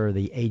enforcement officer or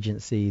the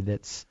agency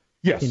that's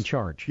in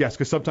charge. Yes,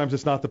 because sometimes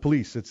it's not the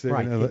police; it's in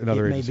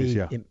other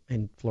agencies.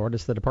 In Florida,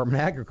 it's the Department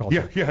of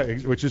Agriculture. Yeah,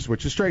 which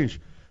is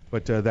strange,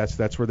 but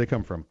that's where they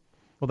come from.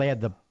 Well, they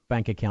had the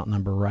bank account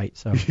number right,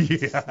 so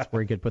that's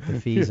where you could put the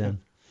fees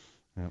in.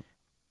 Yeah.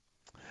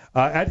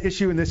 At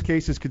issue in this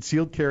case is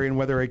concealed carry and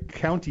whether a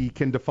county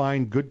can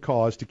define good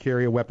cause to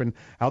carry a weapon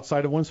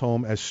outside of one's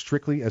home as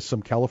strictly as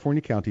some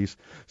California counties,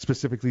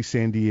 specifically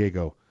San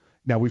Diego.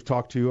 Now, we've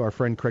talked to our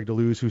friend Craig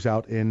DeLuz, who's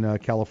out in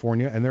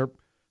California, and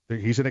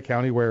he's in a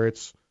county where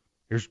it's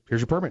here's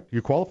your permit.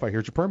 You qualify.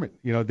 Here's your permit.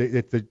 You know,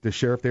 the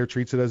sheriff there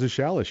treats it as a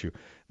shall issue.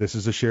 This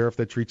is a sheriff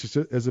that treats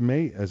it as a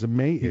may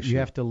issue. You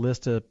have to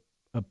list a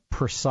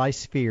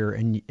precise fear,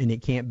 and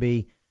it can't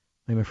be,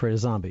 I'm afraid of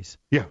zombies.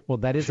 Yeah. Well,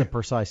 that is a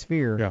precise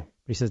fear. Yeah.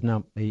 But he says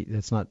no,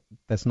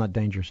 that's not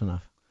dangerous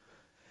enough.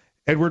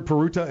 Edward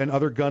Peralta and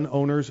other gun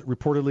owners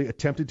reportedly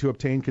attempted to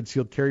obtain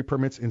concealed carry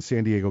permits in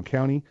San Diego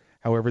County.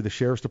 However, the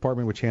Sheriff's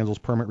Department, which handles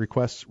permit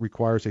requests,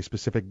 requires a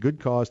specific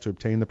good cause to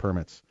obtain the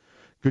permits.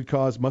 Good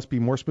cause must be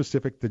more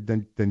specific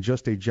than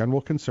just a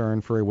general concern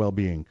for a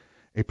well-being.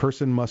 A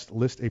person must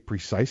list a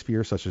precise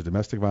fear, such as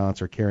domestic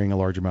violence or carrying a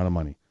large amount of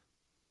money.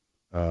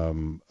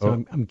 I'm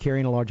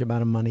carrying a large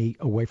amount of money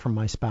away from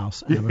my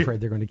spouse, and I'm afraid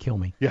they're going to kill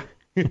me. Yeah.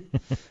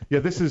 Yeah,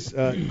 this is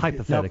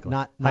hypothetically.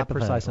 Not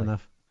precise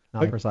enough.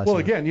 Not precise enough.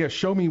 Again,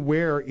 show me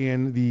where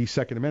in the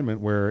Second Amendment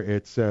where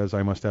it says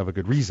I must have a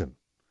good reason.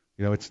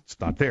 You know, it's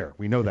not there.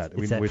 We know that.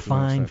 It's that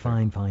fine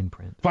print.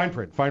 Fine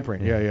print.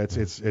 Yeah.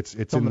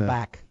 It's on the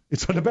back.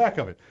 It's on the back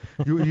of it.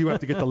 You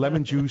have to get the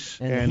lemon juice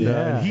and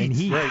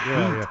heat.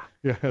 Right.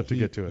 Yeah. To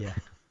get to it.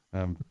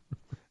 Yeah.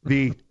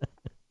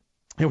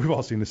 We've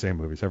all seen the same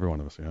movies. Every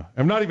one of us. Yeah.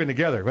 I'm not even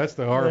together. That's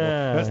the horrible.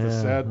 That's the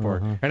sad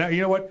part. And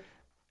you know what?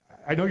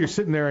 I know you're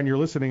sitting there and you're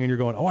listening and you're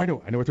going, I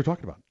know what they're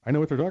talking about. I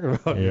know what they're talking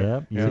about.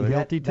 Yeah. You're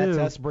guilty too. That's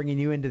us bringing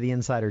you into the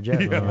insider joke.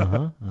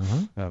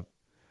 Yeah.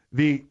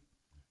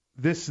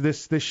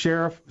 This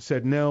sheriff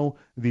said no.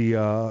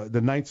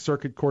 The Ninth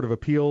Circuit Court of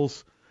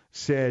Appeals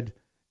said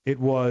it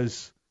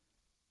was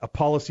a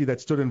policy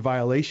that stood in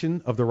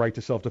violation of the right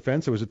to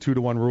self-defense. It was a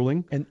 2-1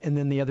 ruling. And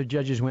then the other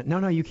judges went,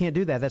 no, you can't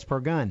do that. That's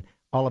pro-gun.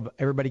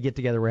 Everybody get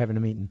together. We're having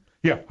a meeting.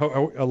 Yeah,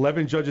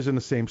 11 judges in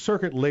the same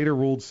circuit later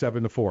ruled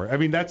 7-4. I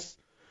mean, that's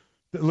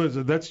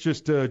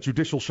just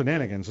judicial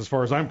shenanigans as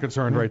far as I'm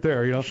concerned, right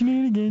there. You know,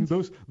 shenanigans.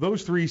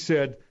 Those three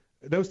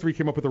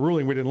came up with a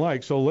ruling we didn't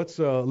like, so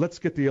let's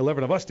get the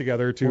 11 of us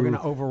together to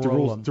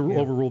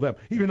overrule them,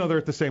 even though they're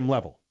at the same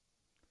level.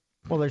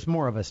 Well, there's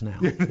more of us now.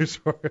 There's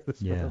more of us.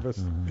 There's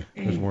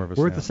more of us.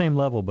 We're at the same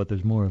level, but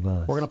there's more of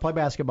us. We're going to play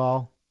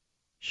basketball,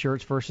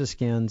 shirts versus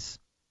skins.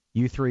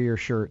 You three are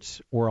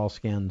shirts. We're all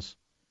skins.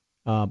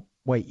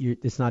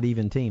 It's not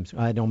even teams.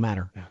 It don't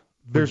matter.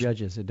 We're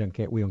judges. It don't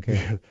care. We don't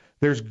care.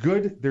 There's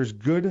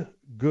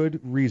good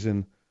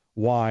reason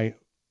why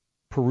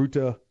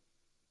Peruta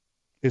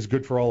is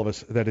good for all of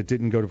us that it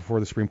didn't go before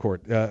the Supreme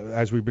Court.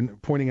 As we've been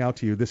pointing out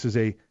to you, this is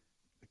a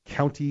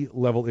county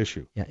level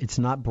issue. Yeah, it's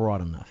not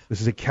broad enough.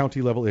 This is a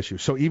county level issue.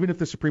 So even if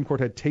the Supreme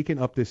Court had taken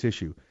up this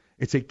issue,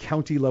 it's a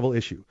county level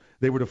issue.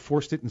 They would have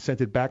forced it and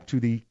sent it back to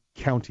the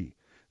county.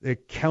 The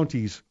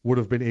counties would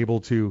have been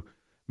able to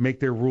make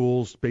their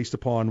rules based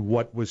upon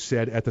what was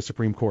said at the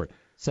Supreme Court.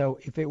 So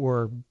if it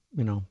were,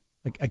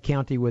 like a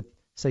county with,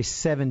 say,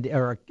 70,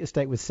 or a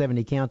state with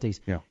 70 counties,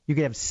 you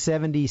could have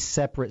 70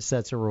 separate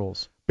sets of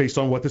rules. Based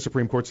on what the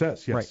Supreme Court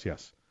says, yes, right.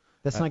 Yes.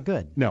 That's not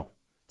good. No.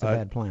 It's a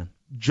bad plan.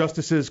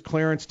 Justices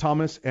Clarence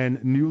Thomas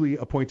and newly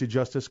appointed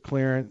Justice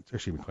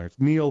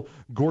Neil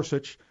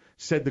Gorsuch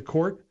said the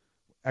court,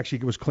 actually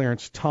it was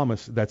Clarence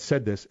Thomas that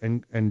said this,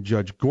 and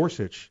Judge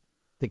Gorsuch,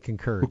 who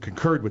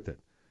concurred with it,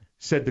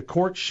 said the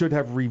court should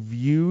have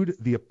reviewed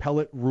the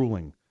appellate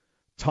ruling.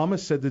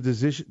 Thomas said the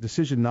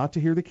decision not to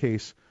hear the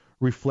case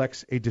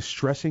reflects a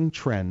distressing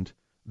trend,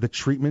 the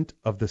treatment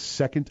of the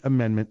Second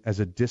Amendment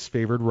as a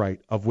disfavored right,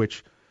 of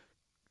which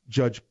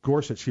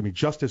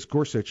Justice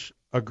Gorsuch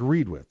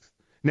agreed with.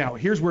 Now,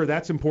 here's where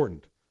that's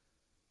important.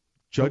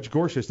 Judge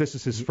Gorsuch, this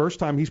is his first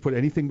time he's put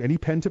any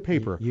pen to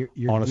paper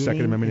on a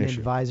Second Amendment issue. You're getting an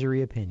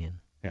advisory opinion.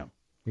 Yeah.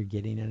 You're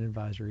getting an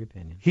advisory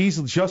opinion.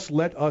 He's just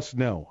let us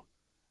know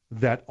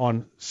that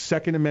on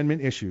Second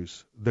Amendment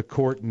issues, the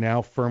court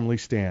now firmly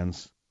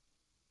stands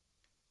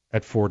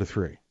at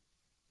 4-3.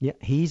 Yeah,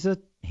 he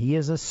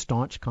is a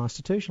staunch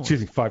constitutionalist.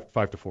 Excuse me,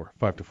 5-4.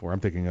 5-4. I'm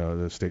thinking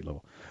the state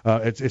level.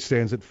 It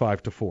stands at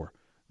 5-4.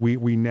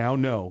 We now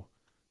know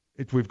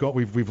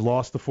we've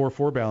lost the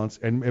 4-4 balance,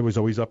 and it was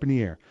always up in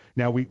the air.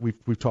 Now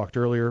we've talked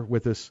earlier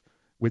with this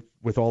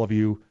with all of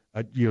you.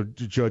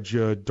 Judge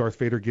Darth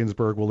Vader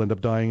Ginsburg will end up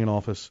dying in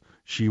office.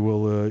 She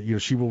will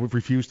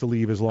refuse to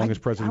leave as long as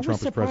President Trump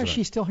is president. I was surprised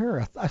she's still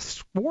here. I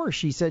swore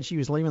she said she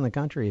was leaving the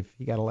country if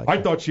he got elected. I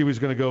thought she was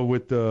going to go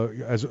with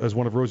as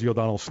one of Rosie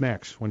O'Donnell's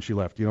snacks when she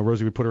left.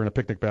 Rosie would put her in a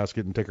picnic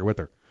basket and take her with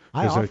her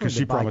because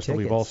she promised to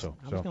leave also.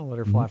 I was going to let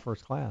her fly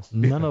first class.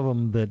 None of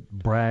them that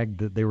bragged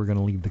that they were going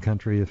to leave the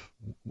country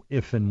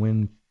if and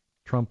when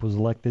Trump was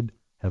elected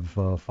have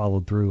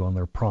followed through on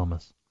their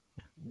promise.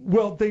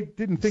 Well, they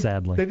didn't think.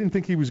 Sadly, they didn't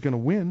think he was going to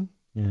win.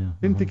 Yeah,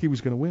 didn't think he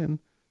was going to win.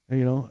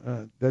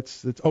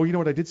 That's. Oh, you know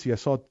what I did see? I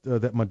saw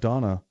that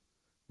Madonna,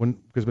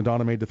 because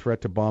Madonna made the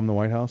threat to bomb the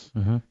White House.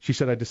 Mm-hmm. She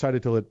said, "I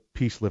decided to let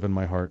peace live in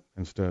my heart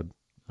instead."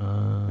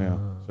 Yeah.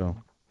 So,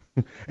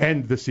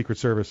 and the Secret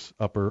Service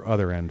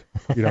other end,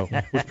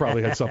 which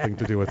probably had something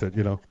to do with it.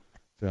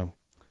 So,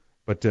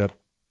 but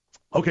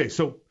okay.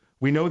 So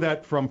we know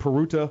that from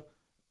Peruta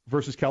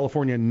versus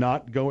California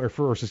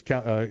versus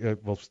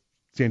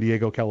San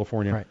Diego,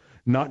 California, right,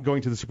 not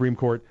going to the Supreme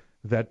Court,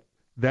 that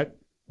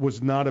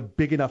was not a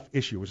big enough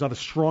issue. It was not a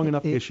strong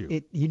enough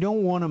issue. You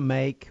don't want to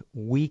make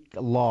weak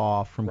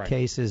law from right,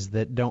 cases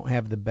that don't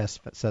have the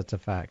best sets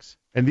of facts.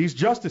 And these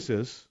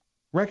justices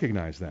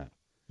recognize that.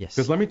 Yes.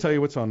 Because let me tell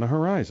you what's on the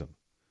horizon.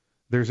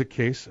 There's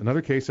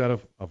another case out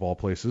of all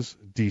places,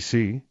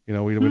 D.C. We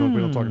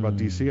don't talk about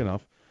D.C.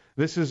 enough.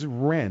 This is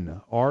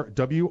Wrenn,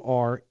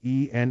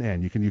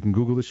 WRENN. You can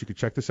Google this. You can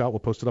check this out. We'll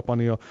post it up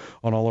on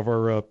all of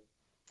our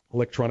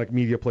electronic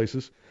media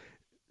places.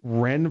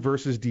 Wrenn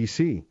versus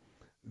D.C.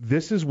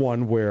 This is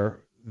one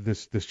where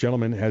this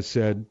gentleman has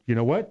said, you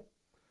know what?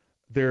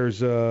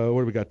 There's what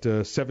do we got?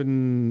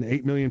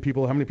 7-8 million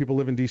people. How many people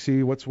live in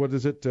D.C.? What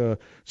is it?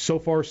 So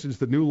far since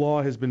the new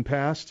law has been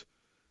passed,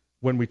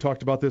 when we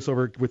talked about this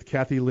over with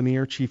Kathy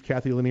Lanier, Chief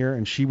Kathy Lanier,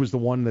 and she was the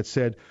one that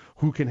said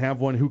who can have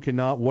one, who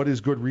cannot, what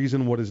is good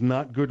reason, what is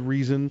not good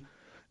reason.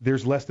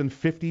 There's less than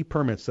 50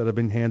 permits that have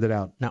been handed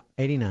out. No,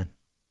 89.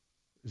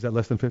 Is that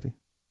less than 50?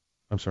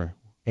 I'm sorry.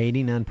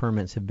 89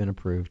 permits have been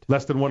approved.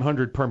 Less than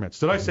 100 permits.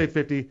 Did I say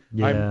 50?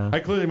 Yeah. I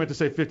clearly meant to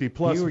say 50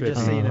 plus 50. You were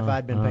just seeing if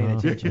I'd been paying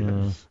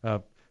attention.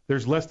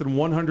 There's less than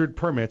 100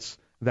 permits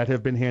that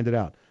have been handed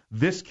out.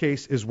 This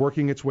case is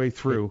working its way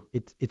through.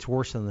 It's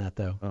worse than that,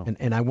 though. Oh.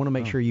 And I want to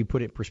make sure you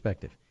put it in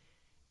perspective.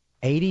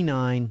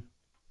 89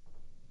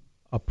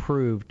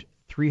 approved,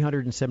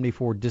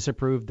 374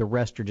 disapproved. The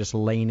rest are just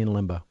laying in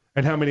limbo.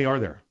 And how many are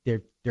there?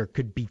 There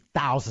could be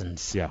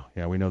thousands. Yeah,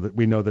 we know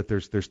that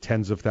there's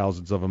tens of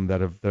thousands of them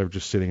that are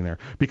just sitting there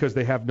because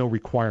they have no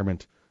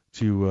requirement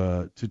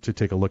to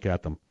take a look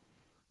at them.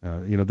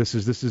 This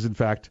is in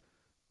fact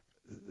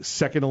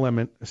Second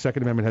Amendment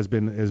has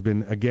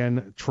been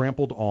again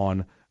trampled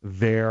on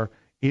there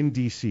in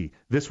D.C.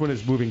 This one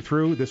is moving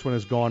through. This one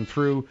has gone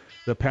through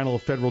the panel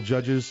of federal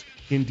judges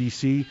in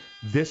D.C.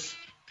 This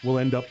will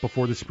end up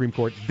before the Supreme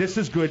Court. This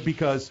is good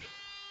because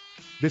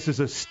this is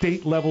a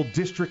state level,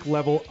 district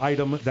level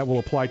item that will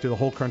apply to the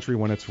whole country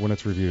when it's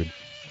reviewed.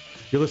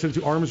 You're listening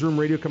to Arms Room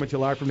Radio coming to you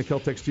live from the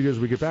Kel-Tec studios.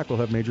 When we get back, we'll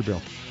have Major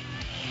Bill.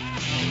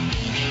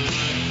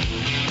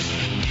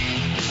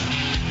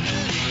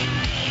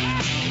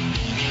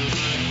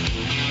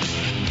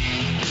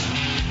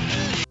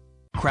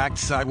 Cracked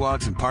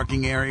sidewalks and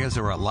parking areas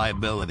are a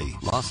liability.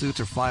 Lawsuits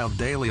are filed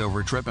daily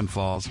over trip and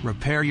falls.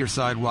 Repair your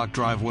sidewalk,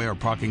 driveway, or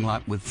parking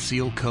lot with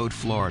Seal Coat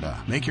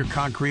Florida. Make your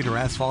concrete or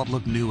asphalt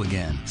look new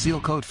again. Seal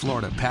Coat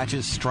Florida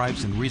patches,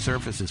 stripes, and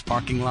resurfaces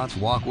parking lots,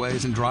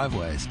 walkways, and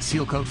driveways.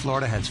 Seal Coat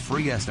Florida has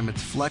free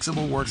estimates,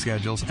 flexible work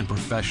schedules, and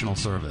professional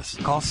service.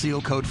 Call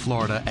Seal Coat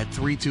Florida at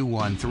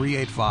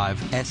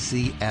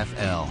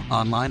 321-385-SCFL.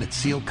 Online at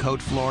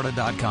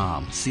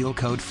sealcoatflorida.com. Seal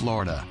Coat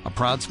Florida, a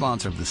proud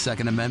sponsor of the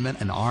Second Amendment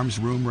and Arms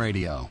Room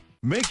Radio.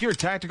 Make your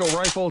tactical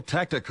rifle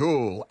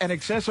tactical and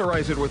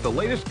accessorize it with the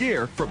latest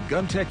gear from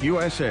GunTech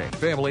USA.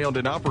 Family-owned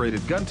and operated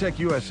GunTech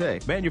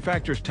USA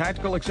manufactures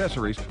tactical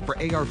accessories for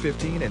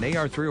AR-15 and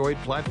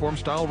AR-308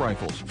 platform-style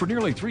rifles. For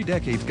nearly 3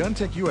 decades,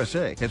 GunTech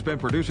USA has been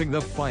producing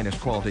the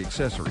finest quality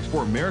accessories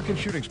for American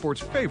shooting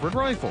sports' favorite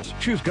rifles.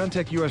 Choose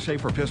GunTech USA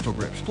for pistol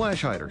grips,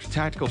 flash hiders,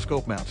 tactical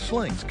scope mounts,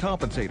 slings,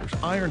 compensators,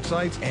 iron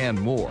sights,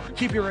 and more.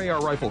 Keep your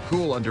AR rifle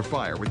cool under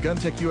fire with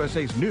GunTech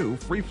USA's new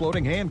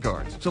free-floating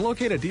handguards. So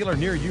locate a dealer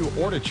near you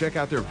or to check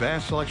out their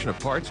vast selection of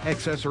parts,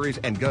 accessories,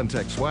 and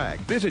GunTech swag.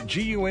 Visit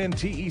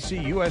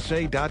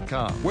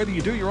GUNTECUSA.com. Whether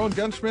you do your own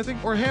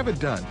gunsmithing or have it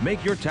done,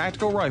 make your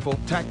tactical rifle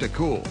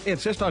tactical.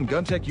 Insist on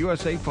GunTech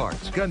USA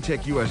parts.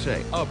 GunTech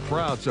USA, a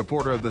proud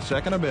supporter of the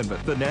Second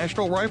Amendment, the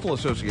National Rifle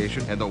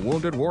Association, and the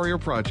Wounded Warrior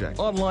Project.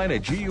 Online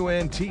at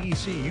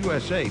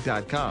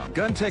GUNTECUSA.com.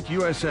 GunTech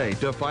USA,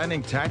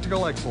 defining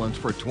tactical excellence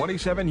for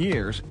 27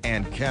 years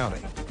and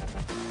counting.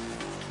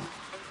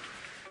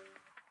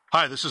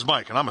 Hi, this is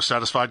Mike, and I'm a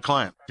satisfied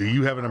client. Do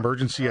you have an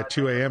emergency at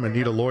 2 a.m. and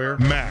need a lawyer?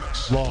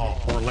 Max Law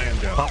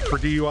Orlando. Hot for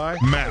DUI?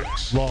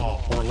 Max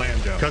Law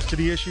Orlando.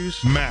 Custody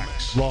issues?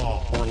 Max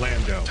Law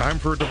Orlando. Time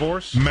for a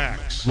divorce?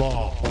 Max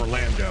Law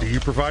Orlando. Do you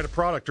provide a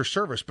product or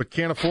service but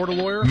can't afford a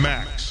lawyer?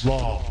 Max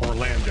Law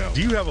Orlando.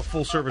 Do you have a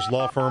full-service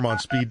law firm on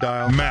speed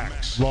dial?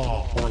 Max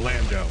Law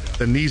Orlando.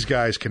 Then these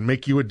guys can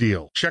make you a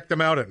deal. Check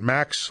them out at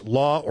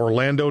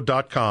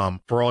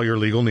maxlaworlando.com for all your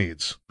legal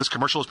needs. This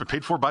commercial has been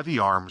paid for by the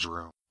Arms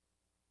Room.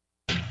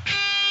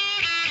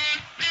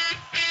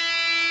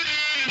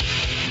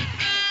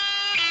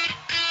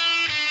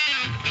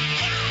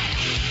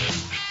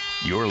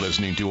 You're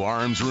listening to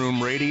Arms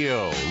Room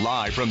Radio,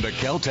 live from the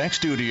Kel-Tec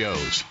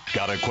studios.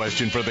 Got a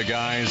question for the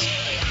guys?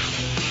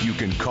 You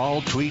can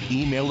call, tweet,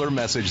 email, or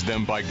message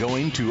them by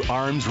going to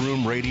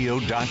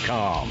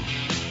armsroomradio.com.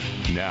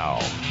 Now,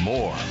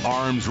 more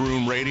Arms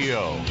Room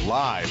Radio,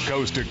 live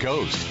coast to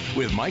coast,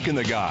 with Mike and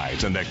the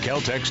guys in the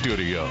Kel-Tec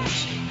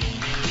studios.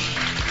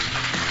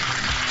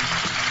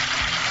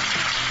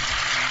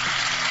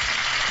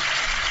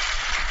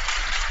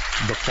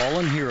 The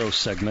Fallen Hero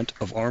segment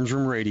of Arms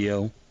Room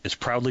Radio is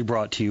proudly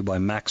brought to you by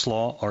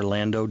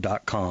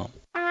MaxLawOrlando.com.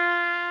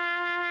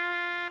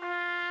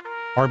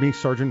 Army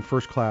Sergeant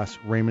First Class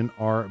Raymond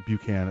R.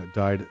 Buchan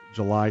died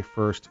July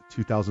 1st,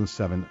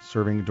 2007,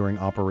 serving during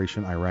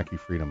Operation Iraqi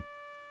Freedom.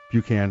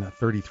 Buchan,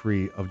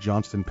 33, of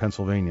Johnston,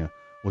 Pennsylvania,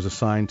 was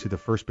assigned to the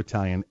 1st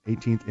Battalion,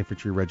 18th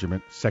Infantry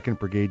Regiment, 2nd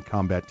Brigade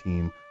Combat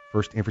Team,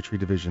 1st Infantry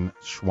Division,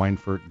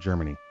 Schweinfurt,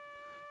 Germany.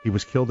 He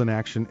was killed in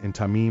action in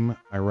Tamim,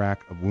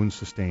 Iraq, of wounds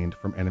sustained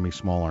from enemy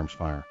small arms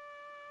fire.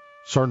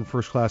 Sergeant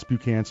First Class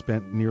Buchan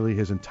spent nearly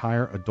his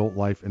entire adult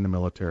life in the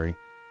military.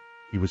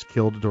 He was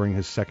killed during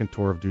his second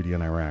tour of duty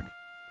in Iraq.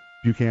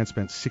 Buchan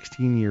spent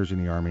 16 years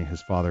in the Army,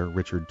 his father,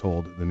 Richard,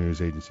 told the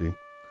news agency.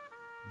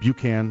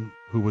 Buchan,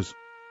 who was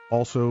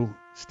also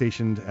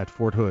stationed at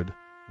Fort Hood,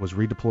 was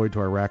redeployed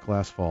to Iraq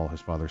last fall,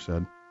 his father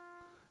said.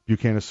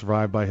 Buchan is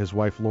survived by his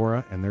wife,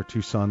 Laura, and their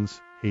 2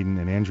 sons, Hayden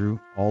and Andrew,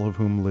 all of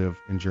whom live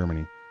in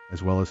Germany,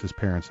 as well as his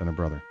parents and a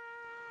brother.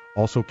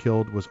 Also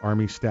killed was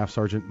Army Staff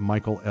Sergeant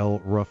Michael L.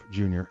 Ruff,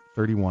 Jr.,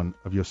 31,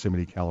 of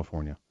Yosemite,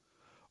 California.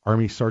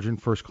 Army Sergeant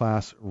First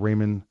Class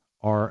Raymond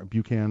R.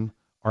 Buchan,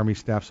 Army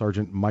Staff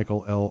Sergeant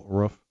Michael L.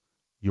 Ruff,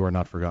 you are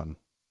not forgotten.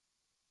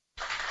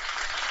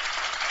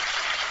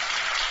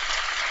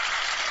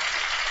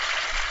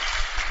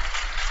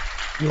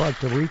 If you'd like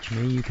to reach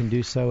me, you can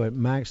do so at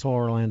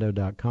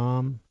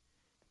maxlaworlando.com.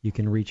 You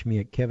can reach me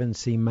at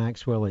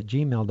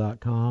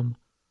kevincmaxwell@gmail.com.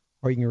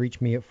 Or you can reach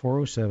me at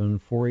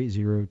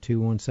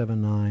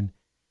 407-480-2179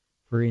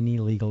 for any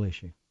legal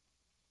issue.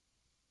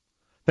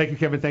 Thank you,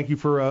 Kevin. Thank you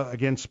for,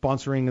 again,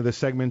 sponsoring the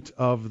segment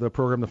of the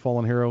program, The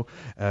Fallen Hero.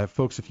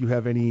 Folks, if you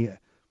have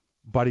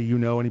anybody you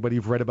know, anybody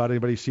you've read about,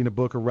 anybody seen a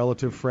book, a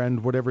relative,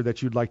 friend, whatever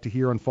that you'd like to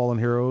hear on Fallen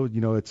Hero, you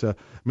know, it's a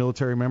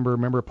military member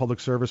of public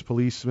service,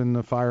 policeman,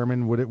 a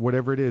fireman,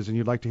 whatever it is, and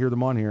you'd like to hear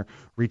them on here,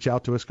 reach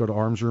out to us, go to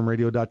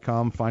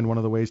armsroomradio.com, find one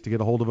of the ways to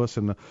get a hold of us,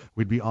 and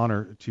we'd be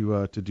honored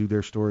to do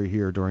their story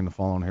here during the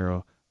Fallen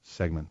Hero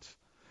segment.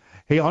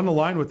 Hey, on the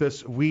line with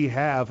us, we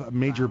have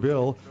Major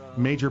Bill.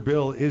 Major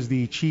Bill is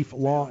the Chief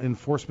Law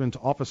Enforcement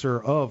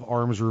Officer of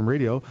Arms Room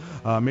Radio.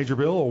 Major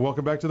Bill,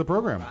 welcome back to the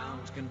program.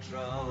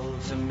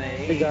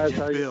 Hey, guys.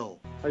 How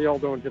y'all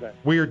doing today?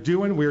 We are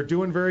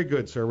doing very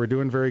good, sir. We're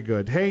doing very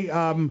good. Hey,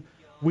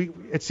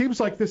 it seems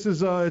like this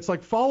is it's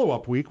like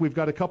follow-up week. We've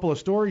got a couple of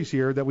stories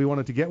here that we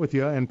wanted to get with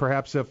you, and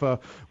perhaps if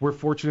we're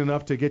fortunate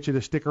enough to get you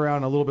to stick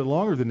around a little bit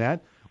longer than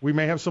that, we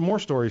may have some more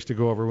stories to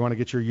go over. We want to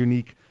get your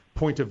unique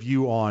point of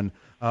view on.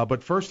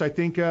 But first, I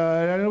think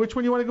I don't know which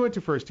one you want to go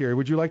into first here.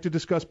 Would you like to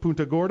discuss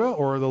Punta Gorda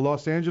or the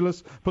Los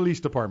Angeles Police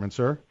Department,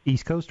 sir?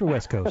 East Coast or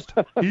West Coast?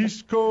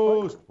 East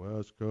Coast,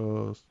 West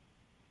Coast.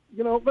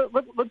 You know,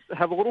 let's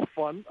have a little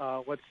fun.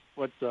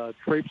 Let's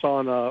traipse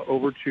on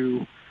over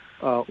to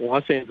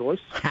Los Angeles.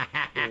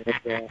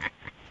 And,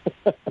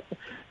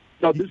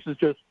 no,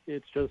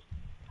 it's just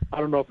I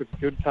don't know if it's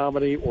good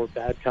comedy or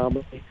bad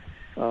comedy.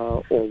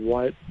 Or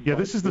what? Yeah,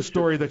 this is the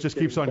story that just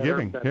keeps on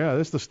giving. Yeah,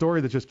 this is the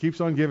story that just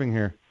keeps on giving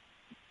here.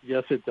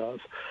 Yes, it does.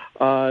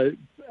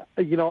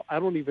 You know, I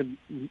don't even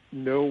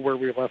know where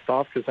we left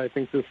off because I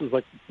think this is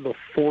like the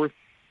fourth.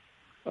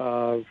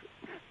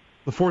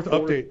 The fourth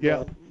update.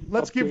 Yeah,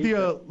 let's give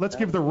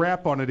the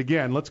wrap on it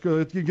again. Let's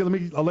go.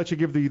 I'll let you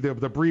give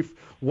the brief.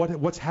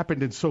 What's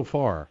happened in so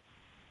far?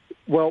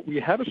 Well, we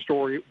had a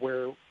story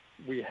where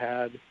we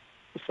had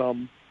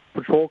some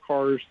patrol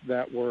cars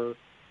that were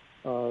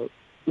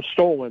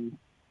stolen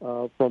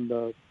from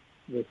the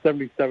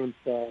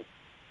 77th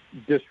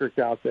district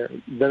out there.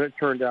 Then it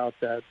turned out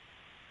that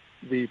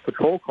the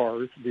patrol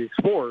cars, the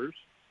Explorers,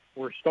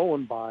 were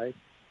stolen by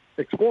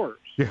Explorers.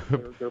 Yeah.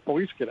 They're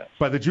police cadets.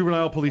 By the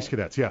juvenile police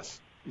cadets,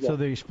 yes. So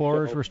the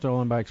Explorers were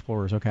stolen by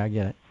Explorers. Okay, I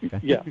get it. Okay.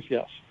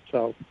 Yes.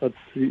 So let's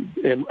see.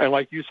 And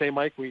like you say,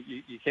 Mike,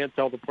 you can't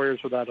tell the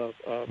players without a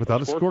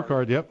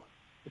scorecard. Yep.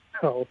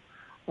 So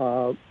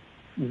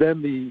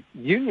then the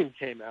union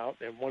came out,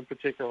 and one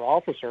particular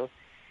officer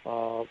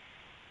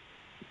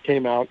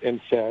came out and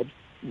said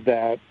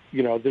that,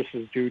 you know, this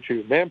is due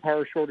to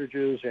manpower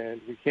shortages and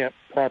we can't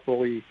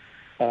properly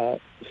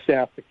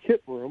staff the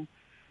kit room,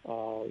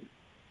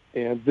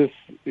 and this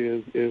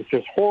is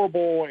just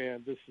horrible,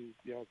 and this is,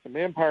 you know, it's a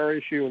manpower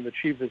issue, and the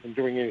chief isn't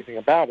doing anything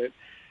about it.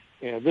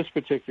 And this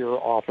particular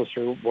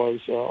officer was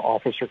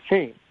Officer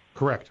Kane.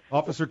 Correct.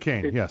 Officer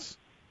Kane, yes.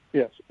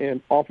 Yes,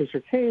 and Officer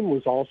Kane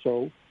was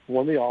also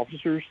one of the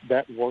officers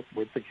that worked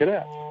with the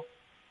cadets.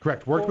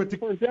 Correct. It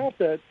turns out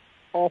that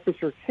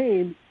Officer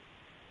Kane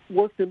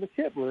worked in the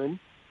kit room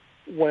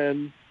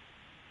when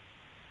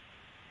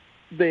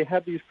they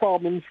had these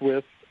problems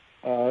with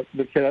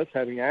the cadets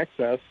having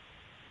access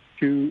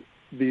to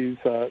these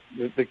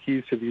the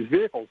keys to these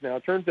vehicles. Now,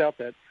 it turns out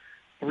that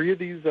 3 of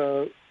these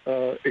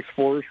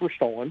Explorers were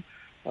stolen.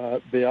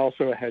 They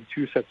also had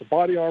 2 sets of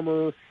body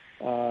armor,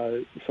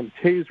 some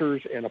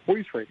tasers, and a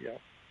police radio.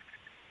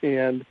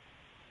 And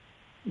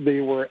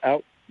they were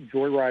out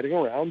joyriding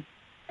around,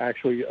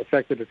 actually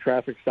affected a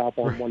traffic stop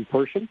on one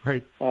person.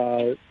 Right.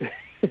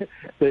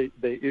 They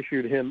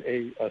issued him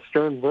a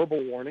stern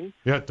verbal warning.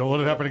 Yeah, don't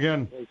let it happen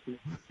again.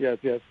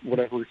 Yes,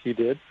 whatever he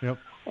did. Yep.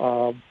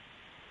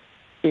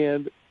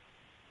 And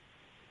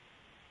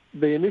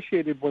they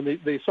initiated when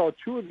they saw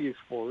 2 of the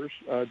Explorers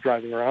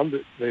driving around.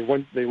 They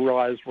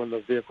realized when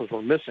the vehicles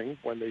were missing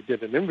when they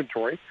did an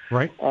inventory.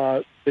 Right.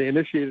 They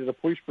initiated a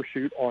police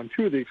pursuit on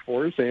 2 of the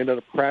Explorers. They ended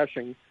up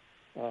crashing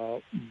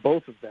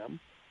both of them.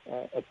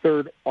 A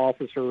third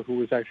officer who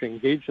was actually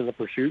engaged in the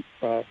pursuit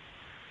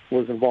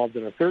was involved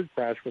in a third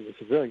crash with a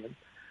civilian.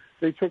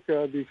 They took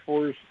the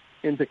Explorers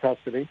into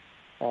custody.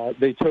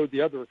 They towed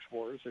the other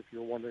Explorers, if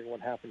you're wondering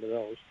what happened to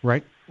those.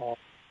 Right.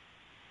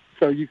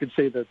 So you could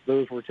say that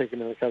those were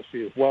taken into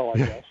custody as well, I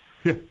guess.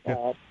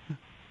 Yeah.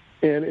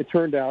 And it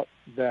turned out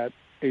that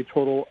a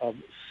total of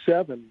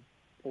 7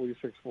 police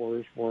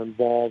Explorers were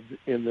involved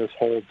in this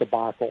whole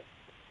debacle.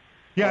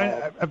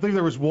 Yeah, I think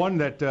there was one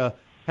that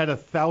had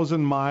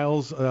 1,000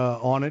 miles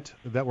on it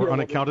that were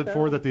unaccounted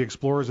for, that the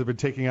Explorers had been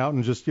taking out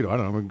and just, I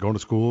don't know, going to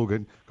school,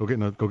 go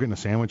getting a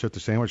sandwich at the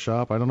sandwich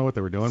shop. I don't know what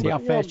they were doing. See how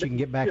fast you can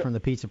get back from the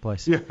pizza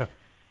place. Yeah.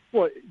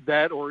 Well,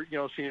 that, or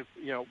seeing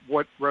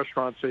what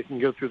restaurants they can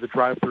go through the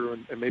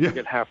drive-through and maybe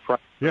get half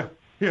price.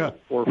 Yeah.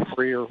 Or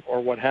free or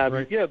what have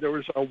you. Yeah, there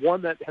was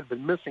one that had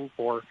been missing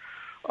for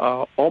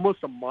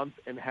almost a month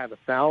and had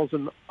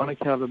 1,000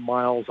 unaccounted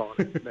miles on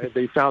it.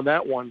 They found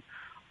that one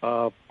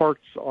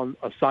parked on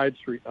a side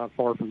street not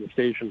far from the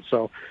station.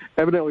 So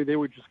evidently they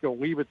would just go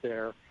leave it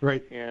there,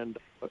 right? And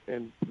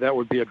that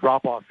would be a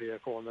drop-off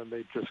vehicle, and then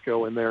they'd just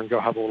go in there and go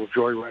have a little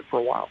joyride for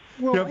a while.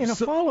 Well, in a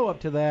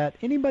follow-up to that,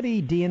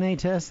 anybody DNA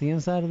test the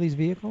inside of these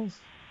vehicles?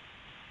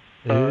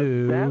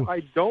 That I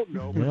don't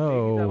know. But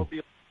no. Maybe that'll be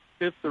a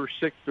 5th or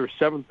 6th or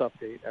 7th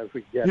update as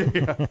we get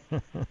it.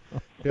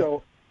 Yeah.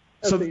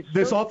 So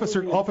this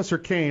Officer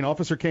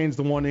Kane's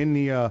the one in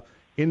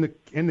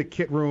the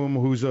kit room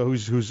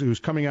who's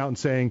coming out and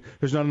saying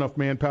there's not enough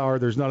manpower,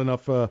 there's not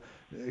enough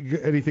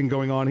anything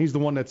going on. He's the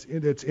one that's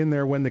in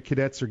there when the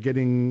cadets are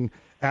getting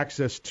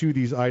access to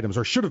these items,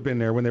 or should have been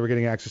there when they were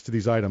getting access to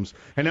these items.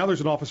 And now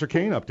there's an Officer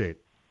Kane update.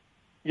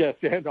 Yes,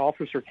 and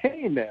Officer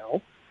Kane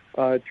now,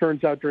 it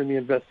turns out during the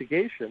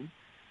investigation,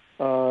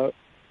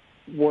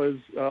 was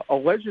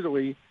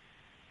allegedly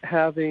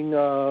having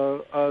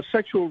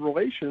sexual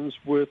relations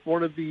with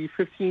one of the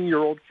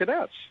 15-year-old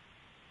cadets.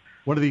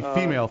 One of the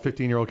female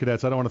 15-year-old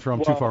cadets. I don't want to throw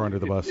them too far under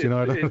the bus. It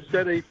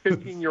said a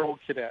 15-year-old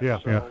cadet. Yeah,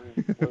 so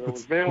whether it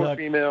was male or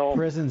female.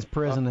 Prison's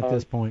prison at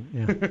this point.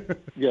 Yeah.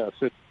 Yes,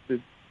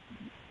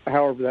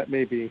 however that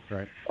may be.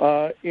 Right.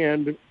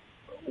 And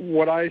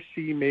what I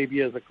see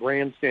maybe as a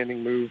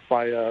grandstanding move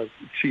by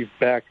Chief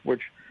Beck,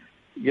 which,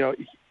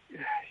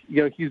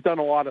 he's done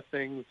a lot of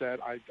things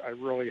that I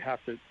really have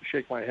to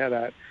shake my head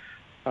at.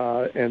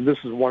 And this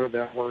is one of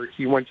them, where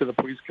he went to the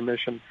police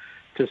commission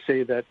to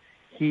say that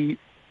he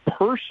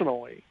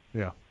personally,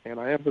 and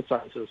I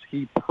emphasize this,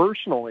 he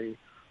personally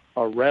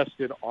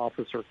arrested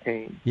Officer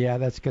Kane. Yeah,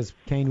 that's because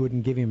Kane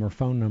wouldn't give him her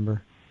phone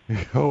number.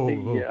 Easy.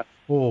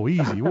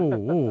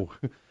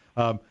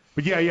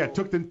 But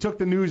took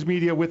the news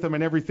media with him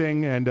and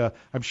everything, and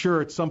I'm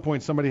sure at some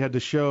point somebody had to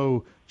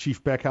show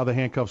Chief Beck how the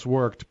handcuffs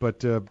worked.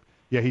 But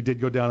he did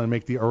go down and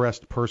make the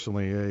arrest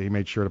personally. He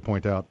made sure to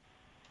point out.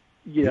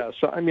 Yeah,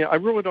 so I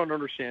really don't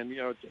understand.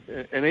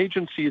 An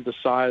agency the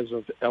size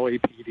of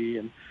LAPD,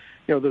 and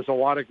there's a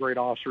lot of great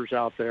officers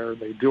out there.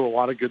 They do a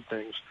lot of good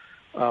things.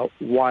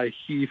 Why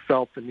he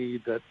felt the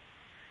need that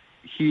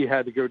he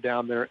had to go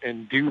down there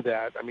and do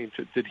that?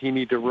 Did he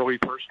need to really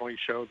personally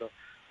show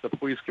the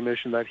police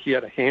commission that he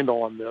had a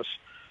handle on this?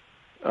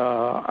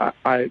 I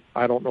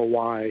don't know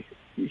why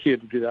he had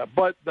to do that,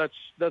 but that's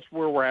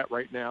where we're at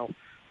right now.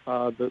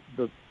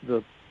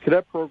 The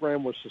cadet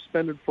program was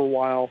suspended for a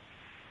while.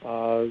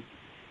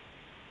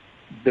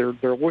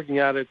 They're looking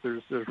at it.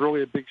 There's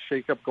really a big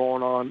shakeup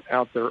going on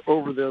out there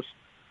over this.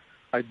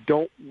 I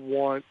don't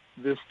want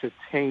this to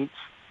taint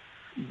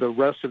the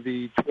rest of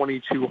the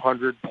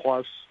 2,200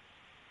 plus,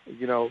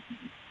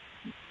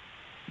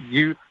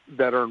 youth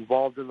that are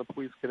involved in the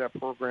police cadet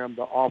program,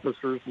 the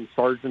officers and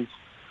sergeants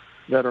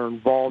that are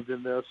involved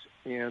in this,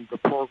 and the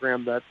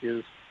program that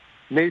is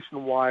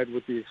nationwide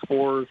with the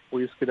Explorers,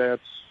 police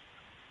cadets,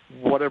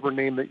 whatever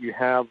name that you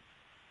have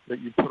that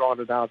you put on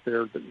it out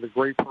there, the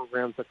great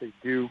programs that they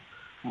do.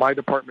 My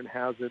department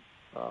has it.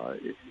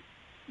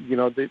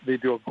 They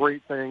do a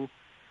great thing,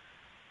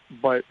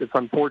 but it's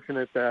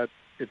unfortunate that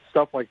it's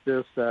stuff like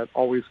this that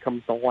always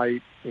comes to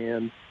light,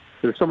 and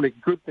there's so many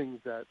good things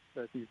that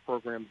these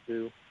programs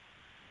do,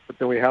 but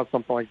then we have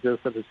something like this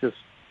that is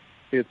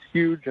it's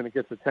huge and it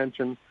gets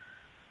attention,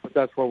 but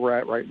that's where we're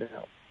at right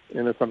now,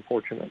 and it's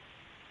unfortunate.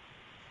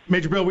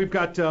 Major Bill, we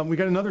got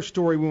another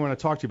story we want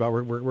to talk to you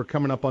about. We're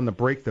coming up on the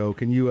break though.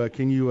 Can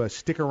you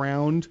stick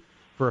around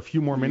for a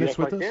few more minutes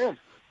with us? Can.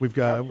 We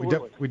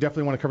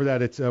definitely want to cover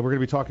that. We're going to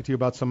be talking to you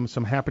about some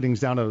happenings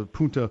down at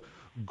Punta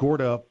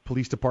Gorda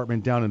Police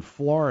Department down in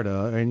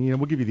Florida, and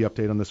we'll give you the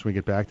update on this when we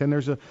get back. Then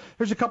there's a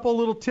couple of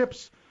little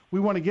tips we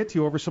want to get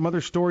to over some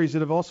other stories that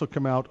have also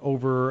come out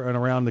over and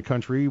around the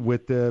country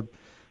with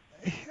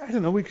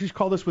we could just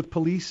call this with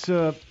police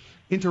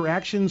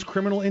interactions,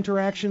 criminal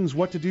interactions,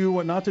 what to do,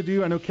 what not to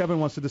do. I know Kevin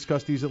wants to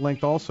discuss these at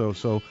length also,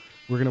 so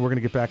we're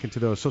gonna get back into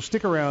those. So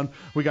stick around.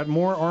 We got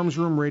more Arms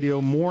Room Radio,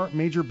 more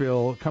Major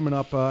Bill coming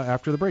up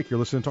after the break. You're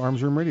listening to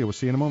Arms Room Radio. We'll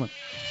see you in a moment.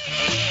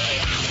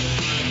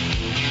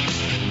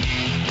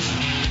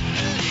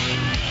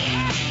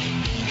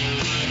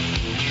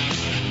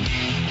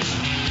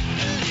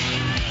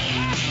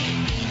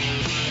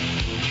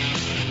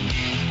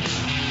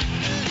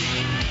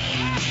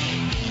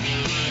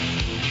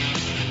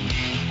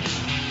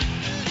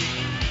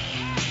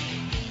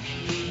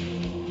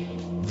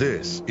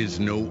 This is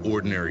no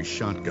ordinary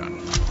shotgun.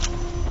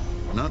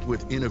 Not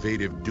with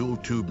innovative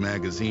dual-tube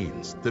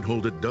magazines that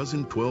hold a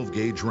dozen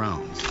 12-gauge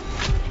rounds,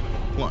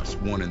 plus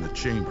one in the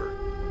chamber.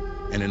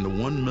 And in the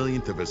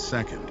 1/1,000,000th of a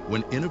second,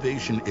 when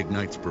innovation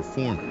ignites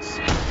performance,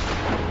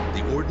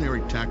 the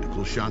ordinary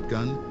tactical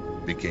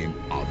shotgun became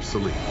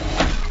obsolete.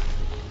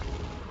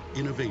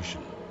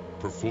 Innovation,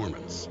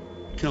 performance,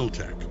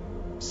 Kel-Tec.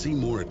 See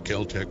more at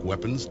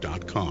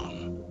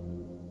keltecweapons.com.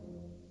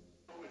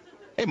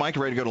 Hey, Mike,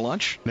 ready to go to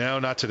lunch? No,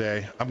 not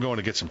today. I'm going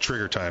to get some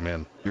trigger time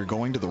in. You're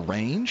going to the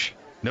range?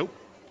 Nope.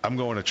 I'm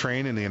going to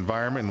train in the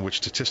environment in which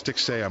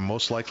statistics say I'm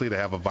most likely to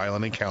have a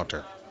violent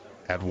encounter.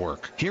 At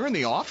work. Here in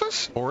the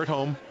office? Or at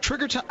home.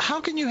 Trigger time? How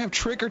can you have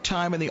trigger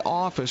time in the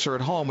office or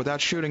at home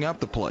without shooting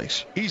up the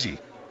place? Easy.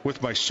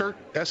 With my SIRT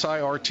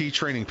SIRT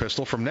training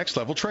pistol from Next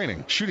Level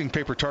Training. Shooting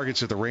paper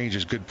targets at the range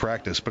is good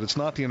practice, but it's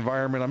not the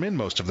environment I'm in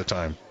most of the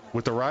time.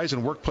 With the rise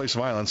in workplace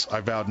violence,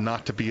 I vowed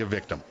not to be a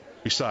victim.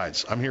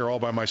 Besides, I'm here all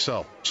by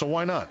myself, so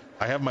why not?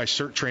 I have my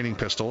SIRT training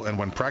pistol, and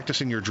when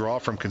practicing your draw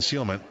from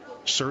concealment,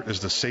 SIRT is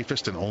the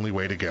safest and only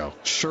way to go.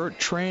 SIRT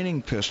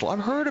training pistol. I've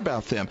heard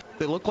about them.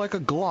 They look like a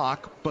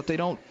Glock, but they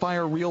don't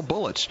fire real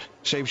bullets.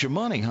 Saves you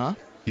money, huh?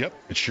 Yep,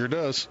 it sure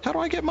does. How do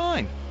I get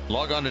mine?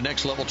 Log on to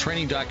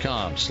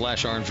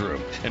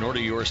nextleveltraining.com/armsroom and order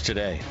yours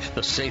today.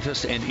 The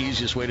safest and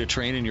easiest way to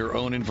train in your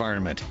own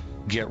environment.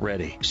 Get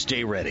ready.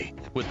 Stay ready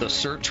with the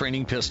SIRT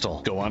training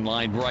pistol. Go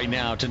online right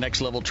now to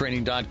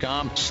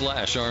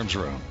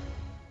nextleveltraining.com/armsroom.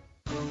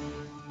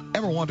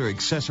 Ever want to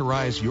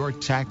accessorize your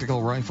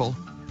tactical rifle?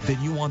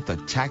 Then you want the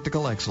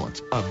tactical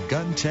excellence of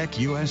GunTech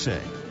USA.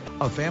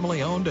 a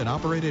family-owned and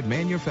operated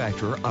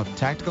manufacturer of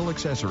tactical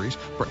accessories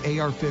for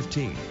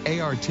AR-15,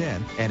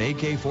 AR-10, and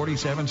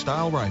AK-47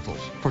 style rifles.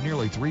 For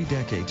nearly 3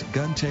 decades,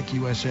 GunTech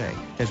USA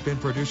has been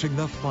producing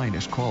the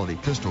finest quality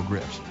pistol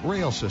grips,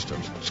 rail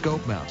systems,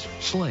 scope mounts,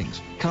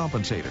 slings,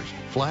 compensators,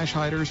 flash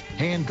hiders,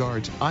 hand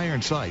guards,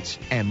 iron sights,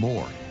 and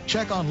more.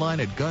 Check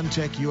online at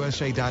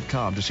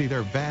GunTechUSA.com to see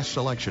their vast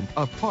selection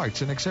of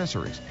parts and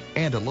accessories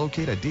and to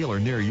locate a dealer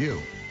near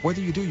you.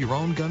 Whether you do your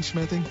own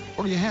gunsmithing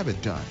or you have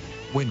it done,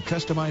 when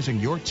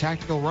customizing your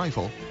tactical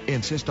rifle,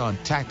 insist on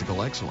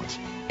tactical excellence.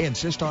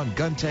 Insist on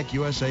GunTech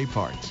USA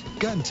parts.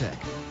 GunTech,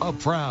 a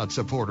proud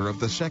supporter of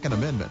the Second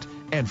Amendment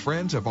and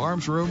friends of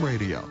Arms Room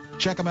Radio.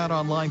 Check them out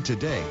online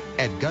today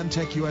at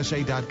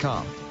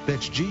GunTechUSA.com.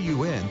 That's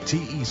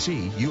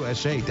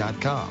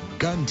GUNTECUSA.com.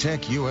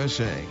 GunTech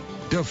USA.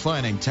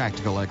 Defining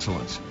tactical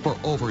excellence for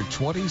over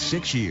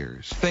 26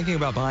 years. Thinking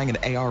about buying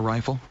an AR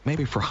rifle?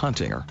 Maybe for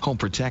hunting or home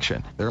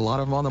protection. There are a lot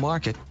of them on the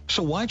market.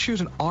 So why choose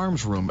an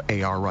Arms Room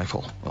AR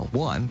rifle? Well,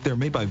 1, they're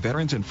made by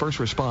veterans and first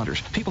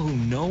responders, people who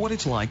know what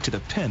it's like to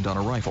depend on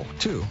a rifle.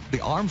 2,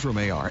 the Arms Room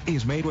AR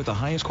is made with the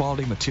highest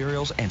quality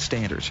materials and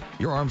standards.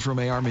 Your Arms Room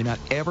AR may not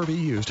ever be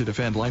used to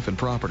defend life and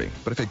property,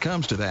 but if it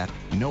comes to that,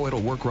 know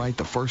it'll work right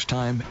the first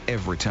time,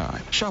 every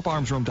time. Shop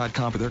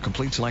ArmsRoom.com for their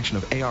complete selection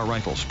of AR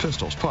rifles,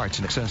 pistols, parts,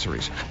 and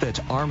accessories. That's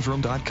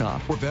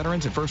ArmsRoom.com, where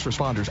veterans and first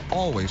responders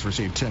always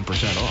receive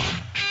 10%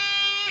 off.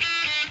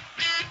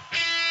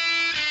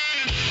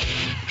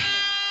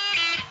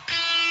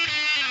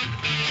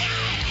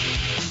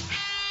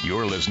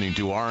 You're listening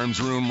to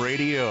Arms Room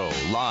Radio,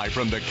 live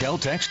from the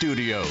Kel-Tec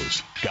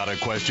studios. Got a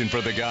question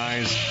for the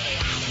guys?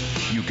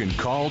 You can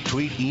call,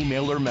 tweet,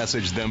 email, or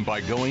message them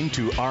by going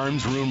to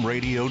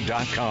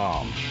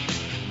armsroomradio.com.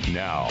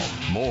 Now,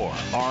 more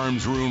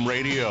Arms Room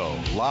Radio,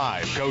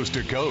 live coast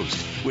to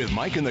coast, with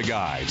Mike and the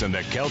guys in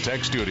the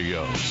Kel-Tec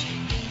studios.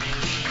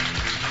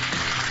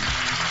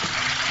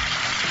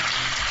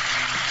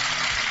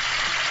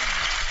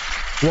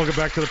 Welcome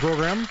back to the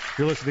program.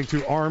 You're listening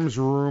to Arms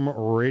Room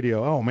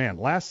Radio. Oh man,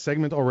 last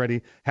segment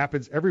already.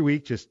 Happens every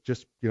week. Just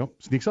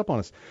sneaks up on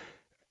us.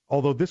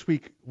 Although this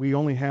week we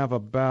only have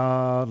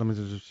about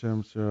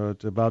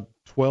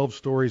 12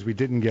 stories we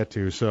didn't get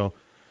to. So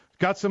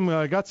got some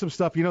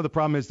stuff. The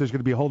problem is there's going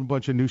to be a whole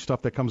bunch of new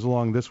stuff that comes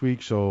along this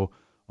week. So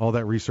all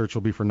that research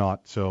will be for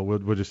naught. So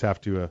we'll just have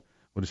to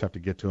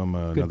get to them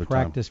another time. Good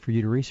practice for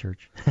you to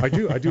research. I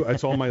do.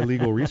 It's all my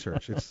legal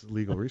research. It's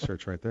legal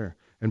research right there.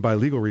 And by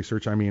legal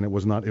research, I mean it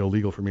was not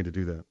illegal for me to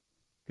do that.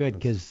 Good,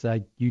 because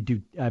you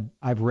do.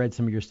 I've read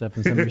some of your stuff,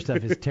 and some of your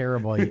stuff is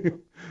terrible.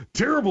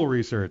 Terrible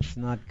research. It's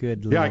not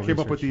good. Yeah, I came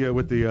up with the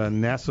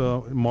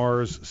NASA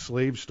Mars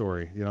slave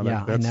story.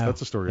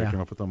 That's a story I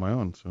came up with on my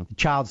own. So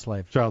child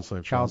slave. We don't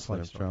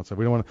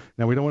want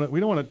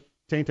to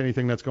taint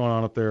anything that's going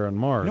on up there on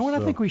Mars. I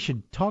think we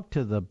should talk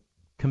to the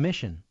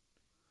commission.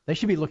 They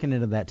should be looking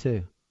into that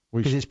too.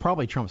 Because it's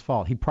probably Trump's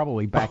fault. He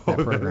probably backed that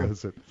program.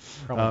 That's it.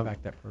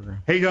 Backed that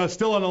program. Hey,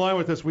 still on the line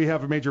with us, we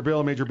have Major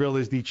Bill. Major Bill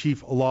is the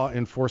Chief Law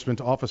Enforcement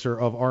Officer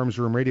of Arms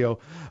Room Radio.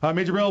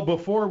 Major Bill,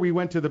 before we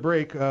went to the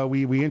break,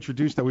 we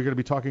introduced that we're going to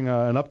be talking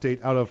an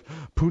update out of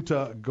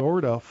Punta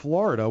Gorda,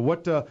 Florida.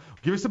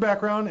 Give us the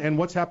background and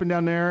what's happened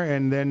down there,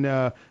 and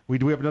then we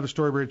do have another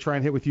story we're going to try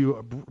and hit with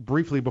you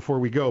briefly before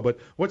we go. But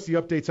what's the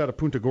updates out of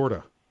Punta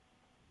Gorda?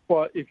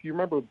 Well, if you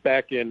remember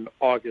back in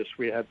August,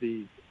 we had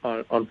the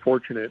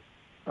unfortunate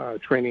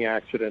training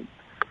accident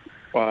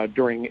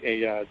during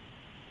a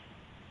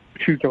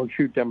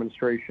shoot-don't-shoot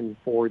demonstration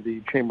for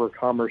the Chamber of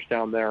Commerce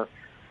down there,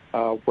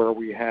 where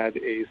we had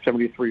a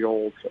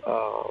 73-year-old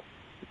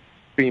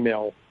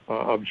female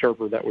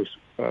observer that was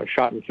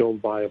shot and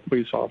killed by a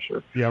police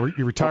officer. Yeah,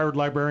 retired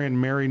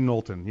librarian Mary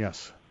Knowlton,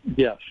 yes.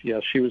 Yes,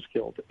 she was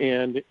killed.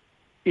 And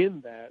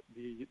in that,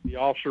 the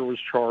officer was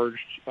charged,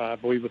 I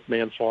believe, with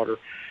manslaughter,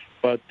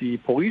 but the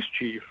police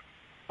chief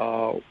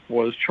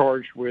was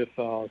charged with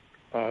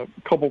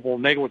culpable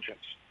negligence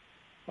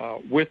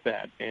with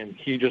that, and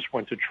he just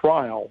went to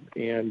trial.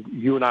 And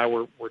you and I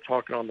were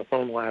talking on the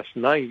phone last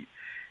night,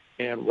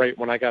 and right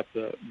when I got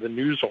the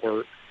news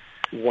alert,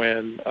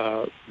 when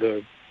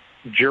the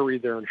jury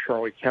there in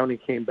Charlotte County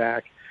came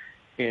back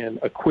and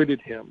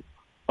acquitted him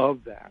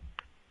of that.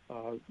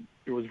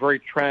 It was very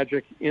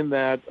tragic in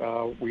that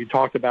we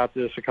talked about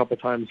this a couple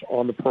times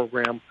on the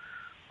program,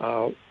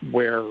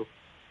 where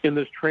in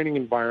this training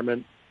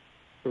environment,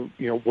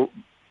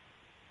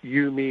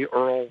 you, me,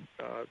 Earl,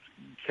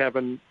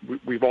 Kevin,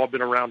 we've all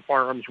been around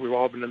firearms. We've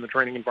all been in the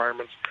training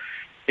environments.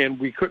 And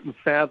we couldn't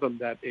fathom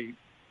that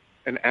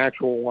an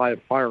actual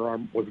live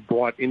firearm was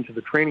brought into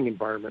the training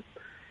environment.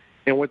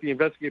 And what the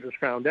investigators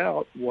found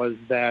out was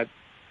that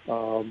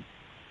a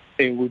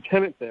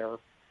lieutenant there,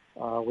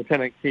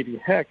 Lieutenant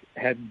Katie Heck,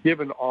 had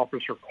given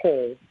Officer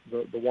Cole,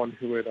 the one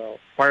who had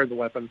fired the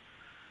weapon,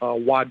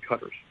 wad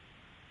cutters.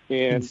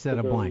 Instead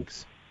of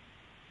blanks.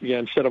 Yeah,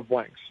 instead of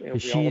blanks.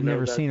 And she had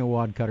never seen a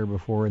wad cutter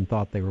before and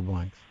thought they were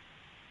blanks.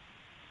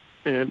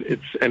 And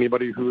it's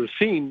anybody who has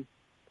seen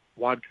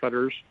wad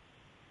cutters,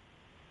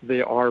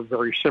 they are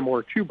very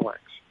similar to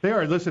blanks. They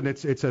are. Listen,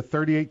 it's a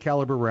 .38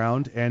 caliber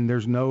round, and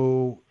there's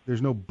no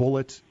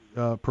bullet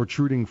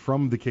protruding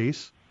from the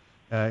case.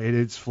 It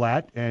is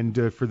flat,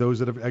 and for those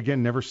that have,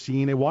 again, never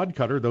seen a wad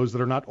cutter, those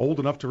that are not old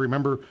enough to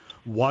remember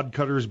wad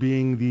cutters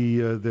being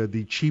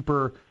the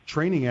cheaper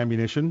training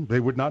ammunition, they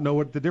would not know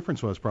what the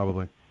difference was,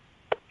 probably.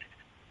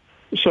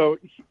 So,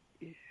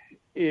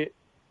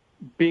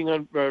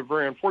 being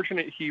very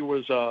unfortunate, he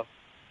was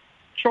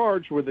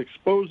charged with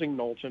exposing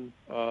Knowlton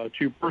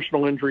to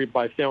personal injury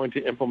by failing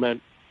to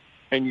implement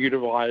and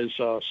utilize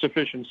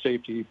sufficient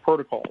safety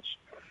protocols.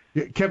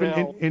 Yeah, Kevin,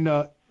 now,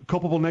 in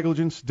culpable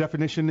negligence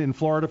definition in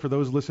Florida for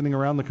those listening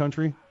around the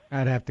country?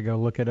 I'd have to go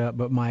look it up,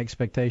 but my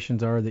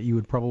expectations are that you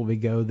would probably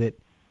go that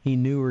he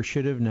knew or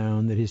should have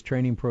known that his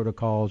training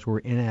protocols were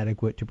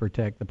inadequate to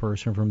protect the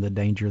person from the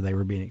danger they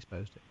were being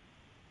exposed to.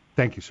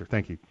 Thank you, sir.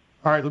 Thank you.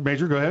 All right,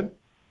 Major, go ahead.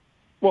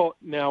 Well,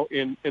 now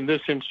in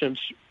this instance,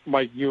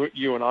 Mike,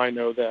 you and I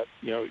know that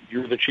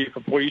you're the chief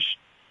of police.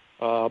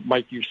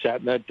 Mike, you sat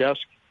in that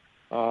desk.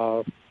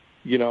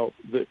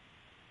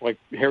 Like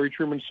Harry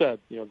Truman said,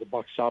 the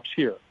buck stops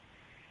here.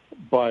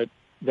 But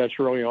that's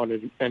really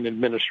on an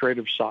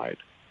administrative side.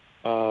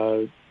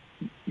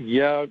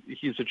 Yeah,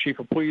 he's the chief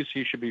of police.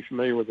 He should be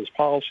familiar with his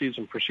policies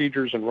and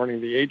procedures and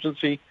running the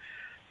agency.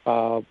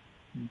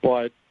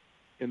 But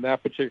in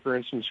that particular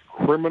instance,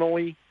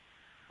 criminally,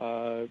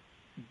 does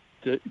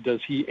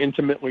he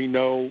intimately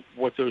know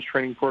what those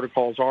training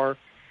protocols are?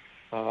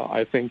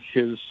 I think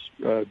his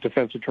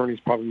defense attorney's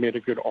probably made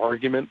a good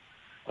argument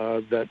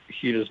that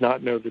he does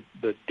not know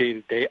the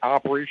day-to-day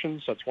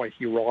operations. That's why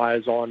he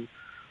relies on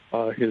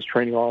his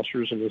training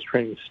officers and his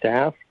training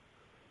staff.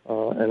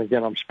 And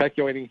again, I'm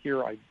speculating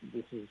here.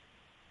 This is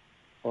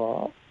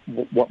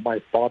what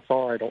my thoughts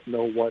are. I don't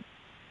know what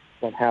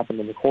happened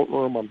in the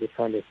courtroom. I'm just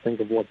trying to think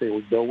of what they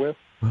would go with.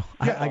 Well,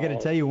 I got to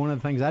tell you, one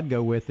of the things I'd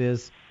go with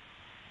is,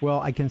 well,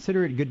 I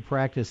consider it good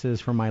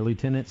practices for my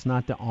lieutenants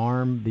not to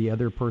arm the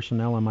other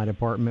personnel in my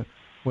department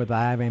with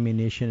live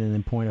ammunition and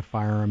then point a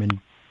firearm and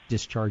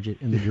discharge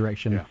it in the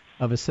direction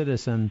of a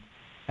citizen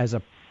as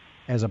a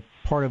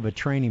part of a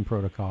training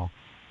protocol.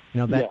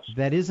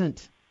 That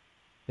isn't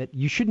that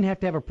you shouldn't have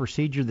to have a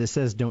procedure that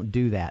says don't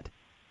do that.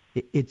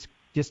 It's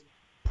just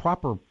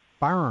proper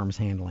firearms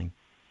handling.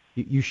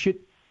 You should,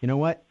 you know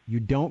what? You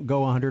don't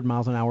go 100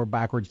 miles an hour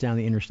backwards down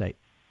the interstate.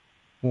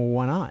 Well,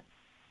 why not?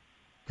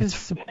 Because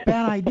it's a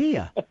bad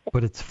idea.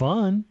 But it's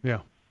fun. Yeah.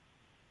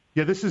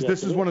 Yeah, this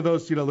is one of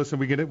those, listen,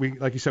 we get it. We,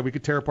 like you said, we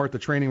could tear apart the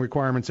training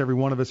requirements, every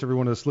one of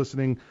us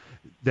listening,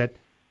 that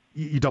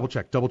you double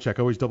check,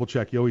 always double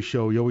check. You always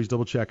show, you always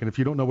double check. And if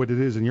you don't know what it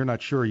is and you're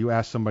not sure, you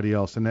ask somebody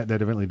else. And that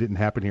evidently didn't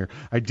happen here.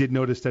 I did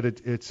notice that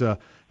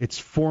it's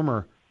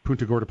former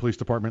Punta Gorda Police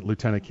Department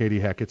Lieutenant Katie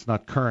Heck. It's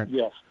not current.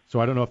 Yes.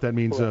 So I don't know if that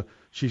means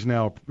she's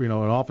now, an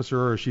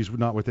officer or she's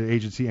not with the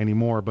agency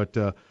anymore. But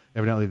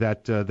evidently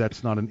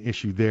that's not an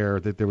issue there,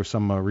 that there was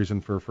some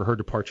reason for her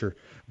departure.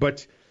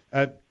 But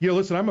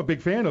listen, I'm a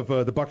big fan of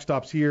the buck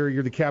stops here.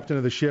 You're the captain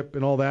of the ship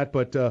and all that,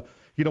 but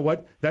you know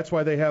what? That's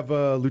why they have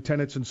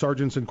lieutenants and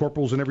sergeants and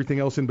corporals and everything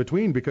else in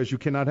between, because you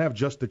cannot have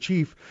just the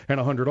chief and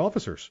 100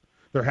 officers.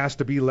 There has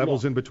to be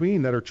levels in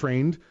between that are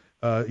trained,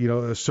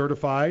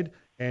 certified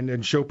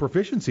and show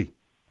proficiency.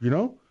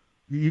 Can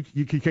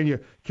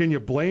you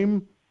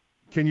blame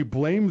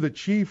the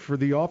chief for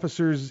the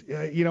officers'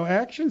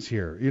 actions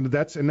here?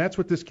 That's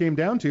what this came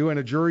down to, and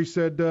a jury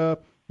said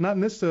not in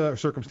this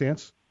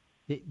circumstance.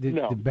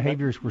 The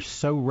behaviors were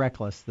so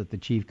reckless that the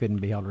chief couldn't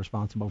be held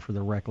responsible for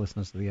the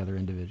recklessness of the other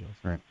individuals.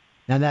 Right.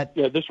 Now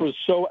this was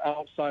so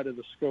outside of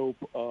the scope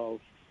of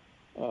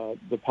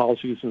the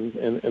policies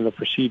and the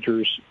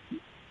procedures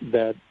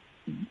that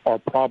are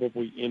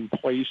probably in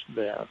place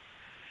there,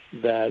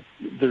 that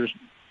there's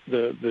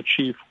the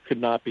chief could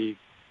not be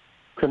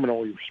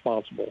criminally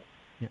responsible.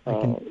 Yeah,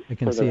 I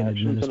can see an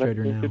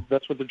administrator now.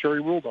 That's what the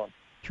jury ruled on.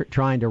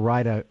 Trying to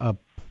write a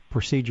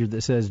procedure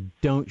that says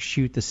don't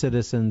shoot the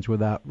citizens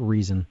without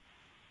reason.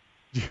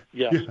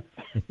 Yes.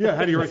 Yeah.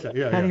 How do you write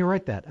that? How do you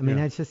write that? I mean,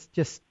 it's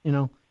just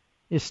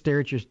you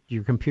stare at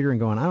your computer and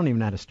going, I don't even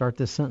know how to start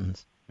this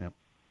sentence. And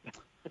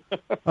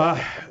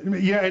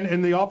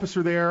the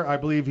officer there, I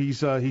believe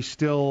he's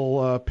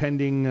still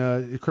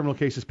pending. Criminal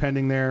case is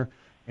pending there,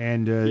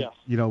 and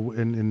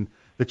and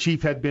the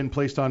chief had been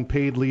placed on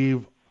paid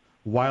leave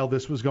while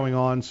this was going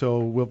on. So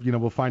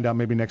we'll find out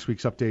maybe next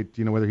week's update,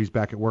 whether he's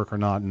back at work or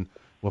not, and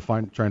we'll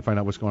try and find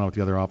out what's going on with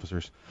the other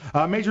officers.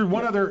 Major,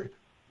 one other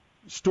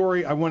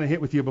story I want to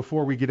hit with you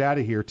before we get out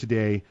of here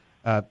today.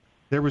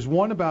 There was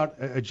one about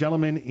a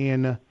gentleman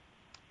in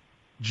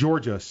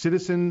Georgia.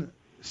 Citizen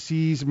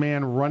sees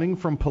man running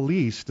from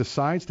police,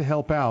 decides to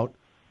help out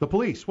the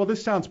police. Well,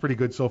 this sounds pretty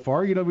good so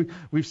far.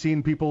 We've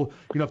seen people,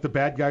 if the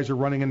bad guys are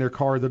running in their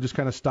car, they'll just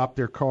kind of stop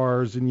their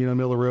cars in, the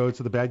middle of the road,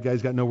 so the bad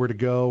guys got nowhere to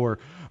go, or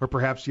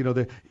perhaps,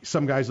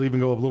 some guys will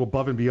even go a little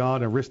above and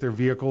beyond and risk their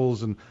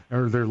vehicles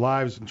or their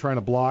lives and trying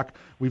to block.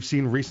 We've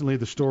seen recently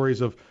the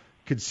stories of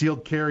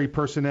concealed carry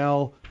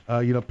personnel,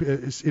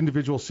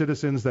 individual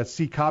citizens that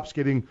see cops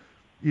getting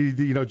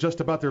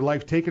just about their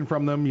life taken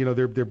from them.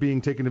 They're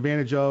being taken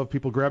advantage of,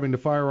 people grabbing the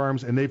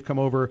firearms, and they've come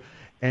over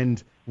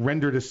and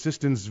rendered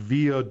assistance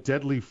via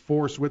deadly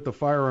force with the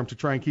firearm to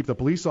try and keep the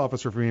police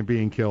officer from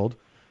being killed.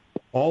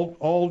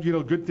 All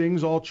good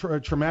things, all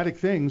traumatic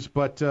things.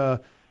 But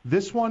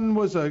this one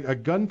was a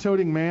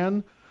gun-toting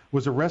man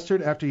was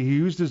arrested after he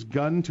used his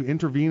gun to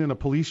intervene in a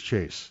police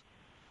chase.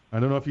 I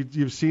don't know if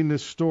you've seen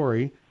this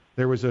story.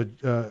 There was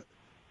No,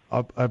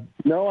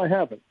 I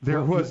haven't.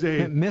 There was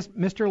a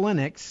Mr.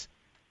 Lennox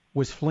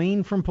was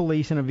fleeing from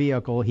police in a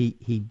vehicle.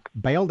 He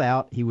bailed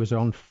out. He was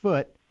on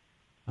foot.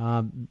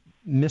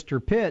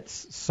 Mr.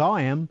 Pitts saw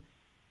him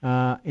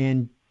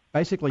and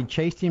basically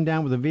chased him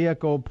down with a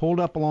vehicle, pulled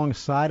up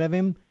alongside of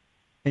him,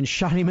 and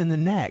shot him in the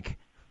neck.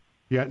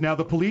 Yeah. Now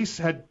the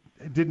police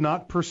did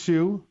not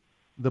pursue.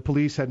 The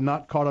police had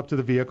not caught up to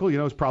the vehicle. It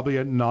was probably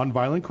a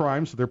nonviolent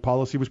crime, so their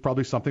policy was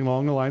probably something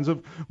along the lines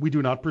of, we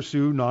do not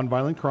pursue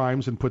nonviolent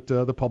crimes and put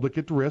the public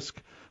at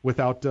risk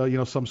without,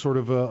 some sort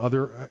of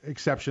other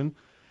exception.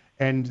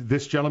 And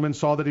this gentleman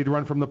saw that he'd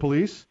run from the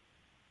police.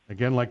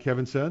 Again, like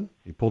Kevin said,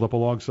 he pulled up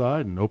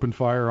alongside and opened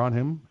fire on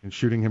him and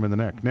shooting him in the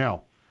neck.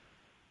 Now,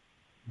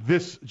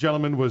 this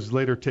gentleman was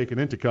later taken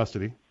into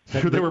custody.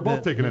 They were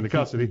both taken into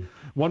custody.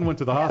 One went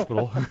to the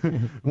hospital.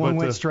 One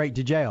went straight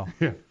to jail.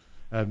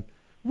 Yeah.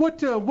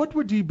 What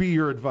would be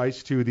your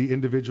advice to the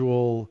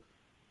individual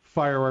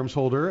firearms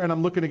holder? And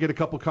I'm looking to get a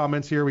couple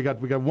comments here. We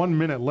got 1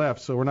 minute left,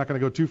 so we're not going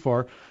to go too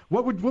far.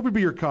 What would be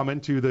your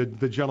comment to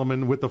the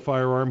gentleman with the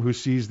firearm who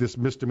sees this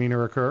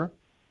misdemeanor occur?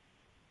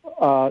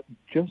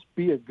 Just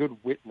be a good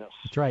witness.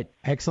 That's right.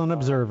 Excellent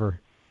observer.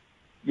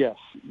 Yes.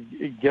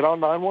 Get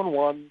on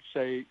 911.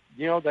 Say,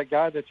 that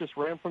guy that just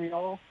ran from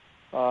y'all,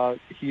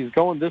 he's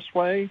going this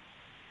way,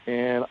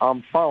 and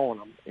I'm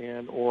following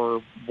him,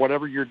 or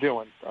whatever you're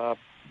doing.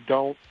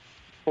 Don't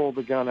pull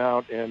the gun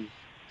out and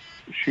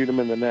shoot him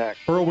in the neck.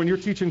 Earl, when you're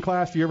teaching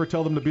class, do you ever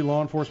tell them to be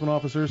law enforcement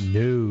officers?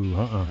 No.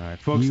 All right,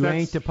 folks, you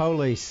ain't the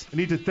police. I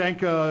need to thank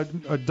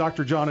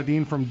Dr. John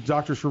Adine from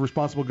Doctors for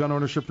Responsible Gun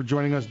Ownership for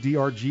joining us,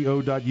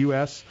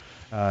 drgo.us.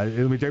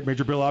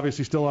 Major Bill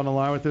obviously still on the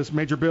line with this.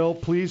 Major Bill,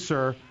 please,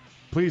 sir,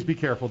 please be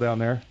careful down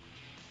there.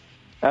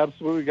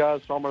 Absolutely,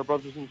 guys. To all my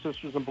brothers and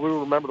sisters in blue,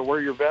 remember to wear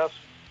your vest,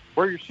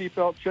 wear your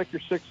seatbelt, check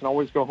your six, and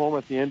always go home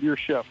at the end of your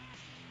shift.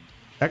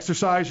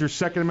 Exercise your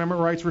Second Amendment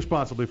rights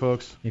responsibly,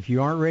 folks. If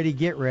you aren't ready,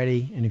 get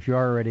ready. And if you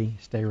are ready,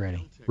 stay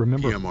ready.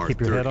 Remember,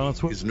 keep your head on a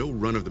swivel. Is no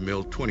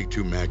run-of-the-mill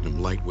 .22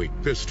 Magnum lightweight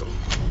pistol,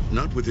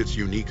 not with its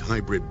unique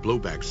hybrid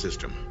blowback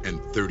system and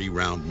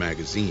 30-round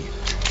magazine.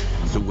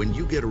 So when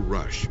you get a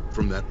rush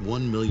from that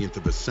 1/1,000,000th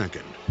of a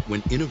second,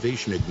 when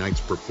innovation ignites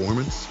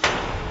performance,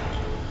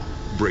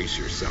 brace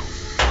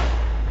yourself.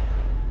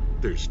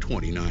 There's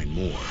 29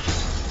 more.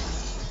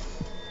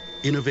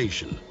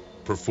 Innovation,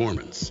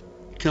 performance,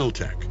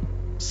 Keltec.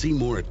 See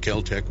more at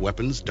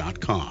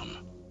keltecweapons.com.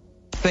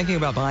 Thinking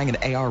about buying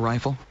an AR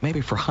rifle?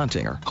 Maybe for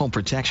hunting or home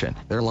protection.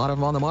 There are a lot of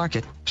them on the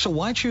market. So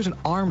why choose an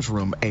Arms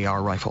Room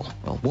AR rifle?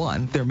 Well,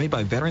 one, they're made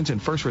by veterans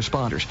and first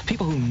responders,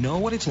 people who know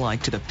what it's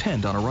like to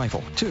depend on a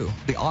rifle. Two,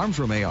 the Arms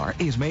Room AR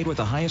is made with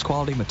the highest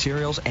quality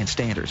materials and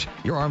standards.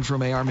 Your Arms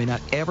Room AR may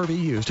not ever be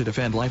used to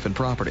defend life and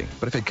property,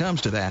 but if it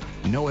comes to that,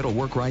 know it'll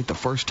work right the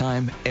first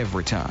time,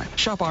 every time.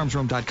 Shop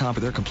armsroom.com for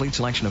their complete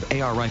selection of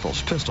AR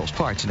rifles, pistols,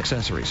 parts, and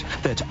accessories.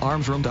 That's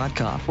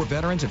armsroom.com, where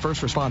veterans and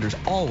first responders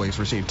always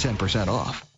receive 10% off.